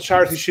always thought the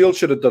Charity Shield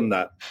should have done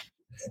that.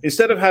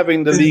 Instead of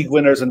having the league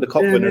winners and the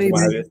cup winners,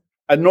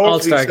 a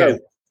North League South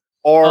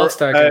or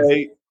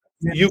a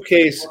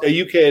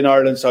UK and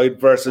Ireland side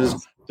versus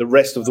the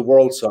rest of the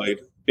world side,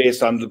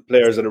 based on the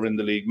players that are in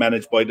the league,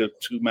 managed by the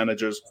two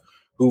managers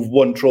who've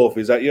won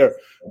trophies that year.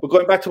 But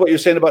going back to what you're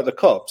saying about the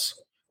cups,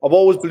 I've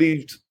always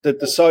believed that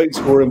the sides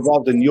who are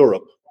involved in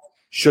Europe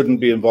shouldn't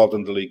be involved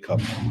in the League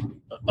Cup.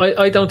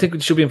 I don't think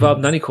it should be involved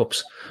in any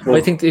cups. Well,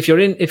 I think if you're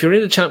in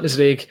the Champions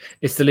League,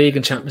 it's the League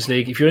and Champions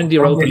League. If you're in the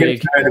Europa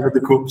League,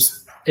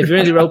 if you're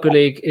in the Europa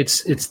League,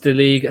 it's the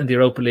League and the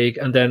Europa League,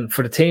 and then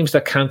for the teams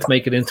that can't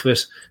make it into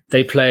it,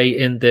 they play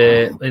in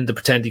the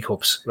Pretendi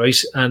Cups, right?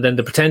 And then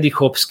the Pretendi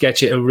Cups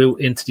get you a route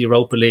into the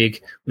Europa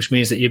League, which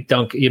means that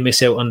you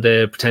miss out on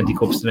the Pretendi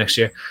Cups the next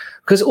year.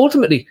 Because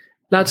ultimately,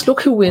 lads,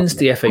 look who wins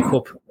the FA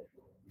Cup.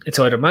 It's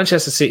either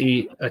Manchester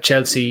City, or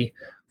Chelsea,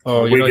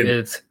 or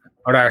United,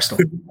 or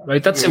Arsenal,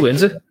 right? That's who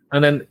wins it.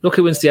 And then look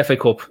who wins the FA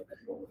Cup.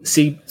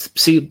 See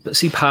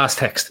past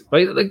text,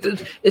 right? Like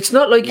it's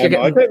not like you're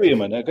getting. I get what you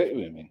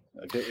mean.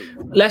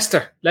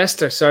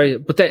 Leicester, sorry,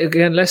 but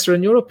again, Leicester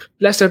in Europe.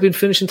 Leicester have been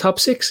finishing top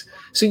 6.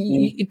 So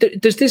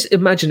there's this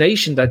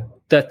imagination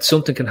that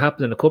something can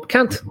happen in a cup.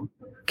 Can't.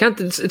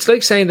 It's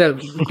like saying that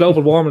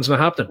global warming's not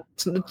happening.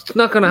 It's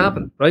not going to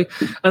happen, right?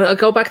 And I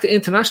go back to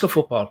international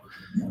football.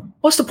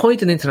 What's the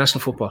point in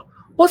international football?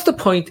 What's the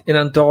point in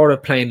Andorra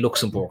playing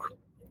Luxembourg?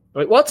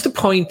 Right? What's the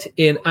point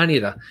in any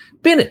of that?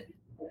 Bin it.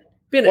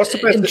 What's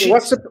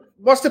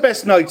the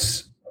best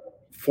nights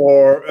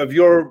for of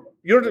your?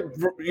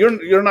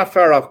 You're not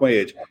far off my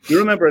age. You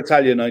remember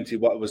Italia '90?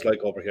 What it was like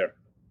over here?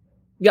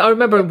 Yeah, I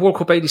remember World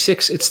Cup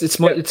 '86.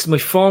 It's my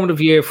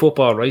formative year of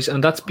football, right?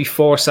 And that's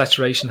before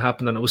saturation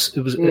happened, and it was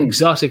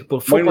exotic,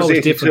 but football was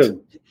different.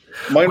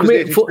 Mine was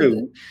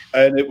 82,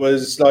 and it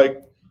was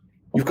like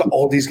you've got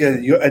all these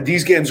games, and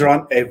these games are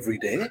on every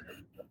day.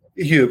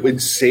 You're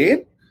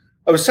insane.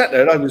 I was sat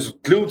there, I was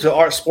glued to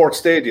our sports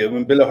stadium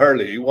in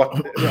Billahurley.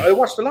 I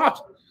watched a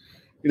lot,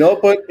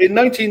 But in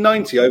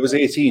 1990, I was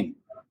 18,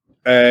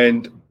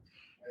 and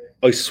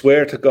I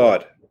swear to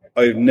God,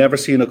 I've never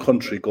seen a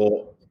country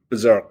go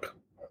berserk.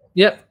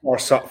 Yeah, for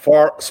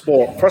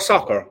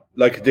soccer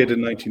like it did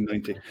in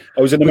 1990.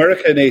 I was in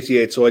America in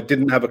 '88, so I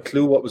didn't have a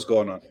clue what was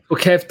going on. Well,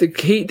 Kev,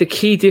 the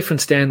key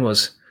difference then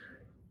was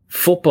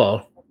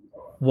football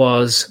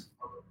was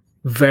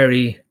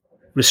very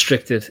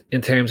restricted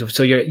in terms of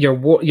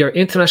your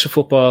international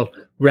football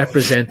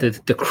represented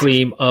the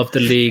cream of the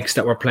leagues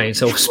that were playing.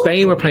 So if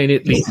Spain were playing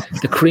Italy,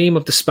 the cream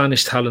of the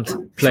Spanish talent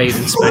played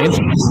in Spain,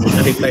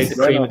 and they played the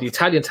cream of the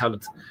Italian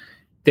talent.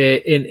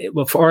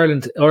 For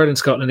Ireland,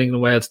 Scotland,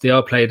 England, Wales, they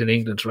all played in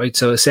England, right?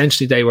 So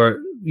essentially they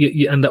were,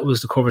 and that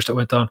was the coverage that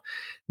went on.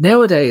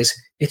 Nowadays,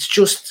 it's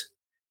just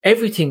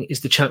everything is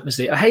the Champions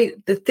League. I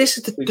hate that. This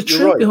is the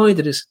truth behind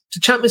it is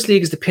the Champions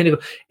League is the pinnacle.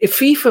 If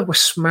FIFA were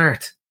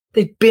smart,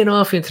 they'd bin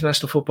off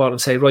international football and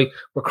say, right,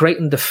 we're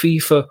creating the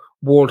FIFA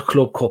World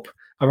Club Cup,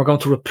 and we're going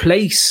to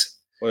replace.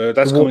 Well,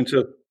 that's coming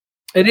too.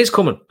 It is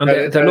coming, and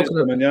they're looking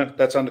at. Yeah,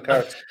 that's on the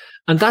cards.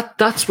 And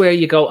that's where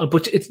you go.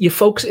 But you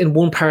focus in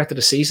one part of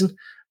the season,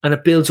 and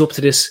it builds up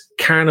to this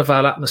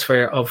carnival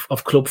atmosphere of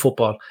club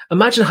football.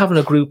 Imagine having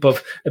a group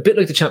of, a bit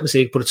like the Champions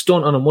League, but it's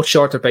done on a much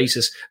shorter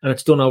basis, and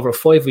it's done over a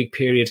 5-week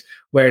period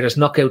where there's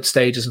knockout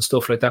stages and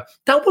stuff like that.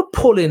 That would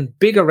pull in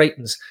bigger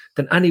ratings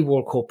than any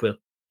World Cup will,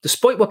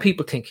 despite what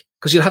people think.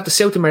 Because you'll have the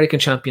South American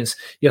champions,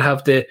 you'll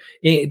have the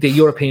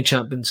European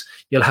champions,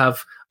 you'll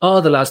have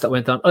all the lads that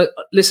went on.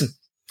 Listen,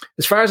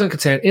 as far as I'm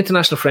concerned,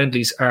 international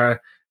friendlies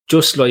are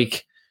just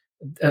like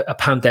a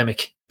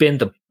pandemic. Bin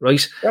them,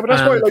 right? Yeah, but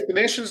that's why I like the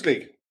Nations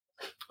League.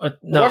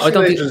 No, I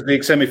don't think Nations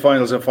League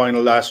semi-finals and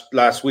final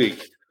last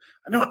week,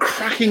 And they were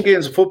cracking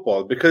games of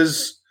football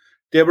because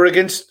they were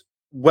against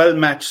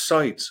well-matched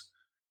sides.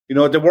 They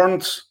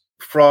weren't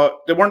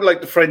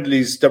like the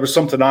friendlies. There was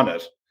something on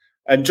it.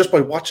 And just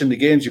by watching the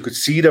games, you could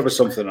see there was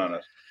something on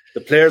it.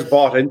 The players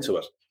bought into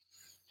it,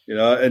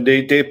 and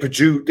they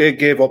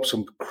gave up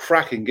some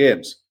cracking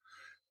games.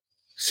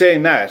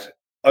 Saying that,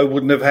 I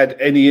wouldn't have had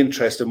any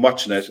interest in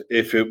watching it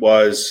if it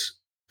was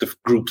the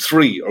Group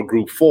 3 or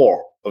Group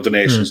 4 of the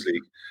Nations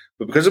League.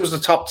 But because it was the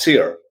top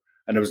tier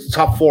and it was the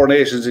top 4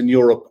 nations in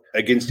Europe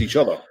against each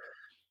other,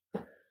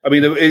 I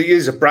mean, it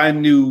is a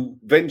brand new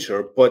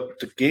venture, but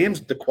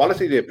the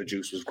quality they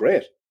produced was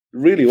great. It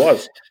really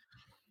was.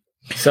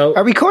 So,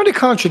 are we kind of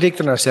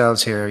contradicting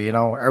ourselves here?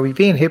 Are we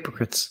being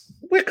hypocrites?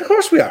 Well, of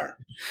course we are.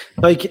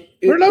 Like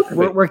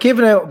we're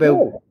giving out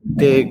about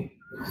the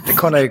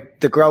kind of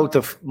the growth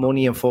of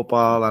money in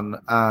football,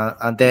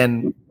 and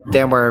then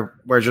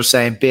we're just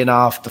saying bin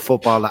off the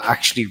football that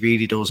actually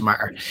really does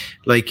matter.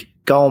 Like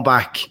going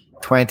back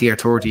 20 or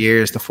 30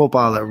 years, the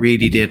football that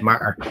really did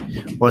matter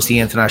was the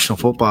international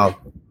football.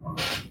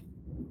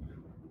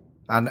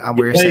 And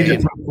we're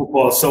saying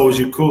football so as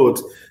you could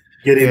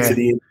get into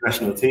the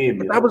international team.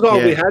 That was all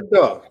we had,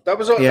 though. That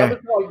was all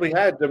we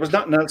had. There was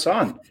nothing else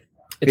on.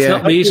 It's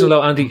not regional,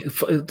 though, Andy.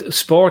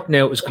 Sport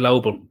now is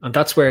global, and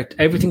that's where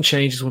everything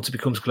changes once it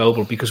becomes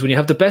global. Because when you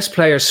have the best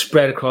players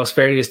spread across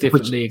various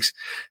different leagues,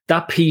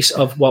 that piece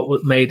of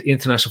what made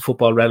international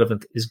football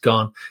relevant is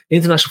gone.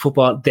 International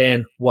football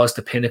then was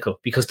the pinnacle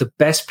because the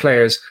best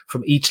players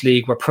from each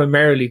league were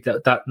primarily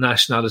that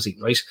nationality,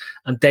 right?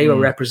 And they were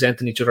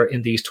representing each other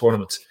in these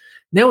tournaments.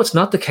 Now it's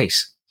not the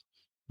case.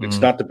 It's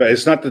not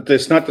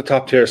the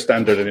top tier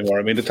standard anymore.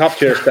 I mean, the top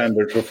tier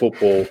standard for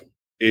football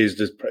is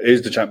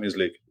the Champions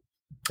League.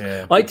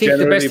 Yeah. I think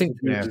the best thing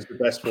is the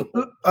best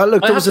football.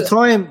 Look, there was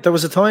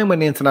a time when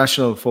the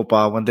international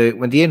football, when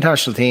the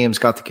international teams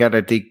got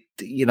together, the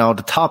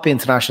top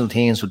international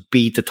teams would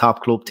beat the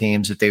top club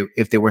teams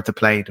if they were to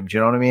play them. Do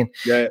you know what I mean?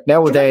 Yeah.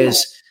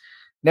 Nowadays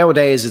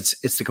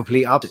it's the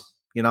complete opposite.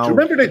 Do you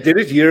remember they did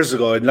it years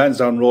ago in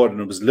Lansdowne Road, and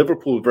it was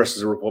Liverpool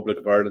versus the Republic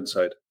of Ireland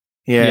side.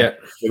 Yeah.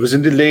 It was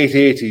in the late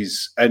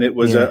 80s, and it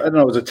was it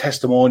was a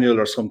testimonial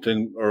or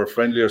something, or a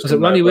friendly or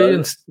something. Was it Ronnie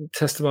Williams'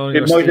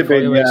 testimonial? It might have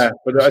been,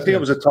 but I think it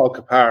was at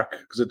Talca Park,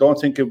 because I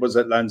don't think it was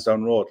at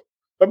Lansdowne Road.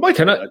 But I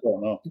don't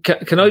know.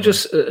 Can I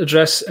just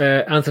address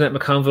Antoinette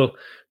McConville?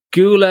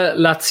 Gula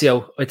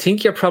Lazio. I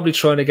think you're probably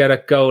trying to get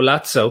at Go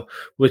Lazio,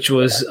 which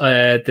was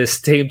this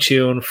theme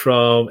tune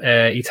from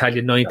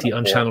Italia 90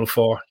 on Channel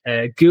 4.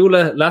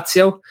 Gula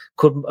Lazio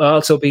could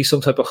also be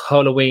some type of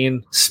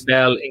Halloween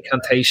spell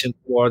incantation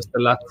towards the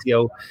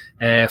Lazio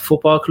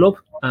football club.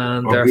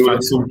 And they're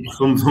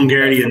some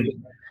Hungarian.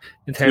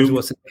 In terms of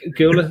what's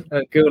Gula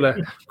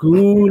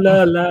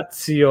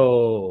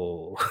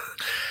Lazio.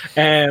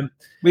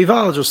 We've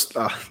all just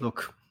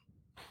look.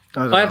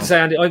 I have to say,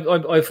 Andy,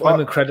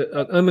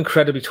 I'm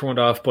incredibly turned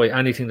off by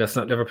anything that's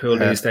not Liverpool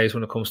these days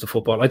when it comes to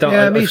football. I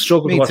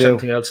struggle to watch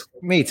anything else.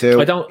 Me too.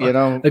 I don't.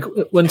 Like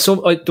when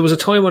there was a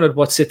time when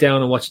I'd sit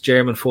down and watch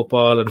German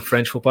football and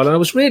French football, and I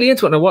was really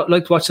into it, and I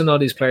liked watching all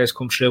these players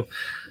come through.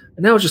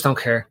 And now I just don't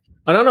care.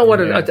 I don't know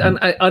what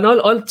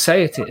I'll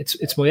say it.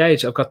 It's my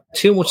age. I've got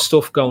too much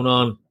stuff going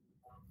on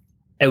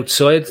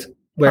outside.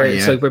 Where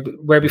it's like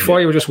where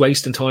before you were just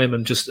wasting time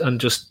and trying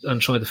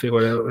to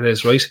figure out what it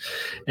is, right?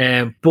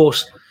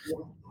 But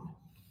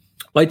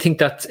I think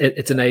that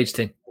it's an age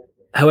thing.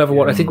 However,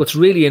 what I think what's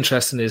really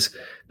interesting is,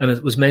 and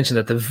it was mentioned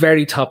at the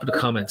very top of the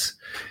comments,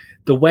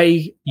 the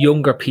way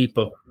younger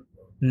people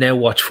now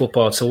watch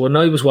football. So when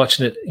I was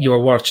watching it, you were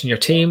watching your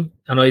team,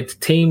 and I had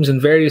teams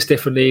in various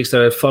different leagues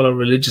that I follow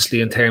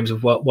religiously in terms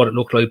of what it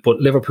looked like. But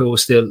Liverpool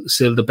was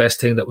still the best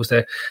thing that was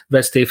there.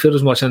 Red Steve, Phil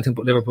doesn't watch anything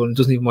but Liverpool and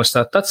doesn't even watch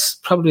that. That's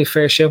probably a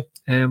fair show.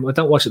 I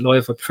don't watch it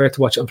live. I prefer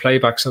to watch it on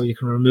playback so you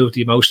can remove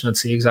the emotion and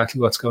see exactly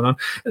what's going on.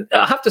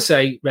 I have to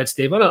say, Red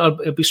Steve, I'll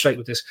be straight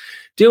with this.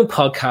 Doing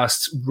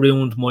podcasts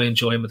ruined my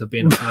enjoyment of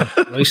being a fan,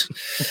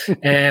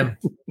 right?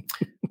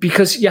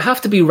 Because you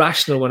have to be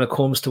rational when it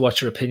comes to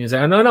what your opinions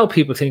are. And I know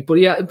people think, but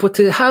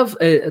to have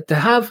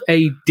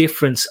a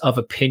difference of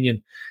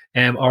opinion,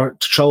 or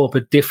to throw up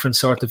a different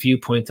sort of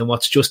viewpoint than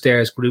what's just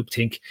there as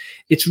groupthink,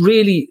 it's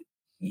really,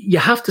 you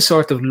have to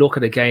sort of look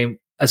at a game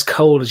as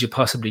cold as you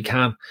possibly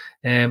can.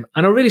 And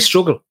I really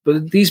struggle.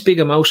 But these big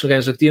emotional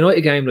games, like the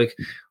United game, like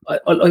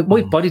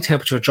my body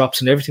temperature drops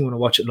and everything when I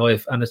watch it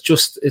live, and it's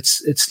just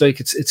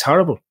it's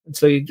horrible.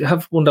 It's like you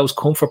have one of those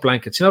comfort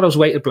blankets, those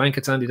weighted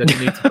blankets, Andy, that you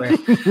need to wear,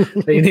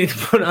 that you need to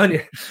put on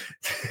you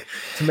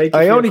to make.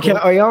 I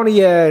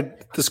only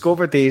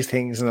discovered these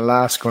things in the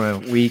last kind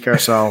of week or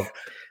so.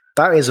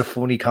 That is a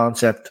funny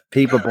concept.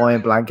 People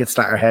buying blankets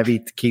that are heavy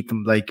to keep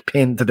them like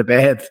pinned to the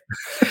bed.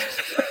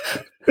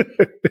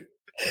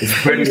 It's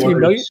very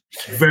weird.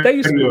 They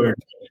used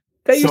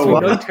to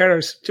be night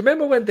terrors. Do you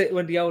remember when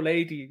the old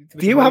lady?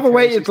 Do you have a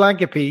weighted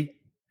blanket, Pete?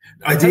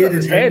 I did.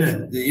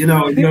 You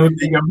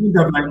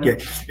that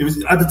blanket. It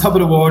was at the top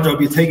of the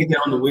wardrobe. You take it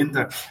down in the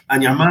winter,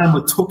 and your man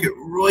would tuck it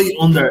right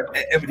under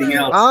everything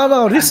else. Oh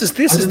no, this is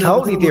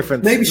totally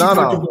different. Maybe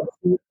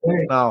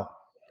no.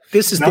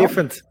 This is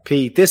different,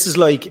 Pete. This is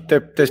like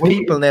there's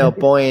people now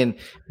buying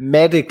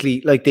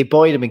medically, like they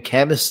buy them in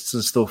chemists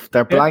and stuff.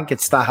 They're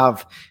blankets that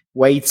have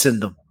weights in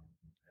them.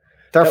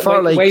 They're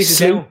for like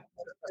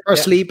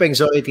sleep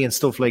anxiety and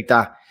stuff like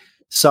that.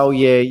 So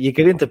you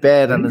get into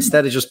bed and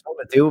instead of just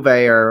putting a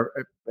duvet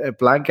or a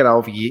blanket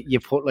over you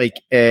put like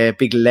a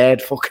big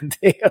lead fucking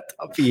thing on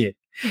top of you.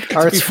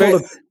 Or it's full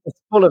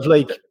of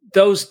like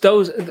those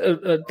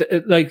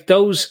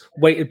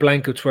weighted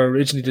blankets were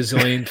originally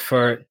designed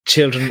for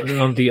children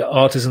on the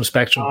autism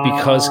spectrum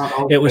because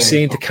it was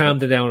seen to calm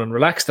them down and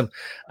relax them.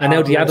 And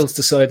now the adults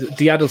decided,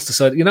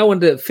 you know, when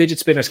the fidget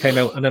spinners came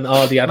out and then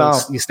all the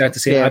adults, you start to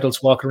see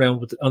adults walking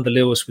around on the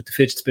Lewis with the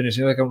fidget spinners.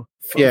 You're like, come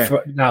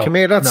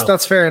here.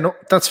 That's fair enough.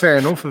 That's fair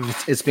enough.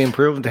 If it's been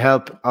proven to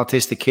help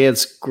autistic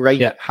kids,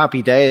 great,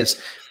 happy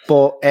days.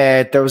 But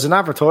there was an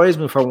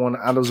advertisement for one,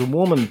 and there was a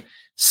woman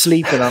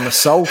sleeping on a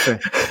sofa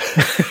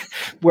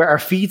where her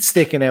feet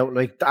sticking out,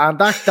 like, and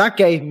that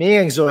gave me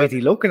anxiety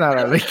looking at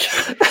her. Like,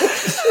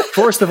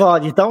 first of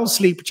all, you don't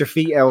sleep with your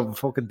feet out of a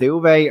fucking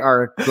duvet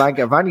or a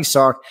blanket of any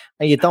sort,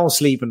 and you don't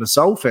sleep in the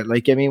sofa.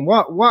 Like, I mean,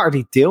 what are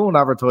they doing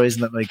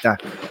advertising it like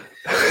that?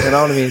 You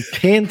know what I mean?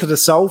 Pinned to the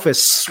sofa,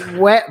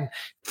 sweating,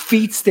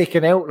 feet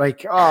sticking out,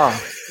 like,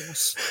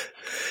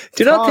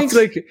 Do you not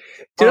think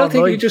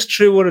you just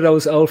threw one of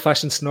those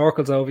old-fashioned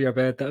snorkels over your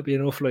bed? That'd be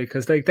enough, like,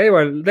 because like they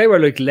were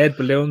like lead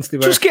balloons. They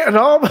were just get a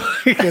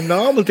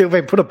normal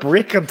duvet. Put a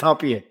brick on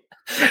top of you.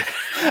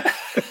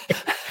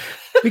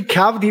 Big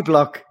cavity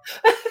block.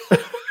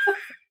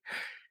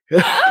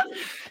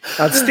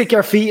 And stick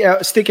your feet out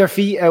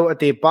at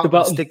the bottom.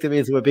 And stick them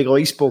into a big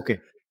ice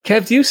bucket.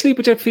 Kev, do you sleep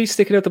with your feet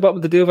sticking out the bottom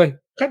of the duvet?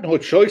 Got no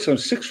choice. I'm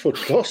 6 foot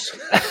plus.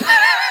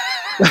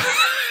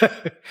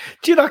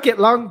 Do you not get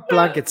long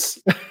blankets?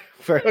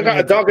 I got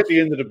a dog at the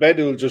end of the bed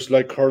who'll just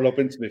like curl up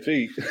into my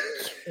feet.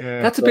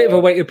 That's a bit of a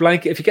weighted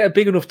blanket. If you get a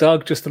big enough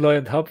dog just to lie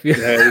on top of you.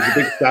 Yeah, he's a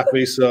big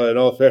flappy, so in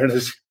all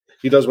fairness,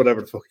 he does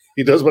whatever the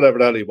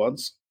hell he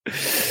wants.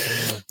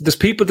 There's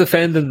people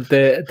defending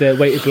the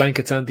weighted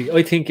blankets, Andy.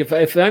 I think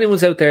if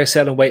anyone's out there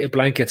selling weighted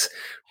blankets,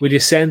 will you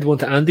send one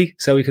to Andy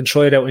so we can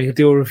try it out and he'll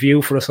do a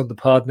review for us on the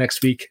pod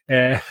next week?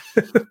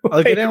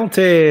 I'll get down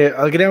to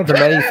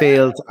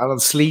Mayfield and I'll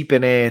sleep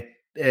in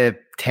a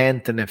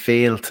tent in a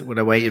field with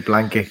a weighted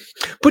blanket.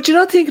 But you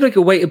don't think like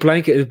a weighted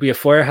blanket would be a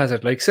fire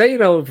hazard? Like, say, you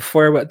know, the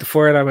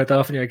fire alarm went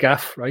off in your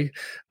gaff, right?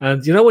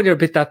 And you know when you're a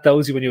bit that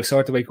dozy when you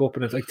start to wake up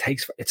and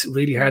it's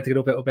really hard to get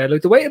up out of bed.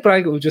 Like the weighted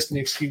blanket was just an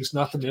excuse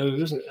not to move.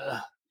 Just like,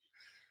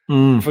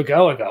 if I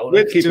go, I go.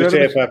 We'll keep it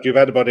safe after you've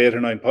had about 8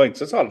 or 9 pints.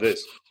 That's all it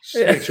is.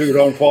 Make sure you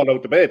don't fall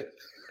out the bed.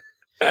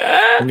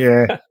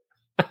 Yeah.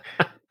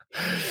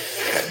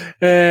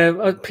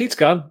 Pete's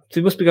gone.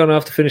 He must be going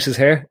off to finish his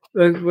hair.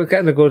 We're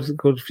getting a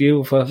good view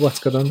of what's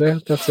going on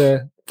there. That's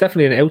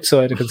definitely an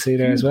outside I can see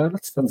there as well.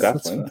 That's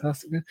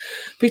fantastic. Yeah.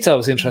 Pete's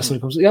always interesting when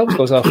it comes. He always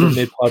goes off in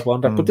mid-pod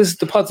wander, but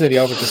the pod's nearly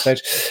over at this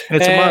stage.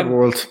 It's a mad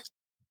world.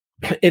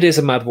 It is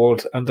a mad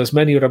world, and there's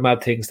many other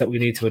mad things that we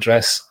need to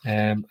address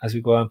as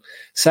we go on.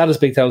 Sal's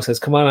Big Toe says,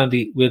 "Come on,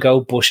 Andy, we'll go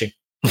bushing."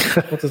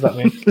 What does that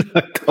mean?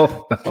 I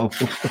don't know.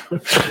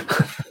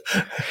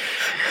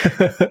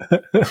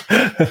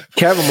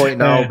 Kevin might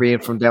know being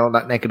from down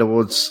that neck of the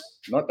woods.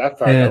 Not that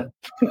far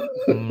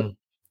though.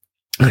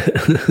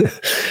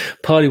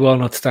 Polly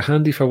walnuts, they're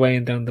handy for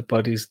weighing down the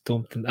bodies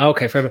dumped in.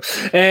 Okay, fair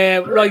enough.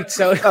 Right,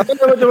 so I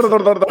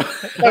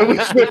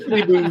was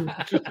swiftly moved.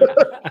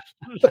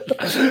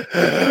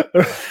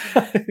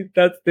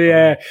 That's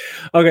the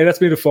okay. That's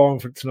been the forum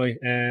for tonight.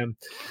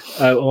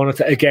 I want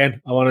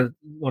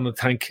to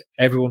thank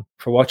everyone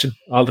for watching.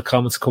 All the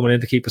comments coming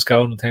in to keep us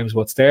going in terms of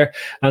what's there.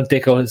 And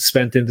Dicko has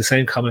spent in the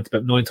same comment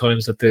about 9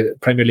 times that the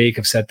Premier League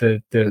have said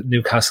the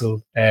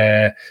Newcastle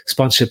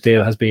sponsorship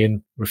deal has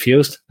been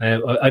refused.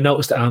 I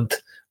noticed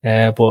Ant,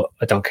 but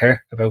I don't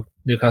care about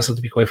Newcastle,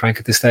 to be quite frank,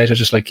 at this stage. I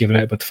just like giving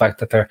out about the fact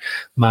that their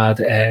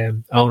mad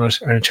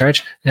owners are in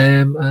charge,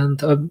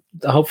 and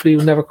hopefully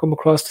we'll never come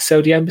across the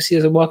Saudi embassy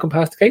as I'm walking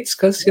past the gates,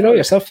 because you know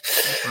yourself.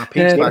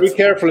 Be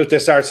careful if they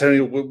start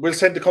saying we'll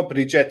send the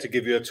company jet to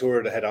give you a tour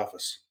of the head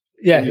office.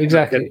 Yeah,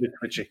 exactly.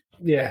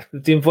 Yeah,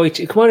 they invite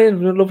you. Come on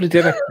in, a lovely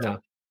dinner.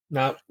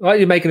 No. What,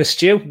 you're making a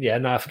stew? Yeah,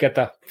 no, forget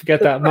that.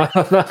 I'm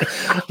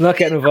not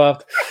getting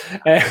involved.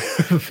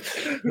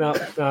 No,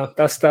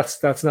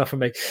 that's not for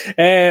me.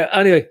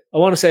 Anyway, I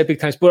want to say a big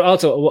thanks, but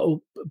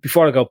also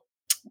before I go,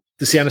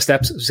 the Sienna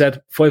Steps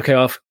said 5k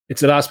off.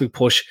 It's the last big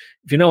push.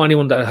 If you know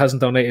anyone that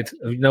hasn't donated,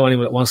 if you know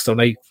anyone that wants to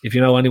donate, if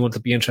you know anyone to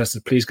be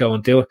interested, please go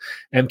and do it.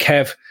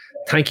 Kev,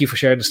 thank you for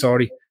sharing the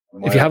story.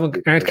 If you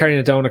aren't carrying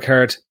a donor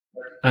card,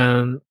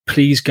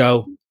 please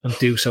go and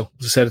do so.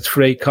 As I said, it's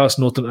free, costs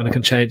nothing, and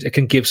it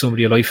can give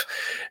somebody a life.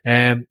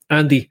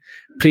 Andy,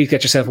 please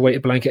get yourself a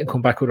weighted blanket and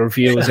come back with a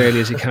review as early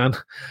as you can.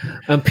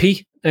 And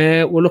Pete,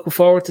 we're looking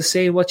forward to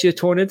seeing what you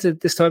turn into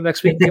this time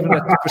next week, given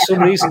that for some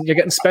reason you're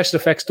getting special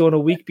effects done a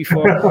week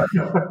before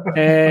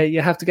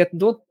you have to get them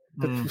done.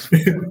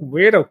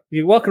 Weirdo.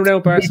 You're walking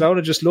around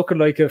Barcelona just looking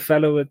like a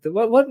fellow with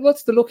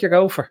what's the look you're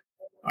going for?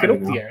 Get up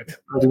the yard.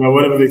 I don't know,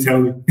 whatever they tell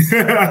me.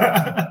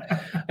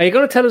 Are you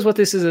going to tell us what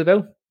this is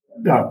about?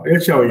 No, I'll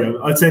show you.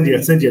 I'll send you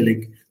a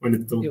link when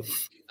it's done.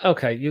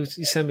 Okay, you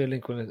send me a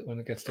link when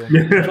it gets done.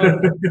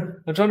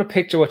 I'm trying to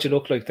picture what you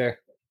look like there.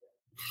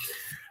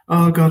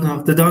 Oh God,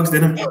 no! The dog's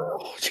dinner.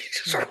 Oh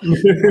Jesus!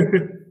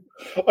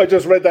 I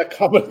just read that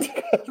comment.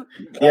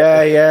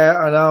 Yeah,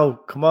 I know.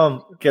 Come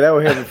on, get out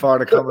of here before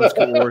the comments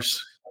get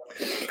worse.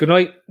 Good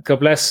night. God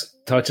bless.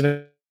 Talk to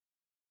you.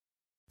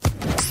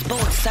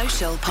 Sports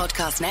Social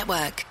Podcast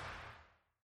Network.